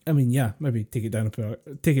 I mean, yeah, maybe take it down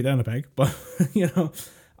a peg. But, you know,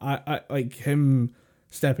 I like him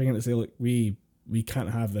stepping in and say, look, we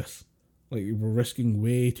can't have this. Like, we're risking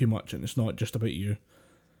way too much, and it's not just about you.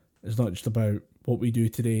 It's not just about what we do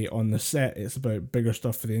today on the set. It's about bigger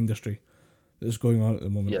stuff for the industry that's going on at the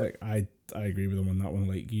moment. Yeah. Like, I agree with him on that one.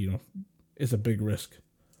 Like, you know, it's a big risk,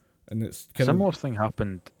 and it's kind of similar thing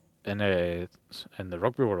happened in the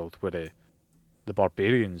rugby world where the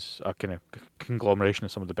Barbarians, a kind of conglomeration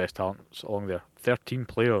of some of the best talents along there. 13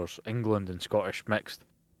 players, England and Scottish mixed,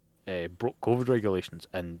 broke COVID regulations,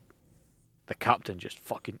 and the captain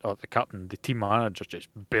the team manager just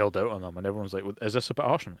bailed out on them, and everyone's like, "Is this a bit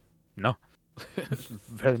harsh?" No, it's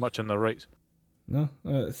very much in their rights. No,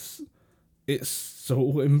 it's so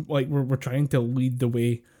like we're trying to lead the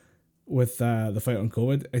way with the fight on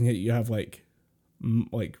COVID, and yet you have like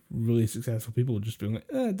really successful people just being like,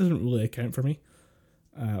 it doesn't really account for me.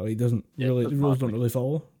 It doesn't really. The rules don't really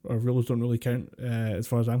follow, or rules don't really count as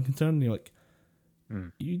far as I'm concerned. And you're like,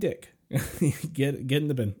 you dick, get in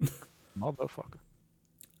the bin. Motherfucker.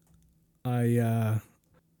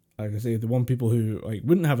 Like I say, the one people who like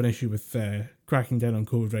wouldn't have an issue with cracking down on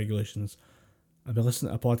COVID regulations. I've been listening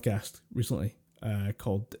to a podcast recently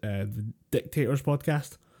called the Dictators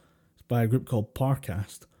Podcast. It's by a group called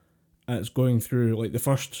Parcast, and it's going through like the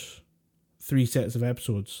first 3 sets of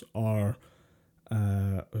episodes are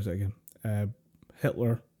what was it again?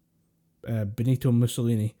 Hitler, Benito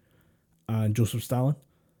Mussolini, and Joseph Stalin,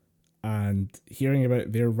 and hearing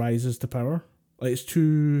about their rises to power. Like, it's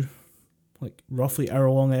 2 like roughly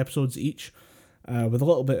hour-long episodes each, with a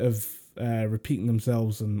little bit of repeating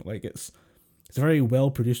themselves, and like it's a very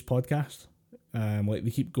well-produced podcast. Like,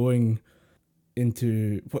 they keep going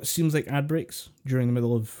into what seems like ad breaks during the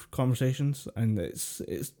middle of conversations, and it's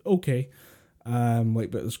okay.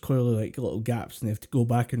 But there's clearly like little gaps, and they have to go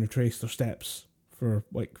back and retrace their steps for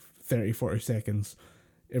like 30-40 seconds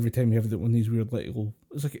every time you have one of these weird little.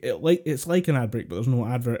 It's like an ad break, but there's no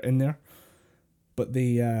advert in there. But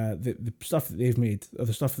the stuff that they've made, or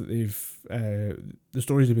the stuff that they've the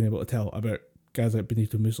stories they've been able to tell about guys like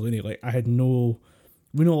Benito Mussolini, like we know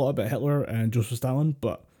a lot about Hitler and Joseph Stalin,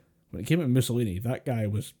 but when it came to Mussolini, that guy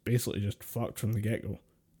was basically just fucked from the get-go.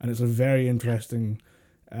 And it's a very interesting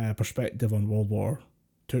perspective on World War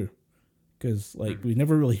II, because like we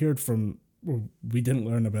never really heard from, we didn't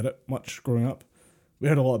learn about it much growing up. We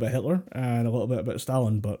heard a lot about Hitler and a little bit about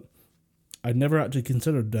Stalin, but I'd never actually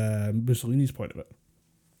considered Mussolini's point of it.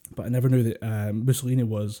 But I never knew that Mussolini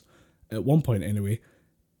was, at one point anyway,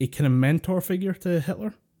 a kind of mentor figure to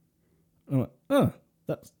Hitler. And I went, oh,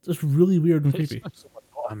 that's really weird and creepy.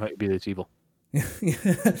 I might be this evil. Yeah,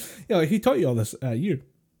 like, he taught you all this. You.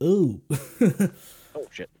 Oh. Oh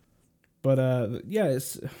shit. But yeah,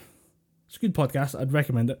 it's a good podcast. I'd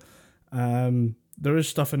recommend it. There is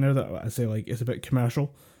stuff in there that I say like it's a bit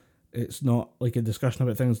commercial. It's not like a discussion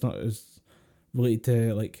about things. Not as related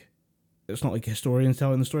to like. It's not like historians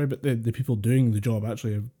telling the story, but the people doing the job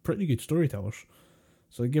actually are pretty good storytellers.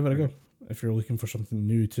 So give it a go if you're looking for something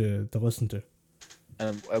new to listen to.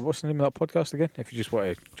 What's the name of that podcast again? If you just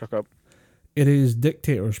want to check up. It is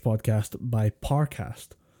Dictators Podcast by Parcast.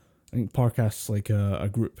 I think Parcast's like a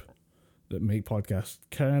group that make podcasts.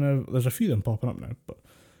 There's a few of them popping up now, but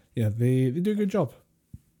yeah, they do a good job.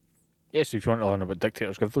 Yes, if you want to learn about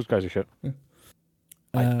dictators, give those guys a shit. Yeah.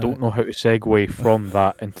 I don't know how to segue from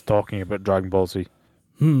that into talking about Dragon Ball Z.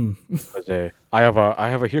 Because I have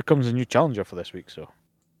a here comes a new challenger for this week, so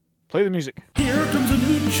play the music. Here comes a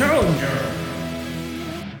new challenger.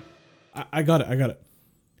 I got it.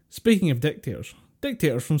 Speaking of dictators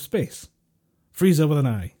from space. Frieza with an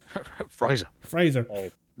eye.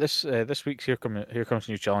 Frieza. This week's here comes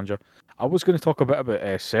a new challenger. I was going to talk a bit about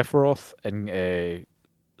Sephiroth in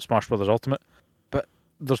Smash Brothers Ultimate, but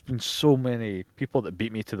there's been so many people that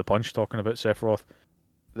beat me to the punch talking about Sephiroth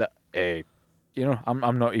that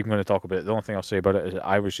I'm not even going to talk about it. The only thing I'll say about it is that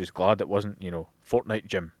I was just glad it wasn't Fortnite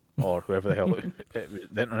Jim or whoever the hell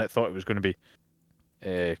the internet thought it was going to be.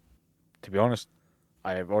 To be honest,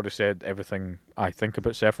 I have already said everything I think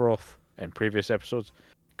about Sephiroth in previous episodes.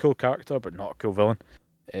 Cool character, but not a cool villain.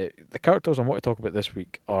 The characters I want to talk about this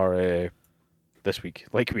week are this week,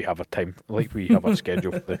 like we have a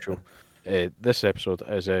schedule for the show. This episode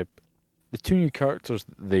is the two new characters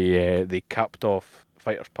they capped off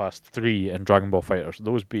Fighters Pass 3 and Dragon Ball Fighters.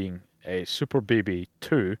 Those being Super Baby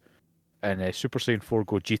 2 and Super Saiyan 4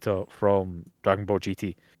 Gogeta from Dragon Ball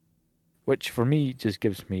GT, which for me just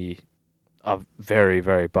gives me a very,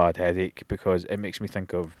 very bad headache because it makes me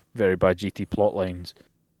think of very bad GT plot lines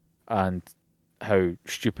and how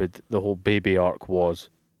stupid the whole baby arc was,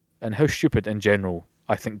 and how stupid in general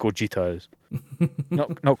I think Gogeta is. not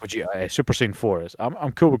Gogeta, Super Saiyan 4 is.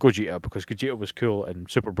 I'm cool with Gogeta because Gogeta was cool and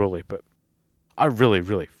Super Broly, but I really,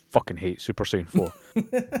 really fucking hate Super Saiyan 4.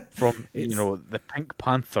 From the Pink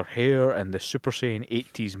Panther hair and the Super Saiyan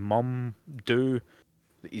 80s mum do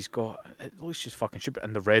that he's got, it looks just fucking stupid,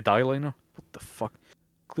 and the red eyeliner. What the fuck?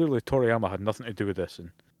 Clearly Toriyama had nothing to do with this, and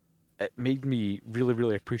it made me really,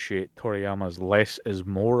 really appreciate Toriyama's less is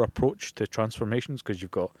more approach to transformations, because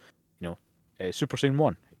you've got, Super Saiyan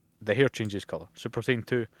 1, the hair changes colour. Super Saiyan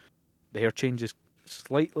 2, the hair changes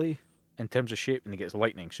slightly in terms of shape, and he gets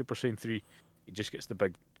lightning. Super Saiyan 3, he just gets the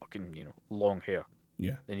big fucking, long hair.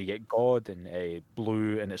 Yeah. Then you get God and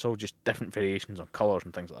Blue, and it's all just different variations on colours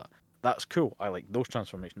and things like that. That's cool. I like those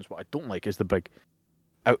transformations. What I don't like is the big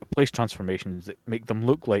out-of-place transformations that make them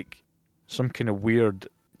look like some kind of weird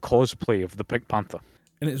cosplay of the Pink Panther.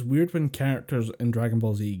 And it's weird when characters in Dragon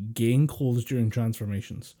Ball Z gain clothes during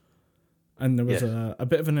transformations. And there was a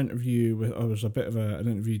bit of an interview an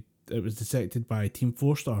interview that was dissected by Team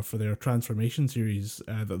 4-Star for their transformation series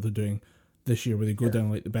that they're doing this year, where they go down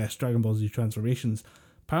like the best Dragon Ball Z transformations.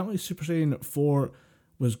 Apparently Super Saiyan 4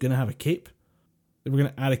 was going to have a cape. They were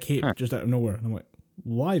going to add a cape just out of nowhere. And I'm like,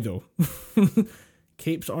 why though?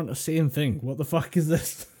 Capes aren't the same thing. What the fuck is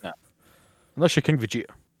this? Yeah. Unless you're King Vegeta.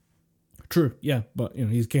 True, yeah, but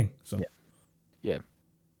he's king, so. Yeah.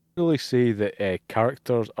 Really say that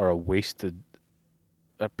characters are a wasted.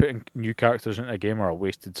 Putting new characters into a game are a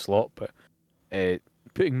wasted slot, but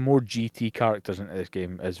putting more GT characters into this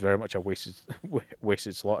game is very much a wasted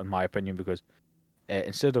slot in my opinion, because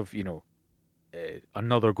instead of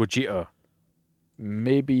another Gogeta,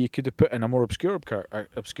 maybe you could have put in a more obscure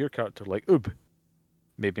character like Oob.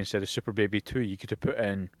 Maybe instead of Super Baby 2, you could have put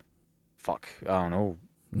in I don't know.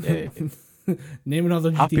 Name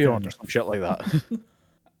another GT Happy character. On or some shit like that.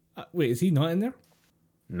 Wait, is he not in there?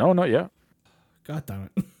 No, not yet. God damn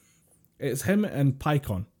it. It's him and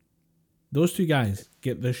Pycon. Those two guys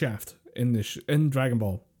get the shaft in Dragon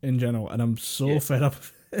Ball in general, and I'm so fed up.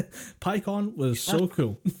 Pycon was so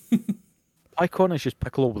cool. Pycon is just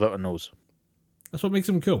Piccolo without a nose. That's what makes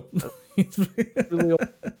him cool. He's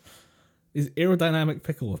aerodynamic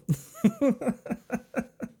Piccolo.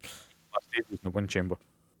 Last stage was in the wind chamber.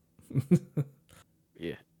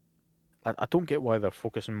 Yeah. I don't get why they're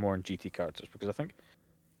focusing more on GT characters, because I think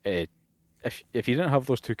if you didn't have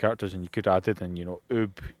those two characters and you could add it in,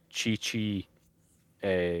 Oob, Chi-Chi,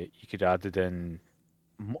 you could add it in,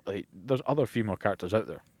 there's other female characters out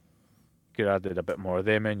there. You could have added a bit more of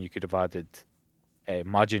them in. You could have added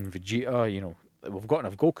Majin, Vegeta, we've got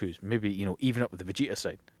enough Gokus. Maybe, even up with the Vegeta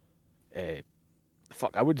side. I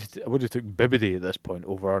would have took Bibidi at this point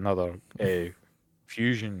over another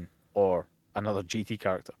Fusion or another GT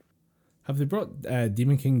character. Have they brought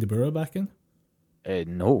Demon King Dabura back in?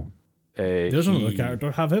 No. There's another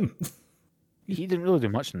character. Have him. He didn't really do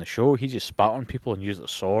much in the show. He just spat on people and used a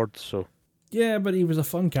sword. So yeah, but he was a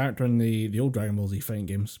fun character in the old Dragon Ball Z fighting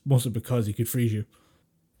games, mostly because he could freeze you.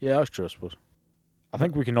 Yeah, that's true, I suppose. I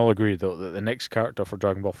think we can all agree, though, that the next character for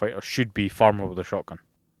Dragon Ball Fighter should be Farmer with a shotgun.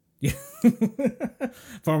 Yeah.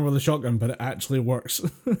 Farmer with a shotgun, but it actually works.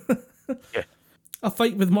 Yeah. A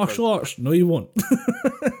fight with martial arts? No, you won't.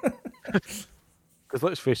 Because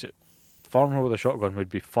let's face it, Farmer with a shotgun would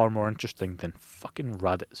be far more interesting than fucking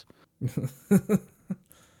Raditz.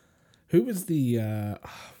 Who was the...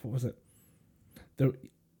 what was it?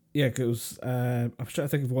 Because I was trying to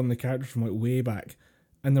think of one of the characters from like way back,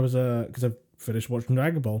 and there was because I've finished watching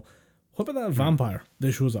Dragon Ball. What about that vampire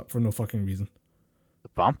that shows up for no fucking reason? The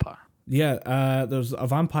vampire? Yeah, there's a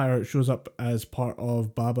vampire that shows up as part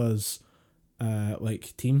of Baba's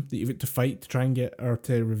team that you get to fight to try and get her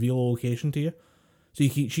to reveal a location to you. So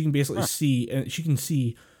she can basically see, and she can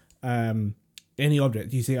see any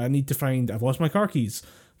object. You say, I need to find, I've lost my car keys.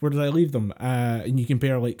 Where did I leave them? And you can pay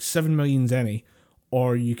her like 7 million zenny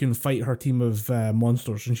or you can fight her team of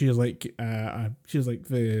monsters, and she's like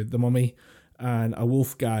the mummy and a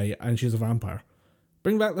wolf guy, and she's a vampire.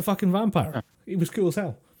 Bring back the fucking vampire. Yeah. He was cool as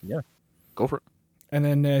hell. Yeah, go for it. And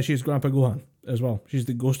then she's Grandpa Gohan as well. She's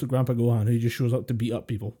the ghost of Grandpa Gohan who just shows up to beat up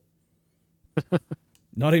people.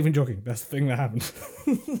 Not even joking. That's the thing that happened.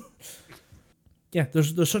 Yeah,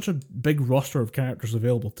 there's such a big roster of characters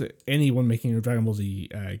available to anyone making a Dragon Ball Z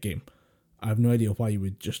game. I have no idea why you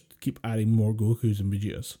would just keep adding more Gokus and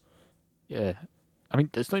Vegetas. Yeah, I mean,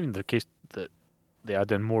 it's not even the case that they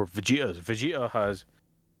add in more Vegetas. Vegeta has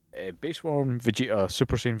Base Form Vegeta,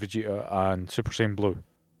 Super Saiyan Vegeta, and Super Saiyan Blue.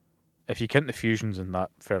 If you count the fusions in that,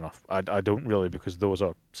 fair enough. I don't really, because those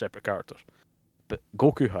are separate characters. But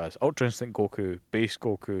Goku has Ultra Instinct Goku, Base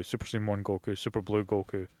Goku, Super Saiyan 1 Goku, Super Blue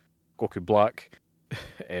Goku, Goku Black.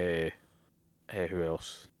 Who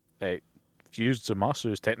else? Fused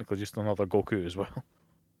Zamasu is technically just another Goku as well.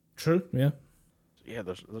 True, yeah. Yeah,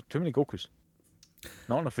 there's too many Gokus.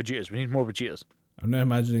 Not enough Vegetas. We need more Vegetas. I'm now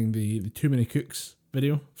imagining the Too Many Cooks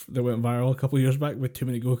video that went viral a couple of years back with Too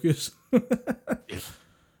Many Gokus.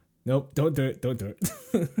 Nope, don't do it. Don't do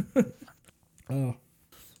it. Oh.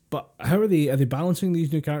 But how are they balancing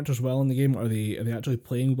these new characters well in the game? Are they actually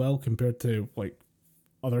playing well compared to like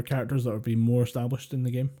other characters that are being more established in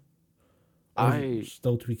the game? Or is it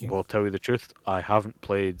still tweaking. Will tell you the truth. I haven't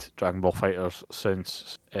played Dragon Ball FighterZ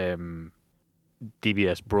since DBS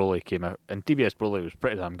Broly came out, and DBS Broly was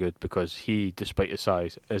pretty damn good because he, despite his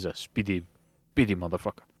size, is a speedy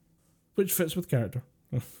motherfucker. Which fits with character.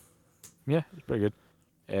 Yeah, it's pretty good.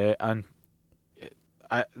 And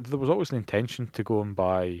there was always an intention to go and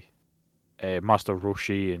buy Master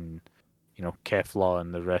Roshi and Kefla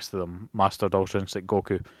and the rest of them, Master Ultra Instinct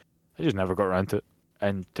Goku. I just never got around to it.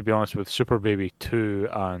 And to be honest, with Super Baby 2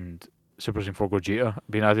 and Super Saiyan 4 Gogeta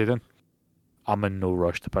being added in, I'm in no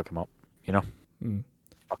rush to pick them up.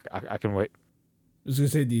 I can wait. I was going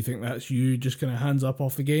to say, do you think that's you just kind of hands up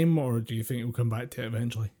off the game, or do you think you'll come back to it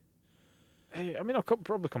eventually? I mean, I'll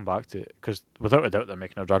probably come back to it, because without a doubt they're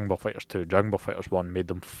making a Dragon Ball FighterZ 2. Dragon Ball FighterZ 1 made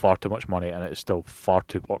them far too much money, and it's still far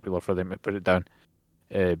too popular for them to put it down.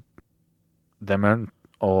 The amount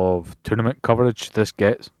of tournament coverage this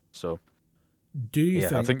gets, so... Do you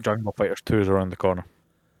think... I think Dragon Ball FighterZ 2 is around the corner.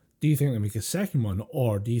 Do you think they'll make a second one,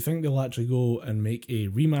 or do you think they'll actually go and make a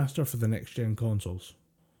remaster for the next-gen consoles?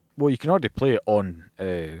 Well, you can already play it on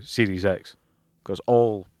Series X, because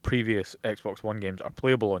all previous Xbox One games are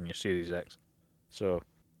playable on your Series X. So,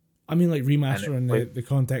 I mean, like remaster in the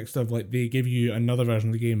context of like they give you another version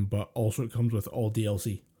of the game, but also it comes with all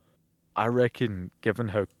DLC. I reckon, given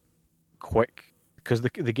how quick, because the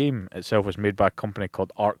game itself is made by a company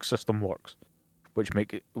called Arc System Works, which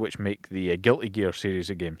make the Guilty Gear series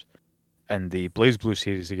of games and the BlazBlue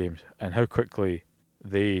series of games, and how quickly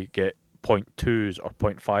they get 0.2s or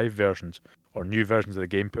 0.5 versions or new versions of the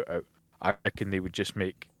game put out. I reckon they would just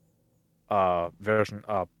make a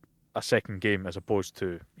second game as opposed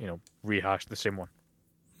to rehash the same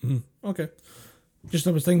one. Okay. Just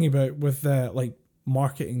I was thinking about with like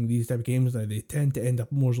marketing these type of games now, they tend to end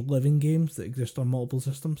up more as living games that exist on multiple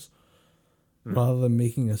systems rather than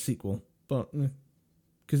making a sequel. But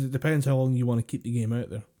because it depends how long you want to keep the game out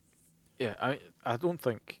there. Yeah, I don't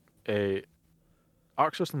think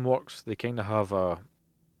Arc System Works. They kind of have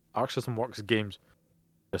Arc System Works games.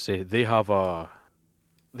 I say they have a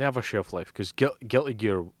shelf life, because Guilty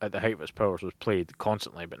Gear at the height of its powers was played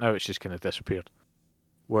constantly, but now it's just kind of disappeared.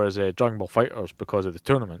 Whereas Dragon Ball FighterZ, because of the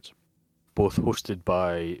tournaments, both hosted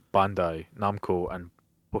by Bandai Namco and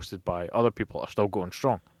hosted by other people, are still going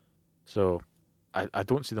strong. So I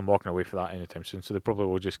don't see them walking away for that anytime soon. So they probably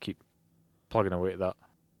will just keep plugging away at that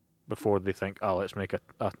before they think, let's make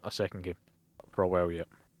a second game for a while yet.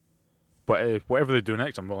 But whatever they do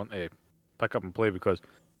next, I'm willing to pick up and play, because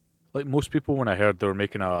like most people, when I heard they were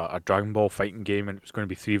making a Dragon Ball fighting game and it was going to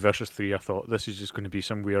be 3 versus 3, I thought this is just going to be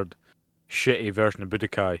some weird shitty version of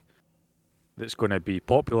Budokai that's going to be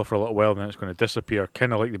popular for a little while and then it's going to disappear,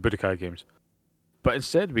 kind of like the Budokai games. But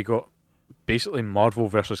instead we got basically Marvel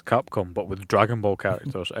versus Capcom, but with Dragon Ball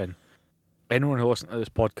characters. And anyone who listens to this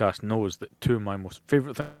podcast knows that two of my most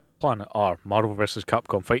favourite things on the planet are Marvel versus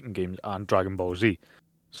Capcom fighting games and Dragon Ball Z.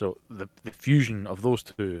 So the fusion of those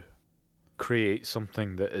two create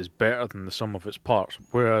something that is better than the sum of its parts,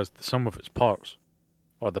 whereas the sum of its parts,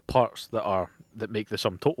 or the parts that make the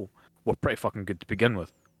sum total, were pretty fucking good to begin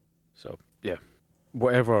with. So yeah,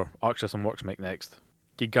 whatever Arc System Works make next,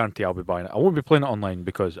 you guarantee I'll be buying it. I won't be playing it online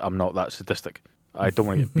because I'm not that sadistic. I don't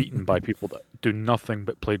want to get beaten by people that do nothing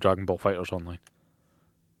but play Dragon Ball FighterZ online.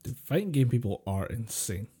 The fighting game people are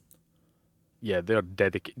insane. Yeah, they're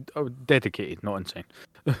dedicated, not insane.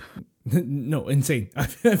 No, insane.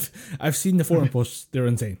 I've seen the forum posts. They're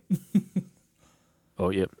insane. Oh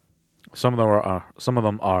yeah, some of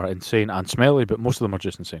them are insane and smelly, but most of them are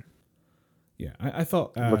just insane. Yeah, I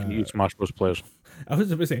thought. Looking at you, Smash Bros. Players. I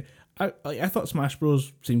was about to say, I thought Smash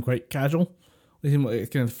Bros seemed quite casual. They seemed like a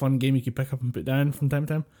kind of fun game you could pick up and put down from time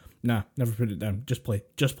to time. Nah, never put it down. Just play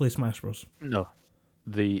Smash Bros. No,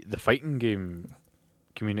 the fighting game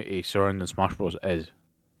community surrounding Smash Bros. Is,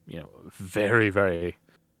 very, very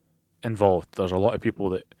involved. There's a lot of people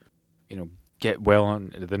that, get well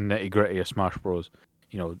into the nitty gritty of Smash Bros.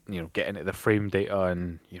 Get into the frame data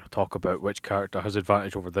and talk about which character has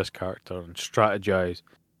advantage over this character and strategize.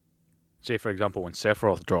 Say, for example, when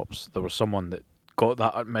Sephiroth drops, there was someone that got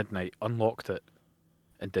that at midnight, unlocked it,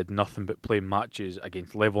 and did nothing but play matches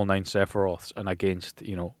against level 9 Sephiroths and against,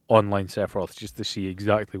 online Sephiroths just to see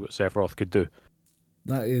exactly what Sephiroth could do.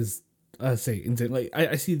 That is, I say, insane. Like,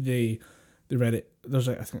 I see the Reddit,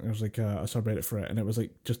 I think there's like a subreddit for it, and it was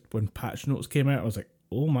like, just when patch notes came out, I was like,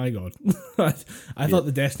 oh my god. I thought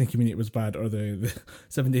the Destiny community was bad, or the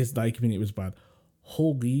 7 Days to Die community was bad.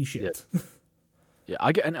 Holy shit. Yeah. Yeah,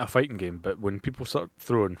 I get into a fighting game, but when people start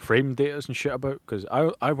throwing frame datas and shit about, because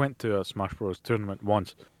I went to a Smash Bros. Tournament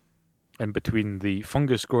once, in between the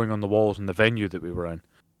fungus growing on the walls in the venue that we were in,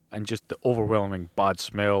 and just the overwhelming bad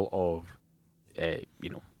smell of, food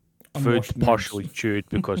Unwashed partially mouths. chewed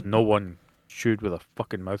because no one chewed with a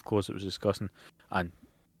fucking mouth closed. It was disgusting, and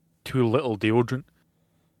too little deodorant.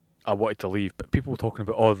 I wanted to leave, but people were talking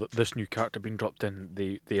about this new character being dropped in.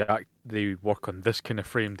 They work on this kind of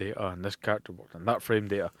frame data, and this character worked on that frame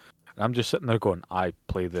data. And I'm just sitting there going, I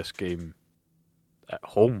play this game at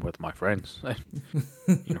home with my friends.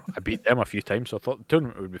 I beat them a few times, so I thought the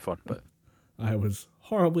tournament would be fun, but I was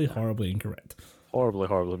horribly, horribly incorrect. horribly,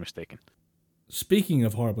 horribly mistaken. Speaking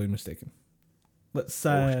of horribly mistaken, let's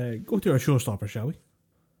go to our showstopper, shall we?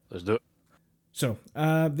 Let's do it. So,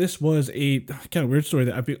 this was a kind of weird story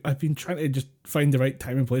that I've been trying to just find the right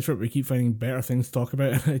time and place for it. We keep finding better things to talk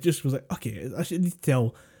about, and I just was like, okay, I should need to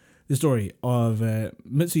tell the story of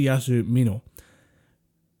Mitsuyasu Mino,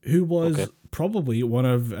 who was probably one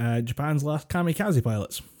of Japan's last kamikaze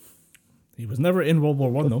pilots. He was never in World War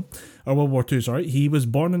One though, or World War Two. Sorry, he was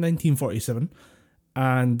born in 1947,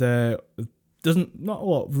 and not a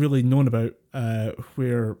lot really known about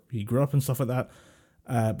where he grew up and stuff like that.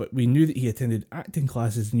 But we knew that he attended acting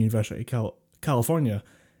classes in the University of California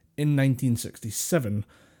in 1967,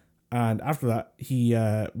 and after that he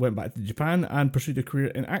went back to Japan and pursued a career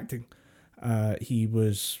in acting. He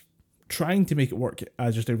was trying to make it work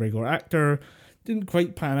as just a regular actor, didn't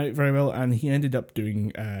quite pan out very well, and he ended up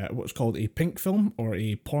doing what's called a pink film, or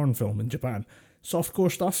a porn film in Japan.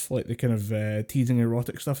 Softcore stuff, like the kind of teasing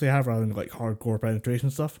erotic stuff they have, rather than like hardcore penetration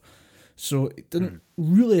stuff. So it didn't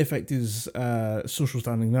really affect his social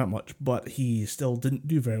standing that much, but he still didn't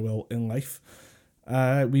do very well in life.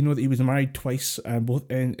 We know that he was married twice, and both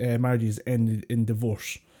marriages ended in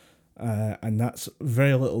divorce. And that's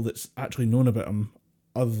very little that's actually known about him,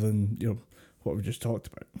 other than what we just talked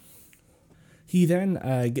about. He then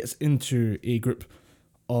gets into a group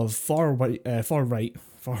of far right.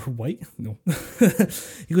 No,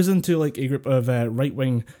 he goes into like a group of right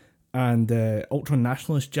wing and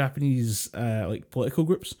ultra-nationalist Japanese political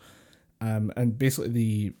groups. And basically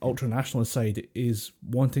the ultra-nationalist side is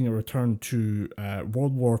wanting a return to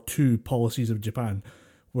World War II policies of Japan,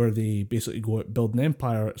 where they basically go out, build an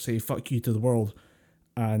empire, say fuck you to the world,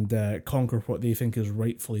 and conquer what they think is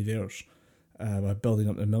rightfully theirs by building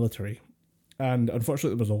up the military. And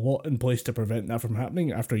unfortunately there was a lot in place to prevent that from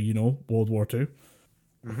happening after, World War II.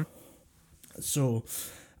 Mm-hmm. So,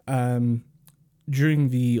 during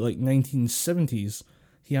the 1970s,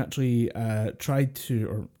 he actually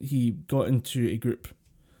he got into a group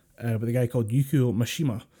with a guy called Yukio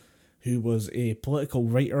Mishima, who was a political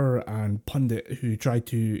writer and pundit who tried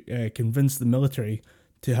to convince the military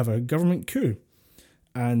to have a government coup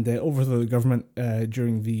and overthrow the government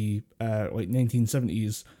during the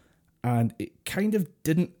 1970s, and it kind of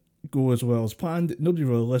didn't go as well as planned. Nobody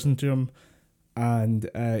really listened to him, and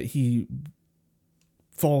he,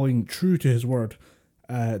 following true to his word,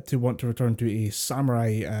 to want to return to a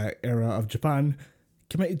samurai era of Japan,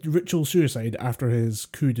 committed ritual suicide after his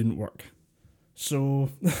coup didn't work. So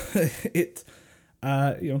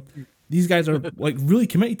these guys are really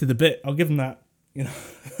committed to the bit. I'll give them that. Yeah,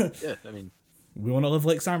 I mean, we want to live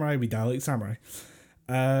like samurai, we die like samurai.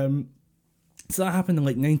 So that happened in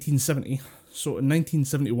 1970. So in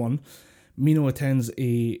 1971, Mino attends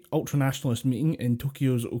a ultra-nationalist meeting in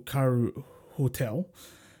Tokyo's Okaru Hotel.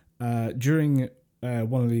 During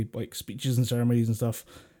one of the speeches and ceremonies and stuff,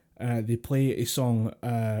 they play a song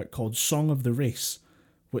called Song of the Race,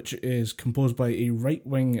 which is composed by a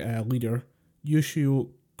right-wing leader, Yoshio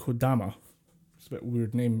Kodama. It's a bit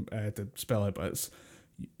weird name to spell out, but it's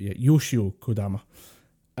Yoshio Kodama.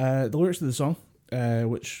 The lyrics of the song,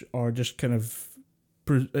 which are just kind of...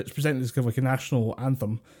 it's presented as kind of like a national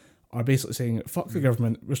anthem, are basically saying, fuck the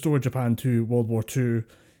government, restore Japan to World War II,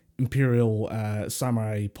 imperial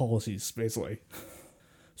samurai policies, basically.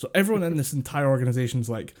 So everyone in this entire organization's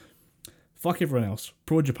like, fuck everyone else,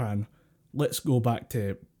 pro-Japan, let's go back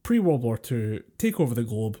to pre-World War II, take over the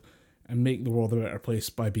globe, and make the world a better place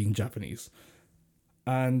by being Japanese.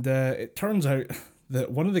 And it turns out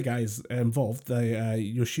that one of the guys involved,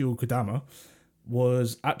 Yoshio Kodama,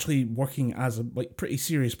 was actually working as a pretty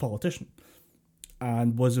serious politician,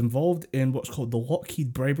 and was involved in what's called the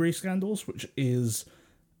Lockheed bribery scandals, which is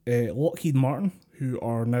Lockheed Martin, who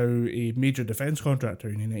are now a major defense contractor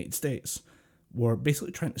in the United States, were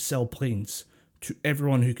basically trying to sell planes to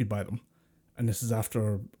everyone who could buy them. And this is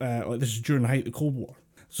after, this is during the height of the Cold War.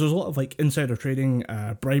 So there's a lot of insider trading,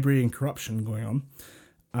 bribery and corruption going on.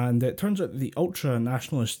 And it turns out that the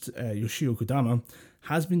ultra-nationalist Yoshio Kodama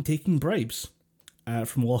has been taking bribes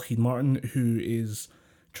from Lockheed Martin, who is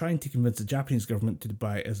trying to convince the Japanese government to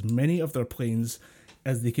buy as many of their planes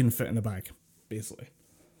as they can fit in a bag, basically.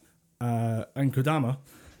 And Kodama...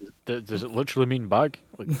 Does it literally mean bag?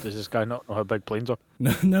 Does this guy not know how big planes are?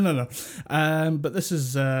 No. But this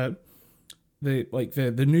is the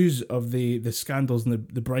news of the scandals and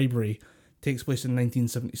the bribery takes place in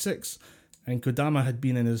 1976, and Kodama had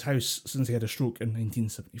been in his house since he had a stroke in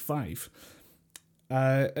 1975.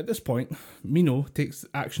 At this point, Mino takes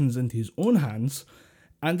actions into his own hands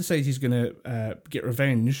and decides he's going to get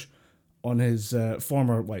revenge on his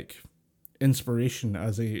former inspiration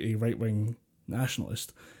as a right-wing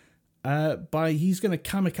nationalist by he's going to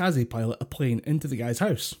kamikaze pilot a plane into the guy's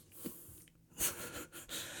house.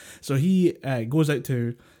 So he goes out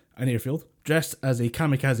to an airfield dressed as a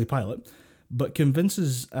kamikaze pilot, but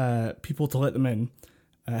convinces people to let them in.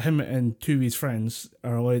 Him and two of his friends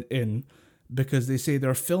are allowed in because they say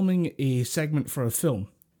they're filming a segment for a film.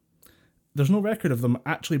 There's no record of them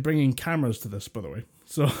actually bringing cameras to this, by the way.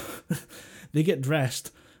 So they get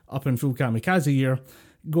dressed up in full kamikaze gear,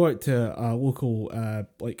 go out to a local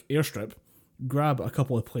airstrip, grab a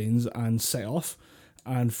couple of planes and set off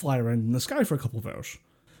and fly around in the sky for a couple of hours.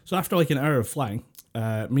 So after an hour of flying,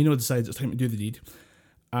 Mino decides it's time to do the deed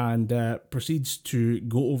and proceeds to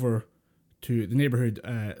go over to the neighborhood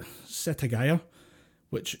Setagaya,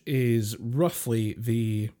 which is roughly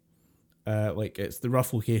the it's the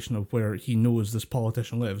rough location of where he knows this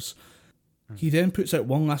politician lives. He then puts out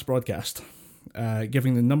one last broadcast,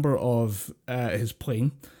 giving the number of his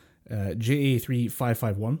plane,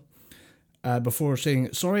 JA3551, before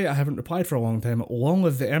saying, "Sorry, I haven't replied for a long time. Long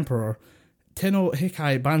live the Emperor, Tenno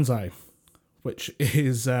Hikai Banzai," which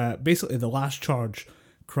is basically the last charge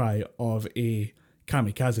cry of a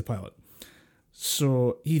kamikaze pilot.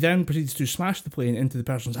 So he then proceeds to smash the plane into the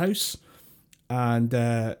person's house, and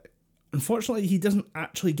unfortunately he doesn't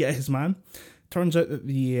actually get his man. Turns out that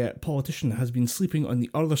the politician has been sleeping on the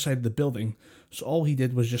other side of the building, so all he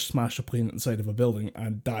did was just smash a plane inside of a building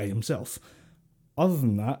and die himself. Other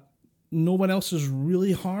than that, no one else is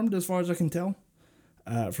really harmed as far as I can tell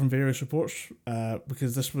from various reports,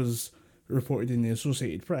 because this was reported in the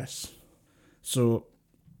Associated Press. So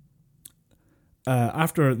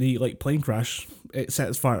after the plane crash, it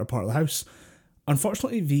sets fire to part of the house.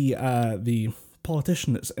 Unfortunately, the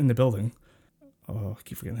politician that's in the building, I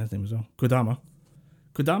keep forgetting his name as well,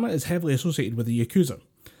 Kodama is heavily associated with the Yakuza,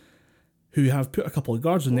 who have put a couple of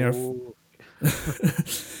guards in there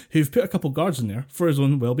for his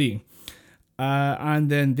own well-being. And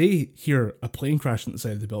then they hear a plane crash on the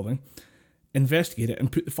side of the building, investigate it,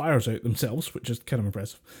 and put the fires out themselves, which is kind of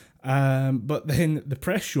impressive. But then the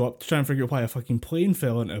press show up to try and figure out why a fucking plane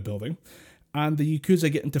fell into a building, and the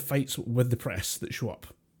Yakuza get into fights with the press that show up.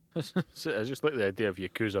 I just like the idea of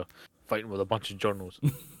Yakuza fighting with a bunch of journals.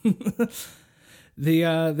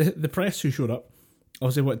 The press who showed up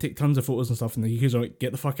obviously want to take tons of photos and stuff, and the Yakuza are like,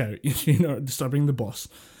 get the fuck out, disturbing the boss.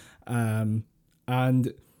 And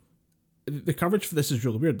the coverage for this is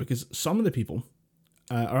really weird because some of the people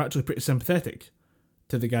are actually pretty sympathetic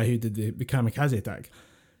to the guy who did the kamikaze attack,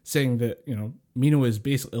 saying that, Mino is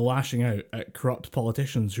basically lashing out at corrupt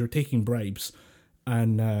politicians who are taking bribes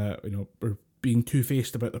and, are being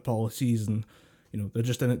two-faced about their policies, and, they're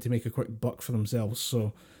just in it to make a quick buck for themselves.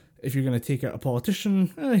 So if you're going to take out a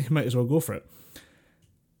politician, you might as well go for it.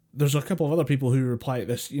 There's a couple of other people who reply to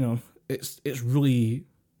this, it's really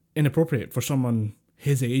inappropriate for someone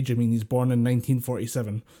his age. I mean, he's born in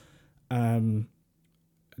 1947,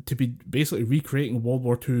 to be basically recreating World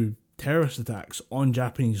War II terrorist attacks on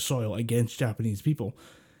Japanese soil against Japanese people.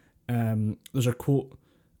 There's a quote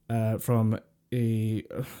from a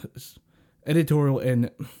editorial in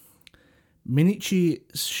Mainichi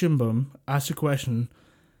Shimbun asks a question: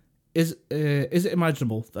 Is it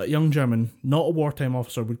imaginable that a young German, not a wartime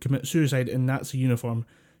officer, would commit suicide in Nazi uniform,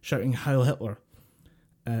 shouting "Heil Hitler"?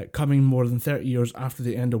 Coming more than 30 years after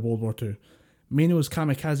the end of World War II, Mino's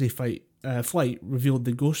kamikaze flight revealed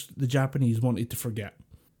the ghost the Japanese wanted to forget.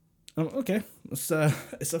 Okay, it's a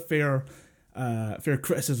fair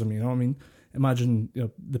criticism, you know. I mean, imagine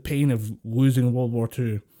the pain of losing World War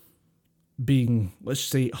II, being, let's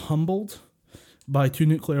say, humbled by 2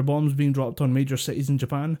 nuclear bombs being dropped on major cities in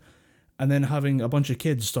Japan, and then having a bunch of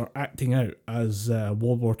kids start acting out as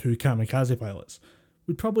World War II kamikaze pilots.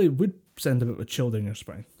 Would send a bit of a chill down your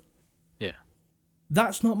spine. Yeah.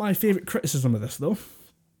 That's not my favourite criticism of this, though.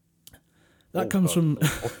 That comes from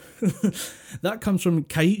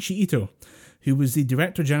Kaiichi Ito, who was the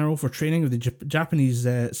Director General for Training of the Japanese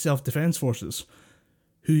Self-Defense Forces,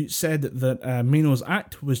 who said that Mino's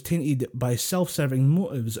act was tainted by self-serving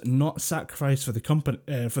motives, not sacrifice for the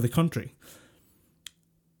country.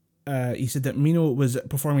 He said that Mino was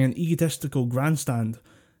performing an egotistical grandstand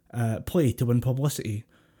play to win publicity,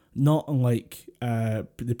 not unlike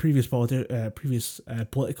the previous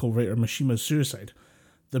political writer Mishima's suicide.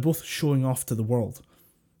 They're both showing off to the world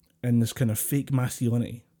in this kind of fake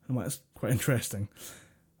masculinity, and that's quite interesting.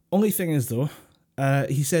 Only thing is, though,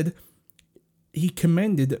 he said he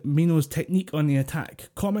commended Mino's technique on the attack,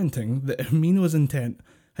 commenting that if Mino's intent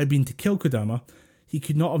had been to kill Kodama, he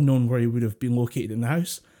could not have known where he would have been located in the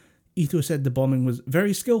house. Ito said the bombing was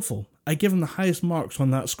very skillful. I give him the highest marks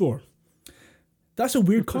on that score. That's a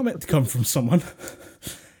weird comment to come from someone.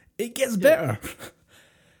 It gets better.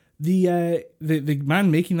 The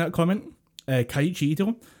man making that comment, Kaiichi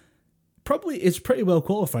Ito, probably is pretty well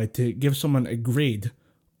qualified to give someone a grade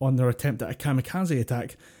on their attempt at a kamikaze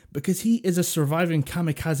attack, because he is a surviving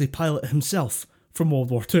kamikaze pilot himself from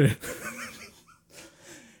World War II.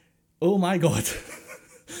 Oh my god.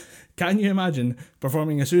 Can you imagine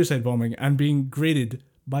performing a suicide bombing and being graded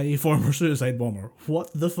by a former suicide bomber?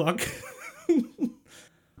 What the fuck?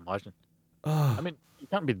 Imagine. I mean, you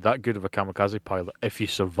can't be that good of a kamikaze pilot if you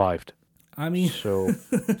survived. I mean, so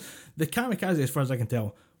the kamikaze, as far as I can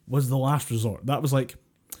tell, was the last resort. That was like,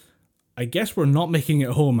 I guess we're not making it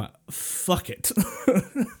home. Fuck it.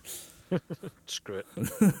 Screw it.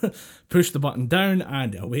 Push the button down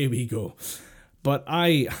and away we go. But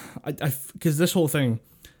I because this whole thing,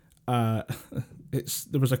 there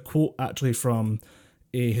was a quote actually from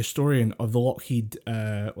a historian of the Lockheed,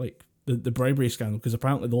 the bribery scandal, because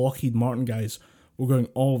apparently the Lockheed Martin guys were going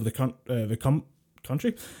all over the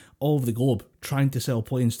country, all over the globe, trying to sell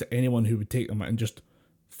planes to anyone who would take them and just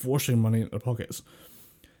forcing money into their pockets.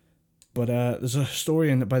 But there's a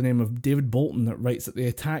historian by the name of David Bolton that writes that the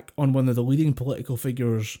attack on one of the leading political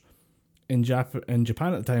figures in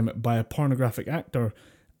Japan at the time by a pornographic actor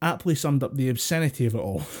aptly summed up the obscenity of it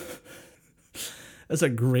all. That's a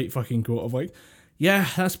great fucking quote of like, yeah,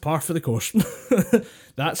 that's par for the course.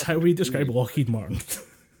 That's how we describe Lockheed Martin.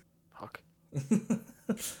 Fuck.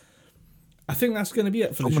 I think that's going to be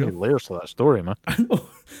it for the show. So many layers to that story, man. I know.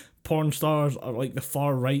 Porn stars are like the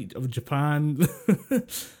far right of Japan.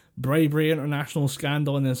 Bribery, international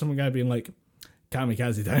scandal, and then some guy being like,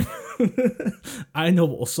 kamikaze time. I know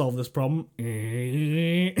what will solve this problem.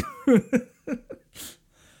 He's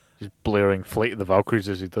blaring Flight of the Valkyries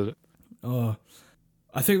as he does it. Oh,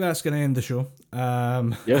 I think that's going to end the show.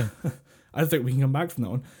 Yeah. I don't think we can come back from that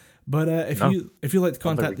one. But if you'd like to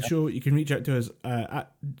contact the show, you can reach out to us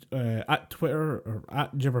at Twitter or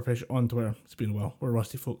at Gibberpish on Twitter. It's been a while. We're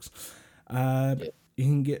rusty folks. You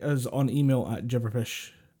can get us on email at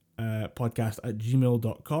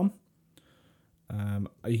gibberpishpodcast@gmail.com.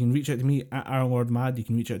 You can reach out to me at Aaron Lord Mad. You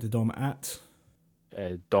can reach out to Dom at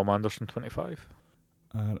Dom Anderson 25.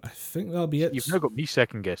 I think that'll be it. You've now got me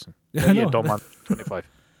second guessing. Yeah, Yeah, Dom Anderson 25.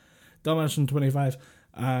 Dom Anderson 25.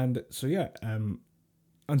 And so yeah,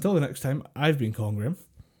 until the next time, I've been Colin Graham.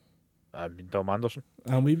 I've been Dom Anderson.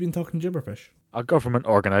 And we've been talking Gibberpish. A government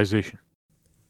organisation.